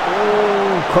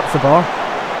 Oh, clips the bar.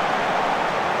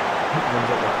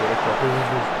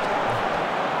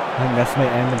 I think this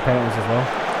might end in penalties as well.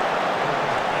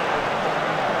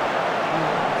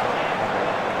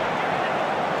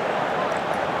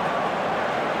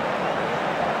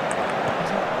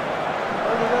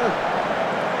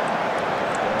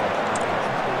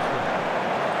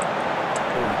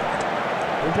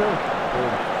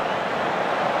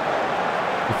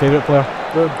 Your favourite player?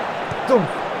 Boom.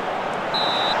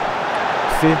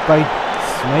 Saved by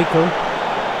Schmeichel.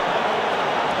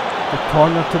 The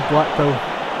corner to Blackpool.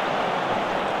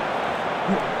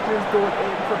 Just don't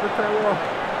aim for the tower.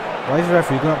 Why is the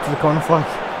referee going up to the corner flag?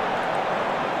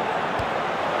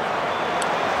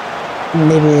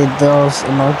 Maybe there's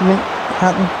an argument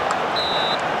happening.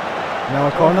 Now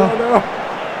a corner.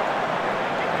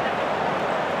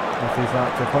 Referee's up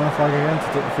to the corner flag again to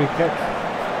take the free kick.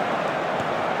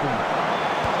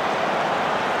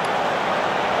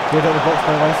 Cleared out the box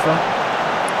by Leicester.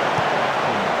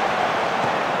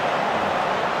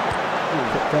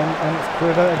 Kicked in and it's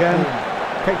cleared out again.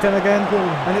 Kicked in again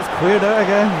and it's cleared out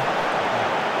again.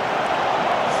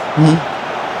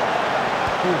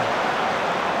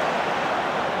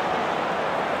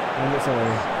 And it's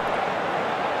away.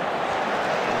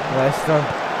 Leicester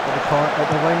at the corner at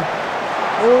the wing.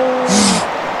 Oh!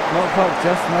 Knockout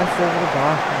just missed over the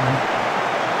bar.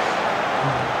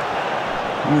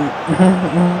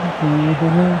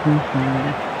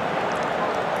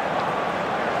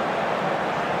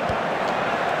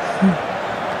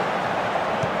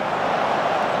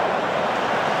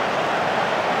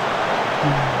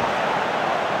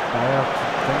 Bayer to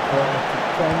Drinkwater to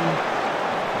King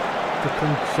to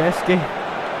Konchesky.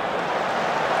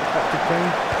 Back to King.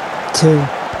 Two.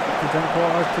 To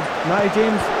Drinkwater to Matty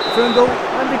James. Through and goal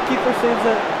and the keeper saves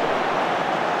it.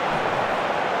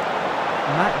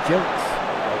 Matt Jilks.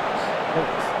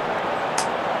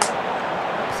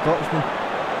 Scotsman.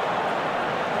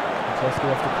 Konchesky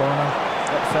off the corner.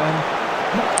 Gets in.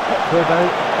 Cleared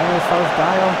out. And as far as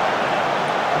Dyer.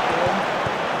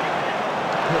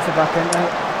 Hits it back in now.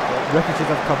 Ricocheted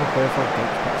a couple of players for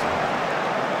Gilts.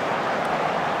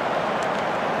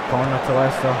 Corner to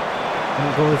Leicester. And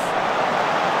it goes.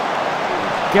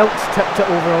 Gilts tipped it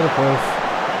over all the players.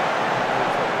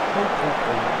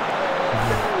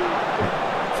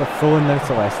 It's a throw-in now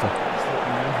to Leicester.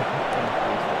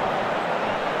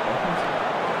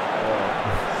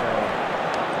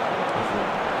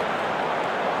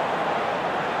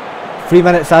 3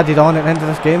 minutes added on at the end of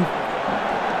this game.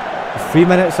 The 3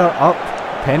 minutes are up.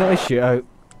 Penalty shootout.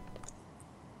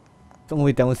 the only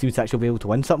way Dylan seems to actually be able to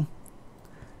win something.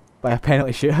 By a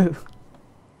penalty shootout.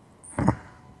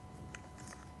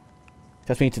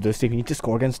 That's what you need to do, Steve. You need to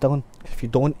score against Dylan. If you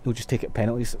don't, he'll just take it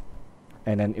penalties.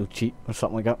 And then he'll cheat or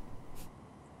something like that.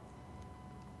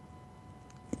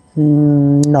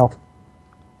 No.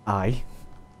 Aye.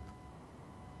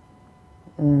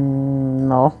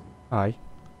 No. Aye.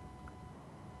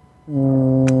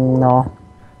 No.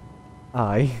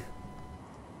 Aye.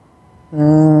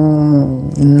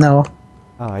 No.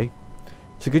 Aye.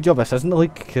 It's a good job this isn't the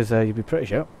league, because you'd be pretty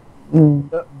sure. Funny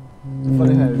how we're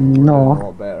doing a No.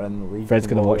 lot better in the league. Fred's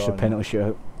than going to what watch we the are penalty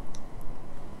shootout.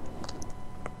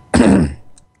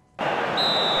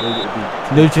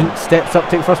 now. Nugent steps up,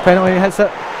 takes first penalty, hits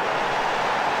it.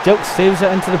 Jilks saves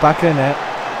it into the back of the net.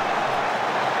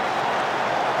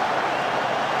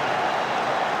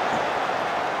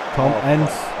 Tom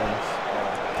Inns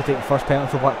to take the first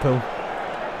penalty for Blackpool.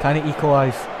 Can he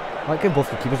equalise? I like both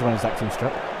the keepers win the exact same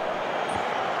strip.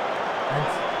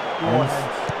 Inns.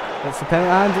 It's the penalty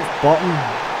and it's bottom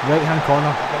right hand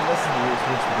corner.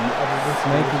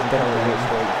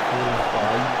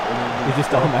 He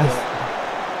just don't miss.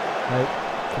 Right,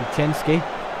 Kunchenski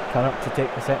coming up to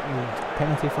take the second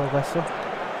penalty for Leicester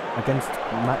against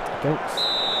Matt Gilks.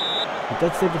 He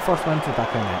did save the first one to the back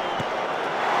of the net.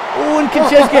 Oh, and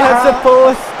Kunchenski hits the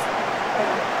post!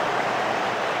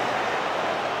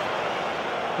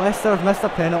 Leicester have missed a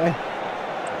penalty.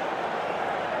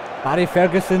 Barry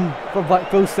Ferguson for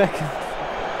Blackpool's second.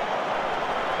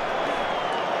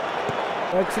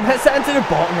 Ferguson hits it into the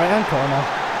bottom right hand corner.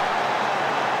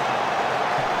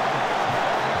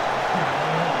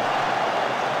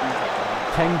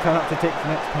 King coming up to take the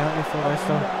next penalty for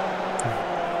Leicester.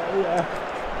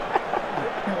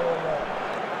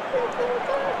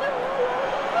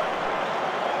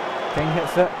 King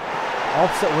hits it.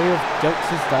 Opposite way of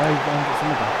Jilks' dive and it's in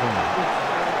the back of the net.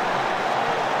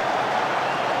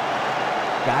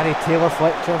 Gary Taylor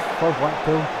Fletcher for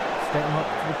Blackpool stepping up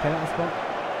to the penalty spot.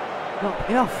 Not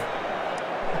enough.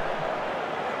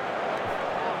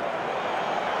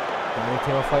 Gary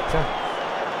Taylor Fletcher.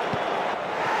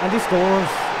 And he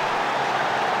scores.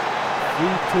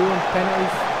 3-2 on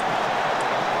penalties.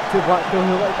 To Blackpool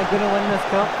who look like they're going to win this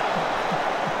cup.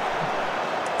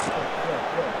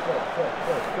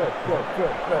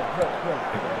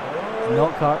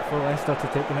 Knockhart for Leicester to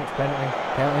take the next penalty.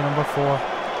 Penalty number 4.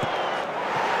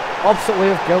 Opposite way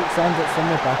of Gilks and it's in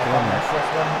the back of the net.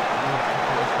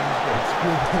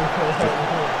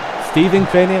 Stephen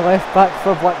Crenny, left back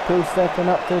for Blackpool, stepping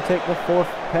up to take the 4th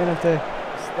penalty.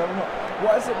 Still not.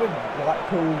 What is it with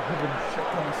Blackpool having shit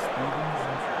on Stevens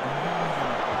and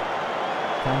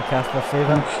Can Casper save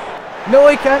it? No,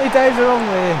 he can't, he dives the wrong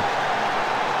way.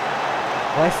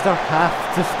 Leicester have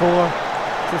to score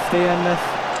to stay in this,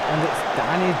 and it's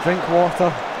Danny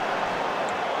Drinkwater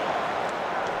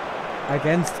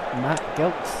against Matt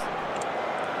Gilks.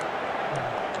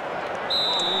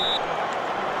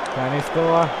 Can he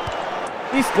score?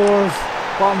 He scores!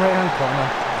 Bottom right hand corner.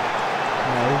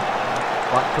 Now,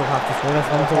 Blackpool have to score this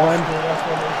one to win.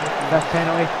 Fifth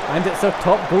penalty, and it's their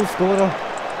top goal scorer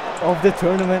of the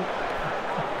tournament.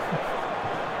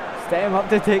 Set him up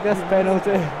to take this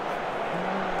penalty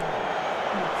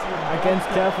against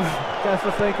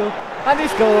Casper Cycle, and he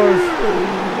scores!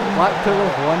 Blackpool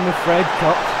have won the Fred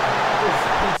Cup.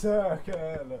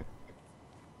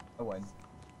 a win.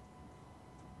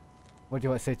 What do you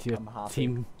want to say to your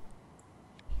team?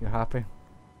 You're happy?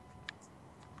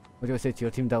 What do you want to say to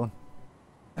your team, Dylan?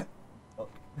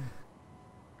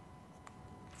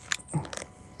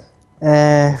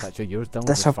 It's actually yours, Dylan.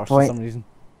 Was first for some reason.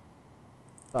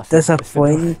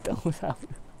 Disappointing. That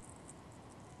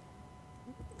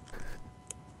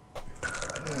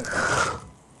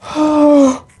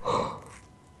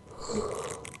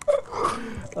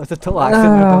was a total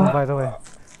accident there, Dylan, by the way.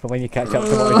 For when you catch up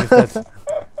to what we just did.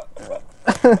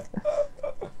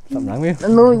 Something wrong with you? I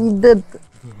know you did.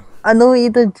 I know you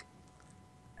did.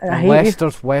 I hate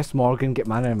Leicester's West Morgan get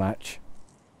man of the match.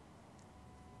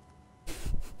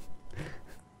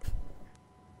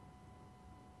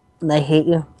 I hate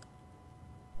you.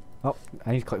 Oh,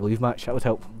 I need to click leave match, that would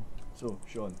help. So,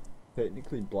 Shaun,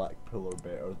 technically Blackpool are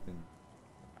better than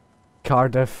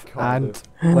Cardiff and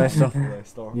Leicester.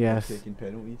 Leicester Yes. taking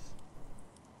penalties.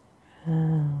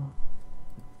 To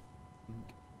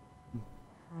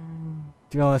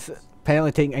be honest,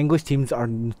 penalty taking English teams are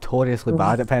notoriously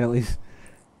bad at penalties.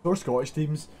 So are Scottish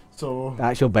teams, so...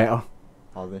 Actually better.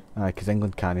 Are they? Aye, because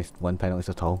England can't win penalties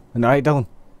at all. And right, Dylan?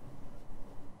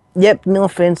 Yep, no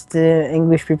offence to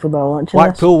English people that are watching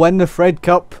Blackpool win the Fred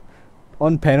Cup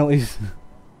on penalties.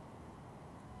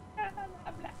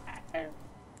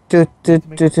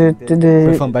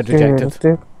 Proof on bid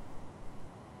rejected.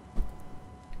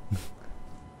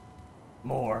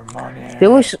 More money. The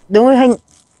only thing,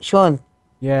 Sean,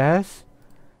 Yes.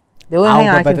 the only thing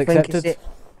Alba I can bid think is accepted.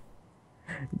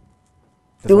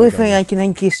 the only thing I can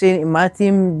think he's saying to my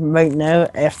team right now,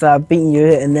 after I've beaten you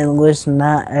and then losing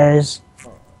that, is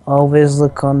always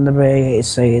look on the bright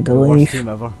side of The worst life. team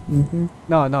ever. Mm-hmm.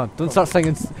 No, don't start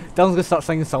singing. Dylan's gonna start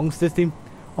singing songs to this team.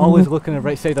 Always looking at the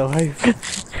right side of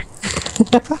life.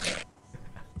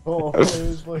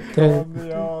 Always look on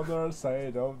the other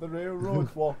side of the railroad,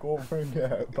 walk over and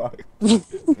get back.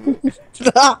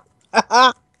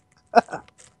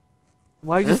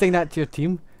 Why would you sing that to your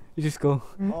team? You just go.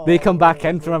 They come back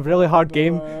in from a really hard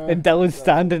game, and Dylan's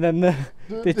standing in the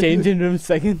changing room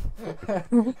singing.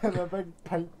 And a big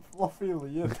pink fluffy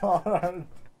leotard.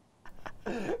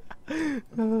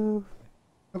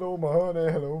 Hello, my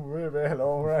honey. Hello, baby.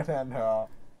 Hello, right hand.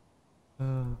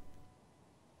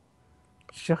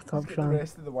 Shut up, The Sean.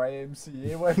 rest of the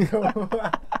YMCA window.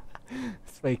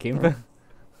 That's where he came from.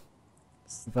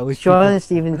 Village Sean, people.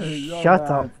 Stephen, Young shut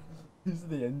man. up. Who's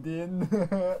the Indian?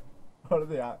 Or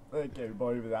the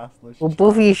cowboy with assless Well,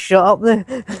 both of you shut up then.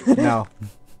 No.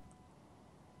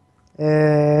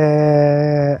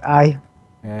 Aye.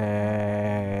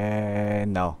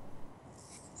 No.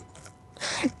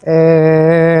 We're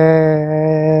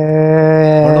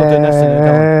not doing this in the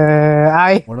Dylan.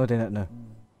 Aye. We're not doing it now.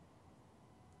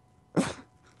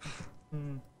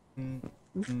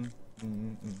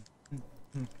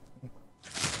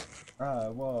 I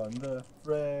won the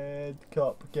red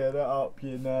cup, get it up,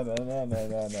 you na na na na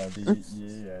na na, beat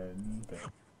ye and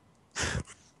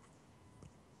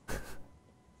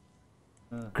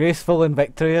Graceful in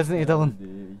victory, isn't he, Dylan?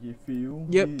 You feel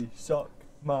Yep. you suck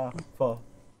my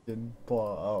fucking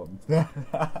plum.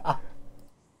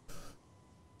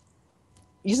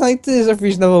 He's like this if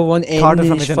he's never won any Cardiff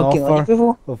in have his made an fucking life offer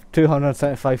before. of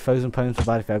 £275,000 for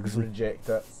Barry Ferguson. Reject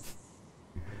it.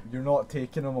 You're not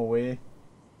taking him away.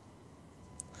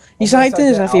 He's Unless I acting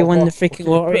as get if he won the Albert. freaking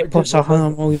Okay, lottery put a plus good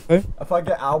 £100 million. If I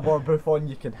get Albert Buffon,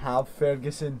 you can have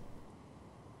Ferguson.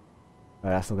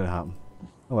 Right, that's not going to happen.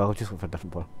 Oh well, I'll just look for a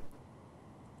different player.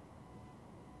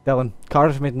 Dylan,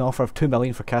 Cardiff made an offer of $2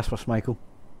 million for Casper Schmeichel.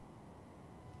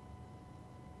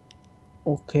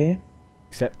 Okay.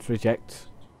 Accept, reject.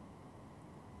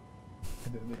 I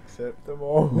didn't accept them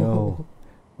all. No.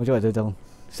 What do you want to do, Dylan?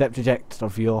 Accept, reject, or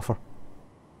view offer?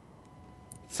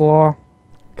 For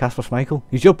Casper Schmeichel.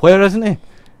 He's your player, isn't he?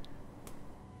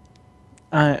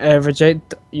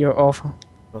 reject your offer.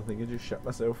 I think I just shit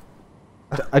myself.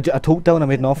 I told Dylan I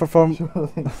made an offer for him.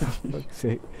 Fuck's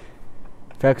sake.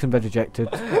 Ferguson bid rejected.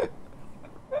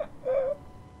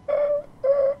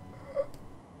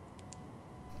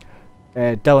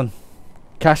 Dylan,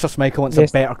 Casper Schmeichel wants Yes.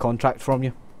 a better contract from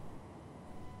you.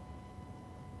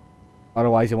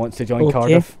 Otherwise he wants to join Okay.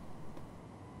 Cardiff.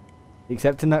 You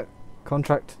accepting that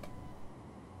contract?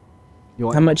 You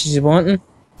want, How much is he wanting?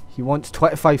 he wants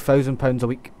 £25,000 a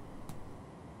week.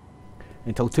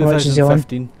 Until How much is he on?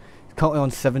 2015. He's currently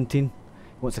on 17. He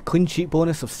wants a clean sheet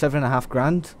bonus of £7.5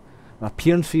 grand. An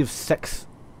appearance fee of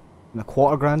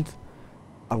 £6.25 grand.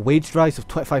 A wage rise of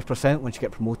 25% once you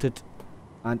get promoted.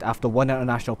 And after one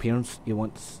international appearance, he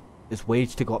wants his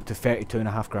wage to go up to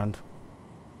 32.5 grand.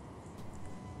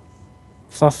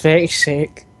 For fuck's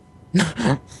sake.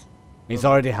 He's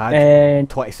already had And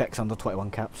 26 under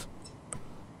 21 caps.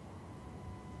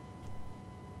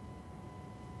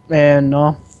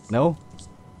 no. No?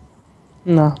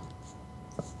 No.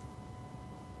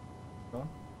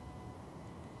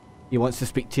 He wants to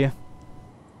speak to you.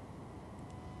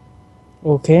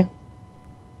 Okay.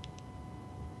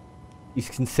 He's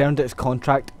concerned that his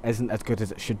contract isn't as good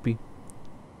as it should be.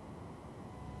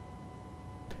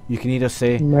 You can either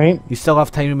say, Right. you still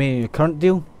have time remaining in your current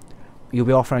deal, you'll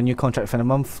be offering a new contract within a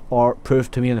month, or prove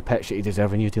to me in the pitch that you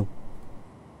deserve a new deal.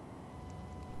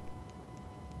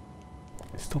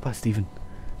 Stop that, Stephen.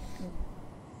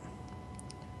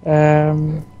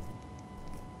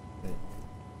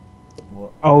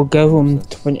 What? I'll give him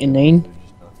 29.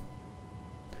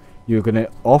 You're going to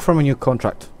offer him a new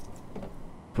contract.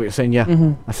 What you're saying, yeah.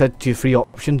 Mm-hmm. I said to you 3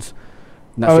 options.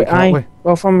 And that's Oh, what you come up aye. with.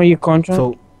 Offer me your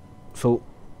contract. So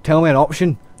tell me an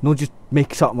option. No, just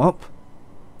make something up.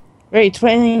 Right,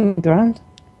 29 grand.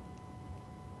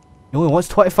 He only wants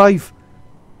 25.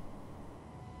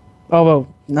 Oh well,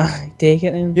 nah, take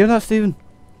it then. You know that, Stephen?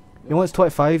 He wants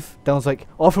 25. Dylan's like,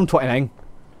 offer him 29.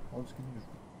 I'll just give you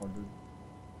 100.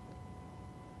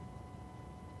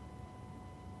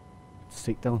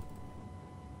 Sake, Dylan.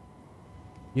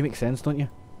 You make sense, don't you?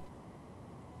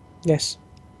 Yes,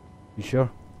 You sure?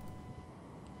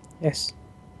 yes.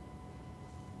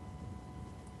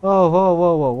 Oh, whoa,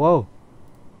 whoa, whoa, whoa.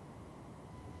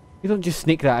 You don't just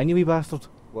sneak that in, you wee bastard.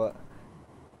 What?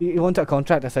 You want a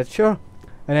contract? I said, sure.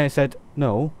 And then I said,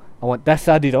 no, I want this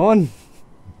added on.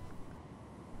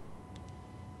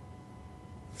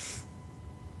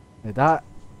 Now that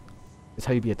is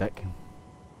how you be a dick.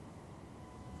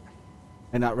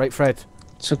 Ain't that right, Fred?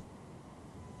 So,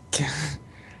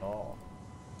 Oh.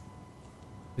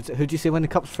 Who'd you say win the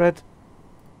cups, Fred?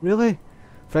 Really?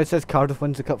 Fred says Cardiff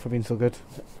wins the cup for being so good.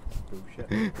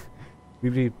 Bullshit.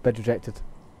 We bid rejected.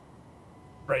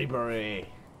 Bribery.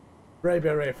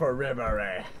 Bribery for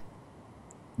Ribery.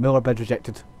 Miller bid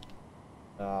rejected.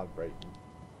 Ah, right.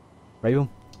 Right, him.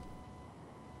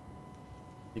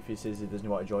 If he says he doesn't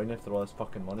want to join after all his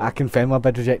fucking money. I confirm my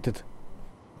bid rejected.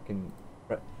 Fucking...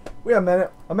 Wait a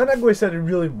minute. A minute ago he said he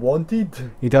really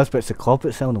wanted. He does, but it's the club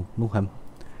that's selling him, no him.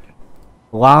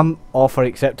 Lamb offer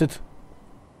accepted.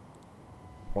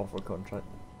 Offer contract.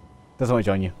 Doesn't want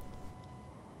to join you.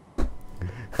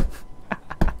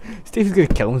 Steve's gonna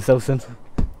kill himself soon.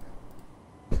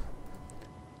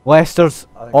 Leicester's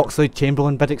Oxlade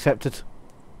Chamberlain bid accepted.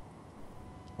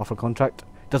 Offer contract.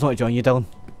 Doesn't want to join you, Dylan.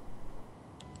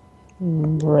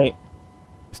 right.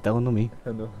 It's Dylan, not me.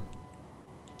 I know.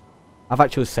 I've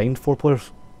actually signed 4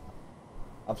 players.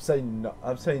 I've signed one.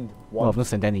 Well, I've not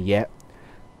signed any yet.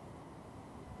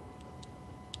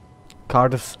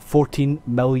 Cardiff's £14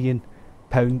 million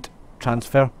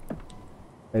transfer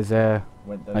is a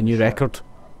new record.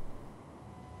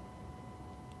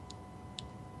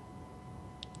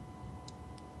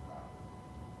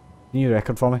 New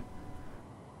record for me.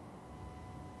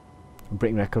 I'm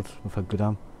breaking records with a good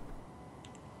arm.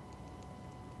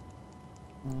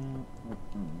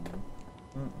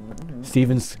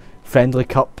 Stevens Friendly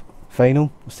Cup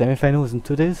final, semi-final is in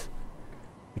 2 days.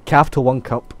 The Capital One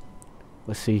Cup.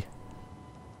 Let's see.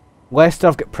 Leicester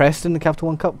have got Preston in the Capital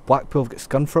One Cup. Blackpool have got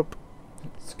Scunthorpe.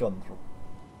 Scunthorpe.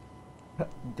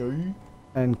 Go.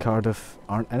 And Cardiff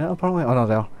aren't in it apparently. Oh no,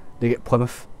 they are. They get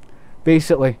Plymouth.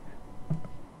 Basically,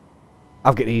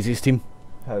 I've got the easiest team.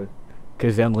 How?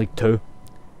 Because they're in League 2.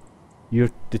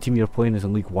 The team you're playing is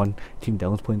in League 1. Team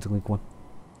Dylan's playing is in League 1.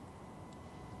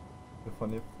 It'd be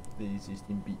funny if the easiest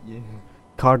team beat you.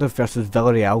 Cardiff versus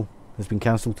Villarreal has been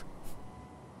cancelled.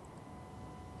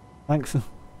 Thanks.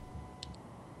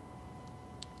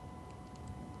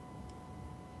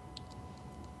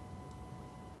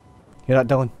 Hear that,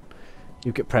 Dylan?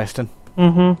 You get Preston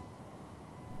Mm-hmm.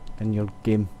 in your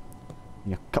game.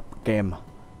 Your cup game.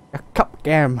 Your cup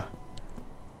game.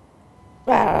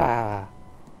 Ah!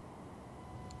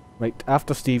 Right,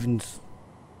 after Stevens'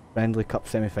 Friendly Cup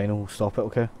semi-final, we'll stop it,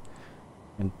 okay?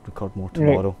 And record more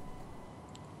tomorrow.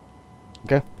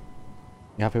 Okay?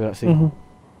 You happy with that, Steve?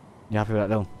 Mm-hmm. You happy with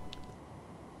that, Dylan?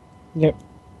 Yep.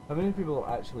 How many people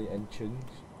are actually in tunes?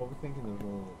 Probably thinking there's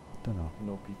Don't know.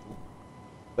 no people.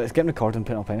 But it's getting recorded and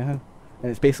put up anyhow. And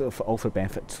it's basically all for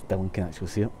benefits. Dylan can actually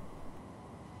see it.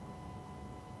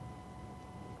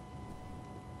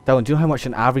 Dylan, do you know how much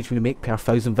on average we make per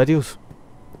 1,000 videos?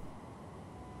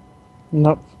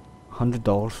 Nope.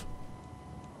 $100.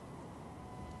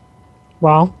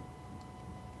 Wow.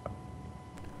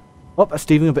 Oh, that's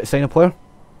Stephen about to sign a player.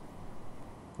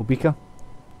 Obika.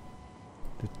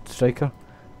 The striker.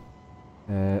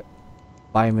 Bayern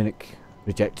Munich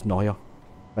reject Neuer.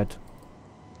 Red.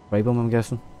 Ribom, I'm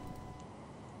guessing.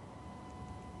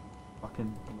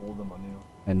 Fucking blow the money off.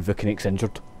 And Vukanik's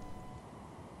injured.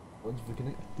 What's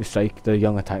Vukanik? The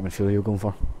young attack midfielder you're going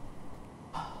for.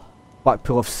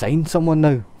 Blackpool have signed someone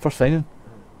now. First signing.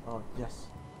 Oh, yes.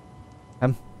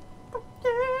 Him?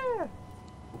 Yeah!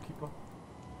 Goalkeeper?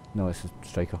 No, it's a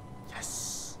striker.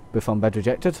 Yes! Buffon bid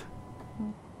rejected.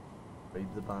 Bribe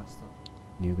the bastard.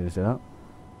 You were going to say that.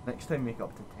 Next time make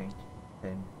up to 10.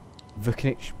 10.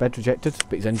 Vukanik bid rejected,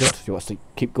 but he's injured. Do you want us to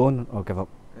keep going or give up?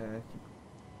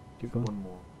 Keep going. One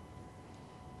more.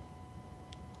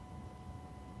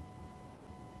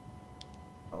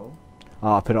 Oh?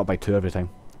 Ah, I put it up by 2 every time.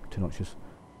 2 notches.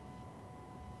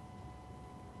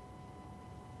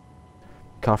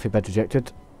 Carthy bid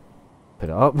rejected. Put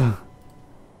it up.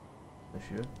 This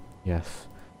year? Yes.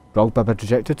 Drogba bid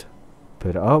rejected.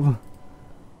 Put it up.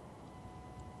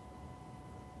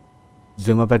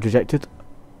 Zuma bid rejected.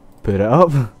 Put it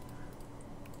up.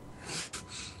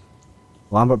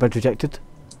 Lambert bid rejected.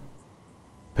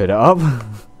 Put it up.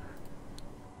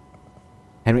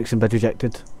 Henriksen bid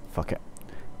rejected. Fuck it.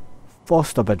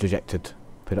 Foster bid rejected.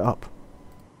 Put it up.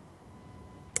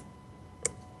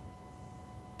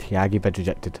 Tiagi bid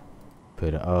rejected.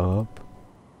 Put it up.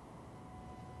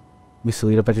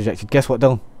 Mussolini bid rejected. Guess what,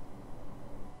 Dylan?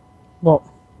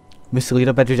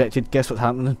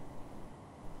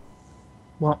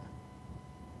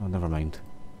 Oh, never mind.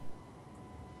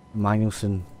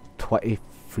 Magnusson,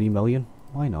 23 million?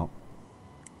 Why not?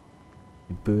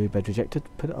 Bowie bid rejected,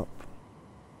 put it up.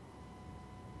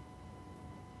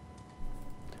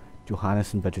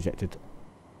 Johannesson bid rejected,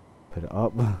 put it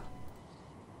up.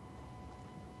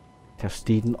 Ter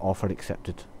Stegen offer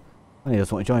accepted. And he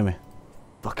doesn't want to join me.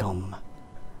 Fuck him.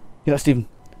 You know Stephen?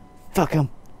 Fuck him.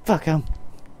 Fuck him.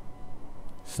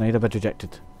 Snyder bid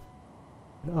rejected.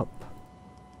 Put it up.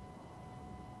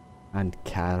 And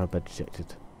Cara bid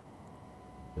rejected.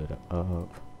 Put it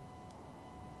up.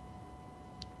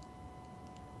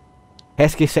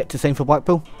 Heskey set to sign for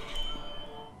Blackpool.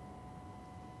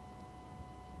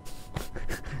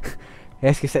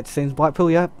 Heskey set to sign for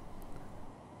Blackpool, yeah.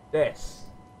 Yes.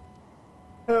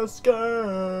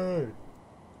 Heskey!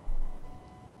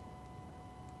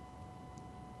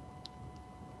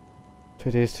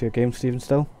 2 days to your game, Stephen,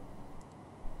 still.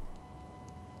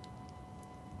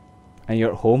 And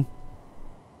you're at home.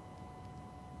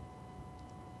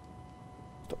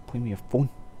 Stop playing with your phone.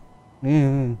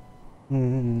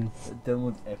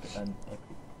 Download an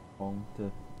epic song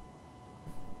to.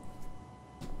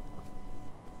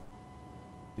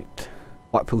 Right.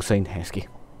 Blackpool signed Heskey.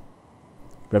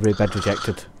 Ribery bid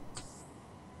rejected.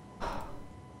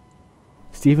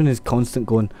 Stephen is constant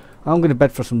going, I'm going to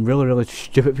bid for some really, really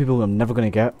stupid people I'm never going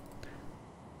to get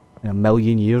in a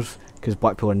million years, because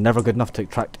Blackpool are never good enough to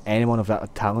attract anyone of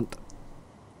that talent.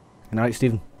 And alright,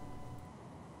 Stephen?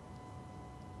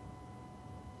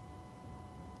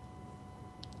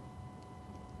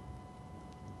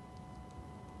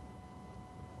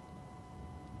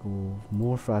 Go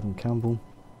more for Adam Campbell.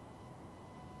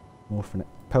 More for Nick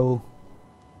Powell.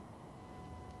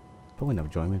 Probably never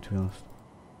join me, to be honest.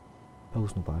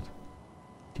 Powell's not bad.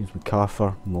 James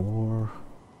McArthur, more.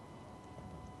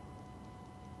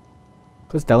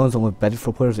 Because Dylan's only bidded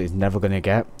for players that he's never going to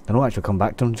get. I don't actually come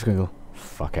back to him, I'm just going to go,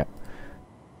 fuck it.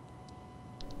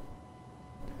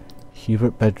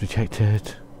 Hubert bid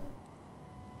rejected.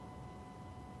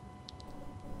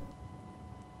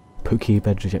 Pookie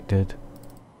bid rejected.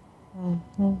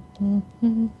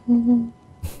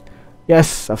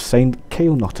 Yes, I've signed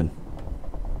Kyle Naughton.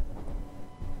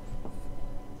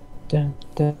 Dun,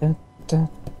 dun, dun,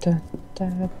 dun,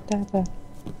 dun, dun, dun.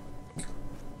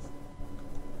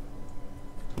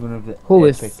 One of the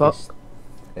Holy epicest, fuck.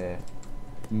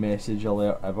 Message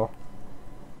alert ever.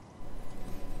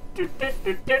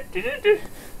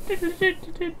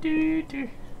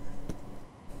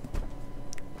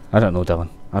 I don't know, Dylan.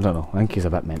 I don't know. I think he's a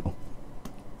bit mental.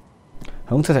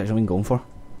 How long's this actually been going for?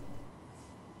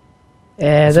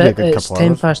 This will be a good It's couple 10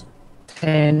 hours. past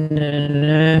 10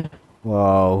 now.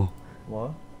 Wow.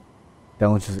 What?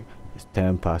 Dylan's just like, it's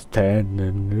 10 past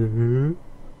 10.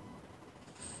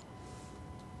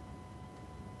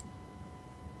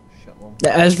 Shit, mum.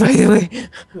 It is, by the way.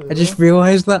 I just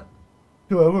realised that.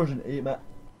 2 hours and 8 minutes.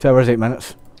 2 hours, 8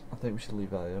 minutes. I think we should leave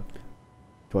that there. Do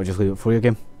you want to just leave it for your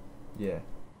game? Yeah.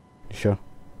 You sure?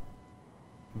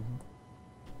 Mm-hmm.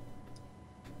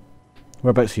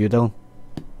 Whereabouts are you, Dylan?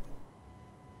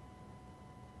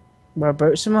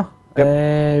 Whereabouts am I?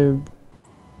 Yep.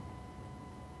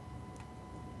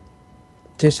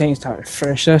 2 seconds to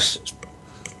refresh this.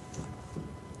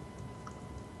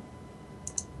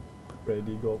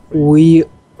 Freddie got We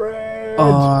Fred!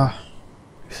 are.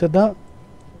 Who said that?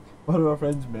 One of our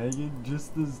friends, Megan,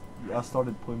 just as I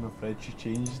started playing with Fred, she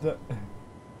changed it.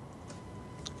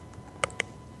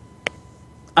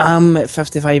 I'm at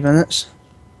 55 minutes.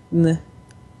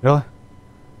 Really?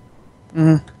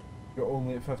 Mm. You're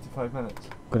only at 55 minutes.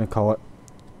 Gonna call it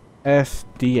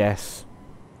SDS.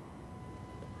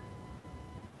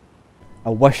 I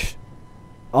wish.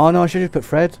 Oh no, I should have put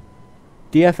Fred.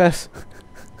 DFS.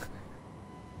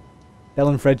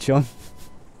 Dylan, Fred, Shaun.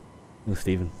 No,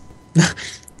 Stephen.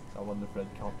 I won the Fred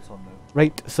Cups on now.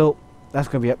 Right, so that's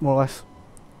gonna be it, more or less.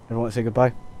 Everyone want to say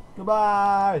goodbye?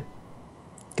 Goodbye!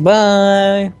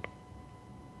 Goodbye.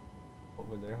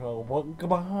 What the hell? What?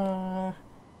 Goodbye!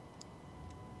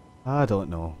 I don't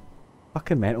know.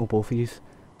 Fucking mental, both of yous.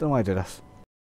 Don't know why I do this.